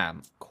some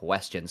damn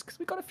questions, because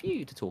we've got a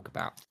few to talk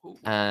about.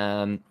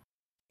 Yeah,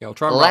 I'll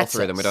try and rattle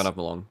through them. We don't have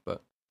them long,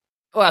 but...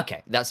 Well,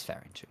 okay, that's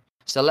fair and true.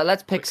 So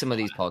let's pick some of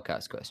these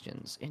podcast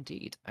questions,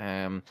 indeed.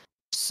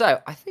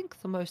 So I think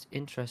the most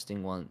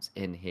interesting ones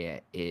in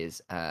here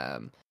is...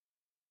 All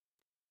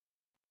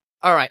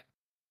right.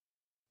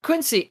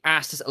 Quincy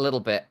asked us a little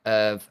bit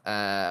of...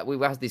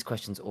 we've asked these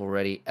questions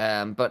already,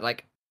 but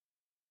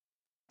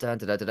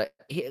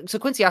So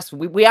Quincy asked,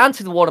 we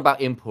answered the one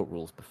about import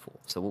rules before,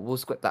 so we'll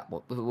scrap that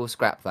one. We'll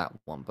scrap that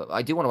one. But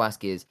I do want to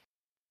ask is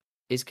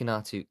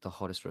Kanatu the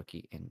hottest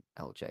rookie in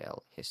LJL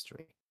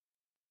history?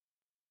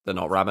 They're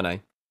not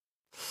Ramanai,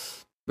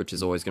 which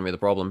is always going to be the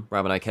problem.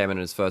 Ramanai came in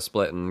his first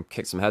split and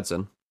kicked some heads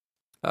in.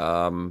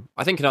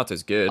 I think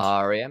Kanatu's good.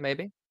 Arya,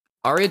 maybe?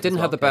 Arya didn't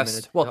have the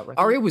best... Well,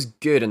 Arya was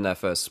good in their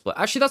first split.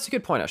 Actually, that's a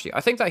good point, actually.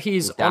 I think that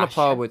he's on a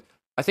par with...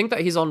 I think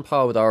that he's on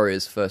par with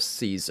Arya's first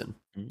season.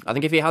 I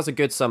think if he has a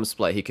good summer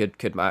split, he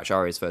could match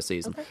Arya's first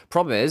season. Okay.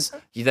 Problem is,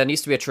 there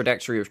needs to be a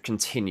trajectory which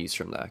continues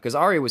from there. Because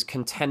Arya was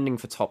contending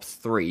for top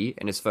 3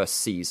 in his first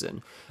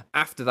season.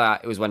 After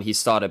that, it was when he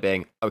started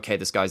being, okay,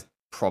 this guy's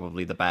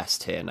probably the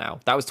best here now.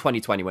 That was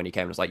 2020 when he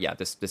came and was like, yeah,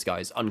 this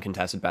guy's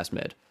uncontested best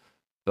mid.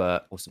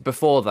 But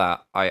before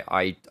that,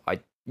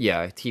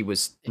 he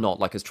was not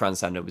like as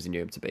transcendent as he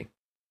knew him to be.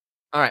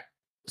 All right.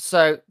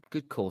 So,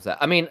 good calls there.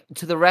 I mean,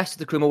 to the rest of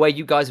the crew, away,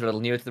 you guys are a little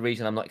newer to the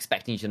region. I'm not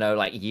expecting you to know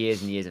like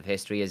years and years of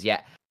history as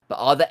yet. But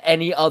are there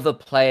any other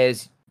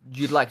players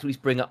you'd like to at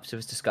least bring up to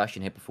this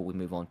discussion here before we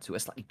move on to a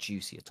slightly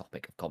juicier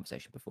topic of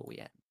conversation before we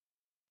end?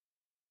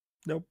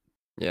 Nope.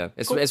 Yeah,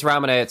 it's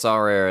Ramanai, it's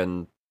Arya,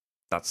 and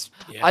that's...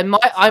 Yeah.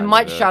 I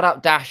might shout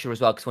out Dasher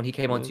as well, because when he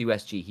came onto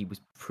USG, he was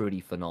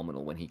pretty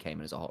phenomenal when he came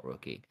in as a hot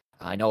rookie.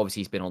 I know obviously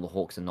he's been on the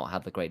Hawks and not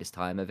had the greatest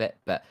time of it,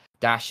 but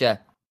Dasher...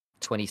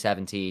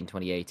 2017,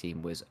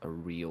 2018 was a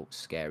real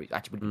scary...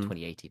 Actually,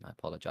 2018, I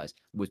apologize.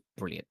 Was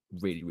brilliant.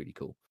 Really, really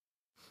cool.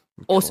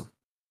 Awesome.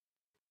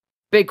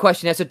 Big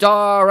question here. So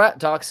Dara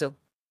Darksil,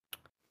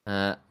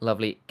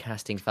 lovely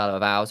casting fellow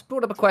of ours,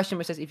 brought up a question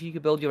which says, if you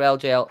could build your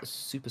LJL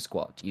super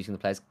squad using the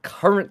players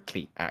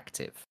currently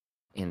active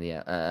in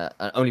the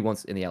only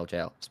ones in the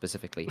LJL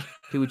specifically,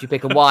 who would you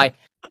pick and why?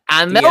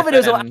 And Melvin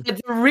has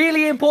added the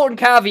really important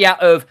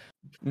caveat of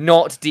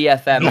not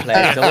DFM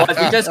players. Otherwise,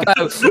 we just go,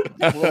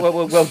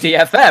 we'll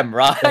DFM,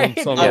 right?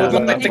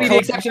 Maybe the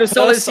exception of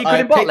Solid Secret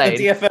in bot lane.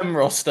 The DFM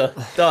roster.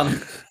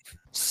 Done.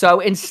 So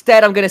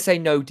instead, I'm going to say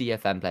no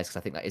DFM players because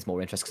I think that is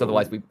more interesting. Because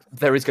otherwise,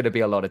 there is going to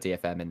be a lot of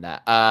DFM in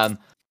there.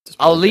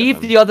 I'll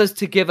leave the others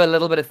to give a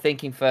little bit of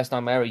thinking first.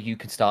 Now, Mary, you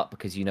can start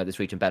because you know this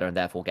region better and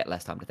therefore get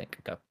less time to think.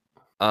 Go.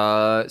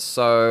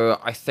 So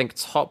I think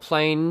top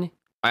lane.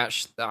 I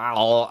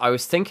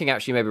was thinking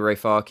actually maybe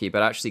Rayfarki,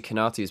 but actually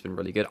Kanati has been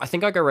really good. I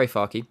think I go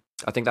Rayfarki.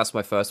 I think that's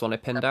my first one I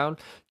pinned down.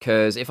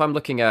 Because if I'm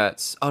looking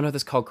at... Oh, no,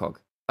 there's Cog.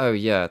 Oh,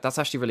 yeah, that's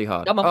actually really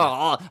hard. Come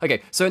on.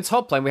 Okay, so in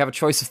top lane, we have a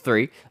choice of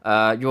 3.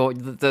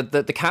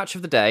 The catch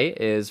of the day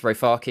is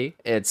Rayfarki.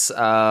 It's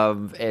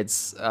Cog,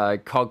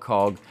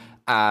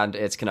 and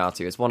it's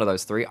Kanatu. It's one of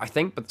those 3. I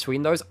think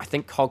between those, I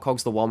think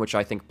Cog's the one which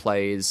I think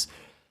plays...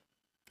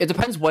 It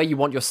depends where you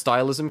want your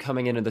stylism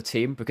coming in the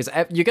team, because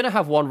you're going to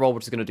have one role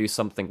which is going to do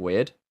something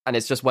weird, and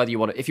it's just whether you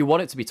want it. If you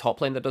want it to be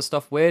top lane that does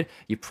stuff weird,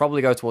 you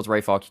probably go towards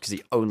Rayfarki because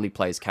he only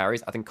plays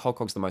carries. I think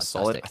Cog's the most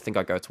solid. I think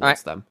I go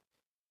towards them.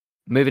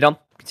 Moving on.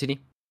 Continue.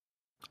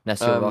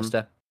 Next your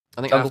roster.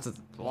 I think after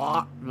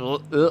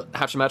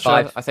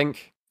Hatchamacha, I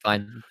think.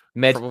 Fine.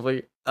 Mid.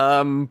 Probably.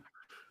 Can't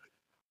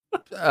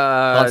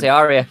say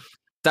Aria.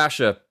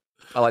 Dasher.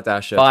 I like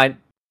Dasher. Fine.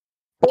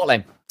 Bot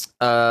lane.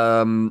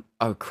 Oh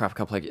crap! I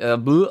can't play.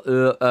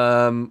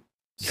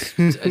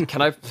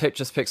 Can I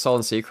just pick Soul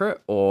and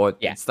Secret, or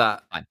is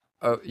that? Fine.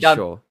 Oh,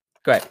 sure.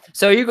 Great.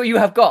 So you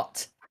have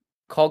got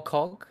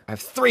Cog. I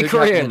have 3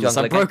 Koreans.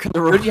 I've broken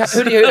the rules.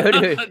 Who did you have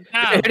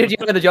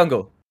in the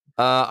jungle?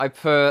 I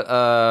put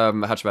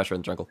Hachimetra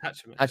in the jungle.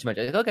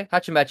 Hachimetra. Okay,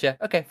 Hachimetra.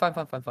 Okay,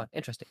 fine.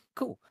 Interesting.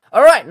 Cool.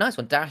 All right, nice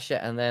one. Dasher,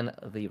 and then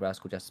the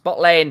Rascal Justice. Bot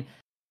lane.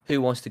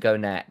 Who wants to go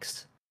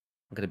next?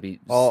 I'm gonna be.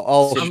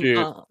 I'll shoot.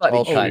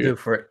 I'll go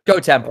for it. Go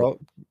Temporal.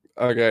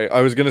 Okay,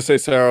 I was gonna say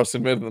Saros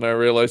in mid, and then I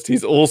realized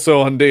he's also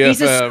on DFM.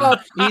 He's a sub.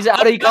 He's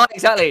out of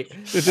exactly.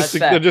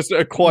 They're just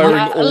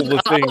acquiring all the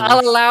things.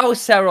 I'll allow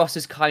Saros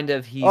as kind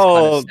of kind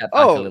of step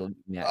back a little.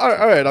 Yeah, all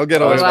right, I'll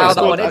get on. Allow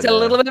that one. It's a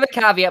little bit of a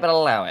caveat, but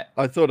I'll allow it.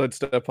 I thought I'd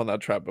step on that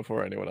trap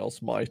before anyone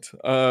else might.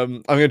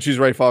 I'm gonna choose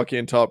Rayfarki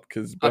in top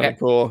because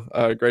Core,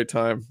 great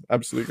time,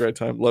 absolute great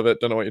time, love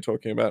it. Don't know what you're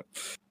talking about.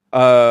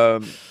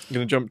 I'm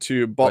gonna jump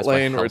to bot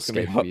lane where it's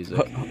gonna be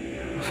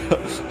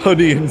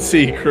Honey and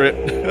Secret.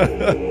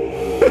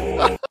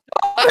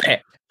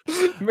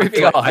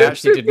 Moving on. I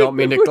actually did not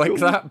mean to click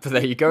that, but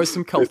there you go,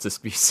 some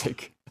cultist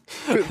music.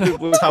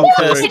 How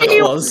cursed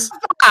it was.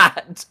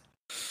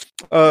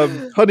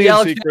 Honey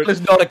and Secret is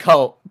not a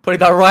cult. Putting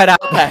that right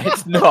out there,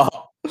 it's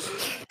not.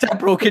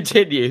 Temporal,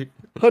 continue.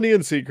 Honey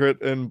and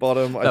Secret in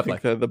bottom. I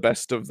think they're the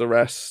best of the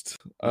rest.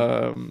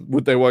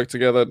 Would they work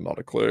together? Not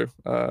a clue.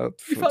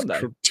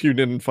 Tune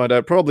in and find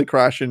out. Probably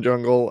Crash in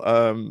jungle.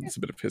 It's a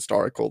bit of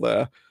historical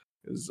there,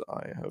 because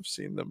I have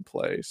seen them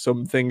play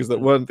some things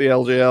that weren't the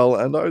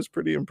LGL, and I was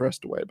pretty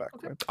impressed way back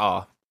when.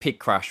 Peak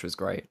Crash was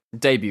great.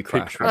 Debut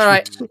Crash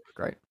was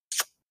great.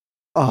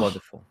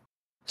 Wonderful.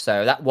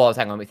 So that was,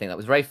 hang on, let me think. That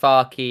was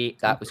Rayfarki,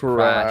 that was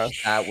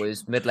Crash, that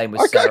was mid lane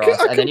was Saros,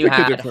 and then you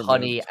had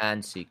Honey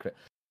and Secret.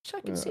 Which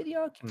I can see the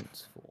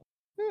arguments for.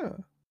 Yeah.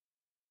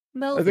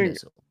 Melvin.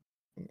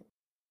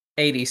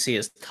 ADC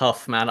is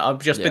tough, man. I've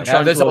just been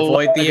trying to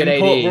avoid the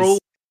import rule.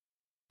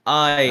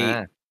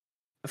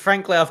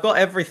 Frankly, I've got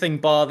everything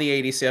bar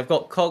the ADC. I've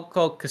got Cog,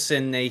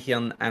 Kassin,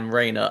 Nahian, and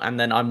Reyna, and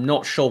then I'm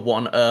not sure what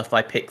on earth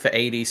I pick for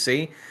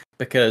ADC,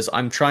 because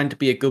I'm trying to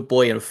be a good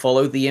boy and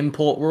follow the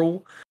import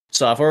rule.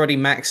 So I've already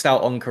maxed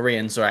out on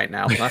Koreans right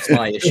now. That's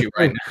my issue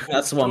right now.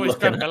 That's what I'm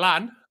looking at.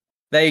 Milan.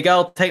 There you go.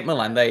 I'll take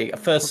Milan.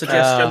 First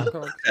suggestion.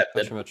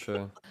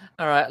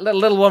 All right,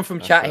 little one from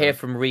chat here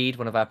from Reed,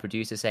 one of our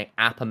producers, saying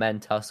Appamen,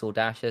 Tussle,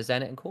 Dasher,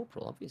 Zenit, and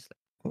Corporal, obviously.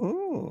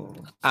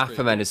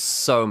 Appamen is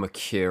so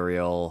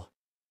mercurial.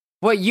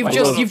 Wait, you've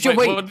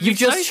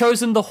just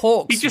chosen the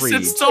Hawks. He just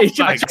Reed. said stop.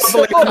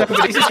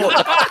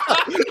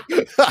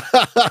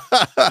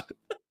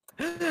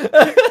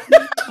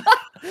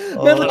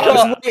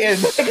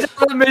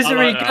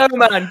 Misery, go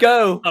man,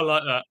 go. I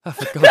like that.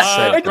 For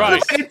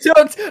God's sake,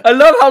 I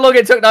love how long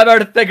it took Nightmare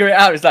to figure it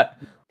out. It's like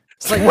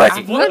that's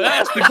a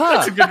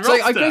good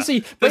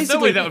roster.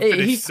 Basically,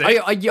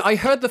 I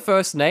heard the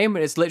first name,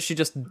 and it's literally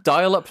just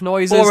dial-up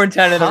noises. 4 and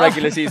 10 in the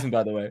regular season,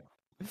 by the way.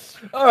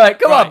 All right,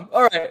 come on.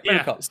 All right,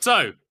 yeah.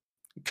 So,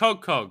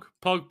 Cog,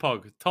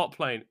 Pog, top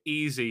lane,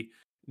 easy.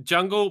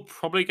 Jungle,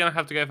 probably going to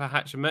have to go for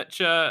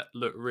Hachimecha.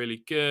 Look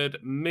really good.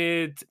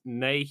 Mid,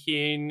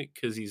 Nahin,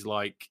 because he's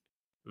like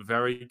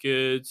very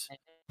good.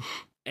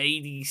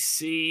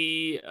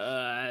 ADC,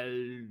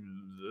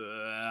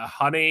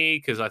 Honey,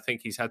 because I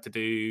think he's had to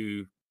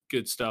do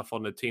good stuff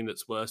on a team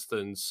that's worse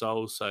than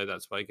Soul, so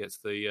that's why he gets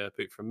the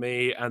pick from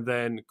me. And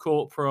then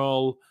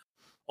Corporal,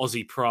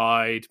 Aussie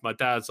pride. My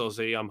dad's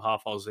Aussie. I'm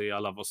half Aussie. I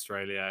love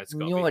Australia. It's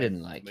got. I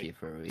didn't like you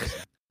for a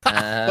reason.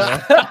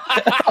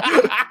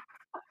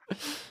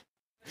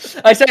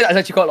 I say that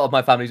actually quite a lot of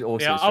my family's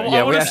also.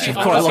 Yeah, we actually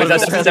have quite a lot of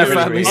Australian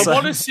families. I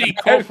want to see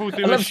Corporal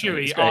do a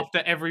shoey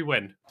after every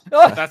win.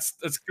 Oh. That's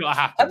gotta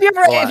happen. Have you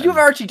ever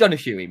actually done a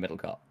shoey,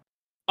 Middlecart?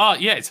 Oh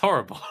yeah, it's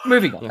horrible.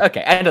 Moving on.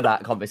 Okay, end of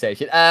that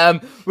conversation.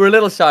 We're a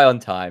little shy on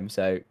time,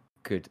 so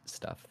good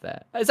stuff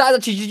there. Is that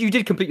actually you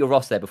did complete your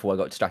roster there before I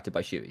got distracted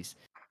by shoeys?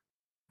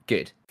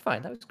 Good.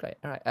 Fine, that was great.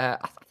 All right. I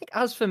think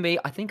as for me,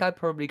 I think I'd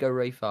probably go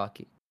Ray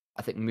Farkey.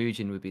 I think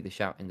Muujin would be the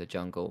shout in the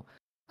jungle.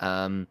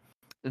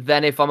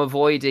 Then if I'm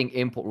avoiding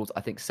import rules,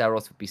 I think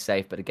Seros would be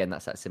safe, but again,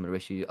 that's that similar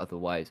issue.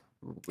 Otherwise,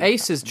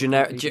 Ace is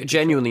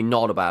genuinely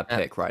not a bad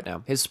pick right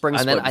now. His spring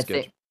split is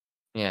good.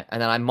 Yeah,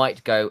 and then I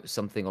might go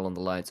something along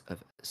the lines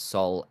of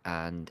Sol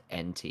and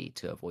NT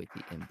to avoid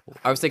the import.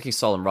 I was thinking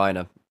Sol and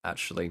Reiner,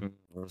 actually.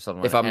 If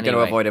I'm going to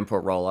avoid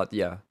import roll,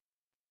 yeah.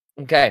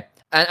 Okay,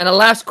 and a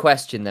last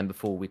question then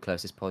before we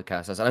close this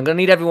podcast. And I'm going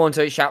to need everyone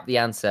to shout the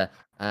answer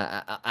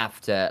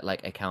after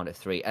like a count of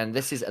 3. And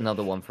this is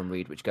another one from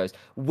Reed, which goes,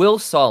 will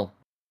Sol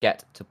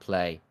get to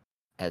play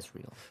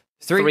Ezreal?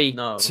 3,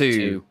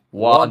 2,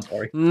 1.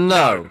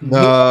 No. Do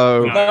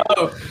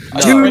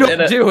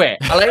not do it.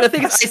 I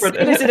think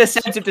it is in a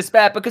sense of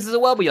despair because there's a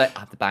world where you're like,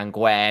 I have to ban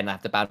Gwen, I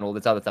have to ban all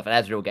this other stuff,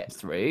 and Ezreal gets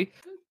through.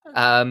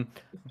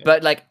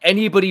 But like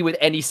anybody with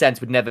any sense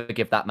would never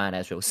give that man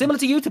Ezreal. Similar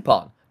to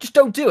Utapon. Just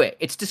don't do it.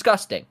 It's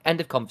disgusting. End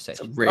of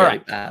conversation. It's a really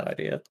bad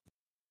idea.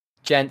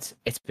 Gents,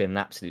 it's been an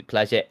absolute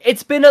pleasure.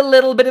 It's been a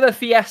little bit of a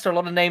fiesta, a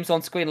lot of names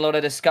on screen, a lot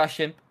of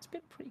discussion. It's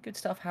been pretty good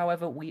stuff.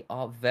 However, we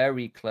are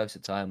very close to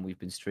time. We've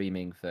been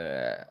streaming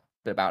for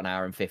about an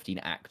hour and 15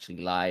 actually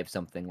live,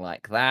 something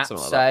like that.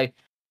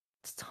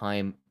 It's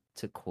time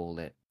to call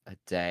it a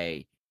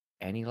day.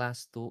 Any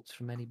last thoughts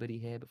from anybody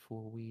here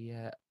before we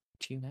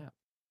tune out?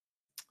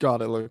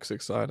 God, it looks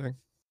exciting.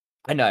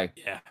 I know.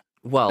 Yeah.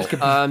 Well,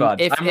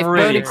 if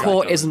Burning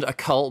Core isn't a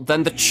cult,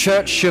 then the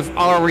Church of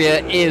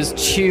Aria is.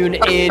 Tune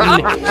in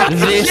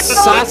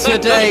this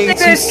Saturday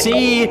to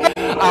see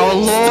our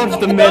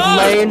Lord the Mid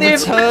Lane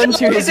return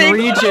to his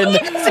region,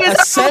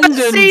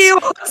 Ascendant. See you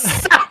on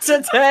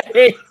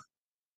Saturday.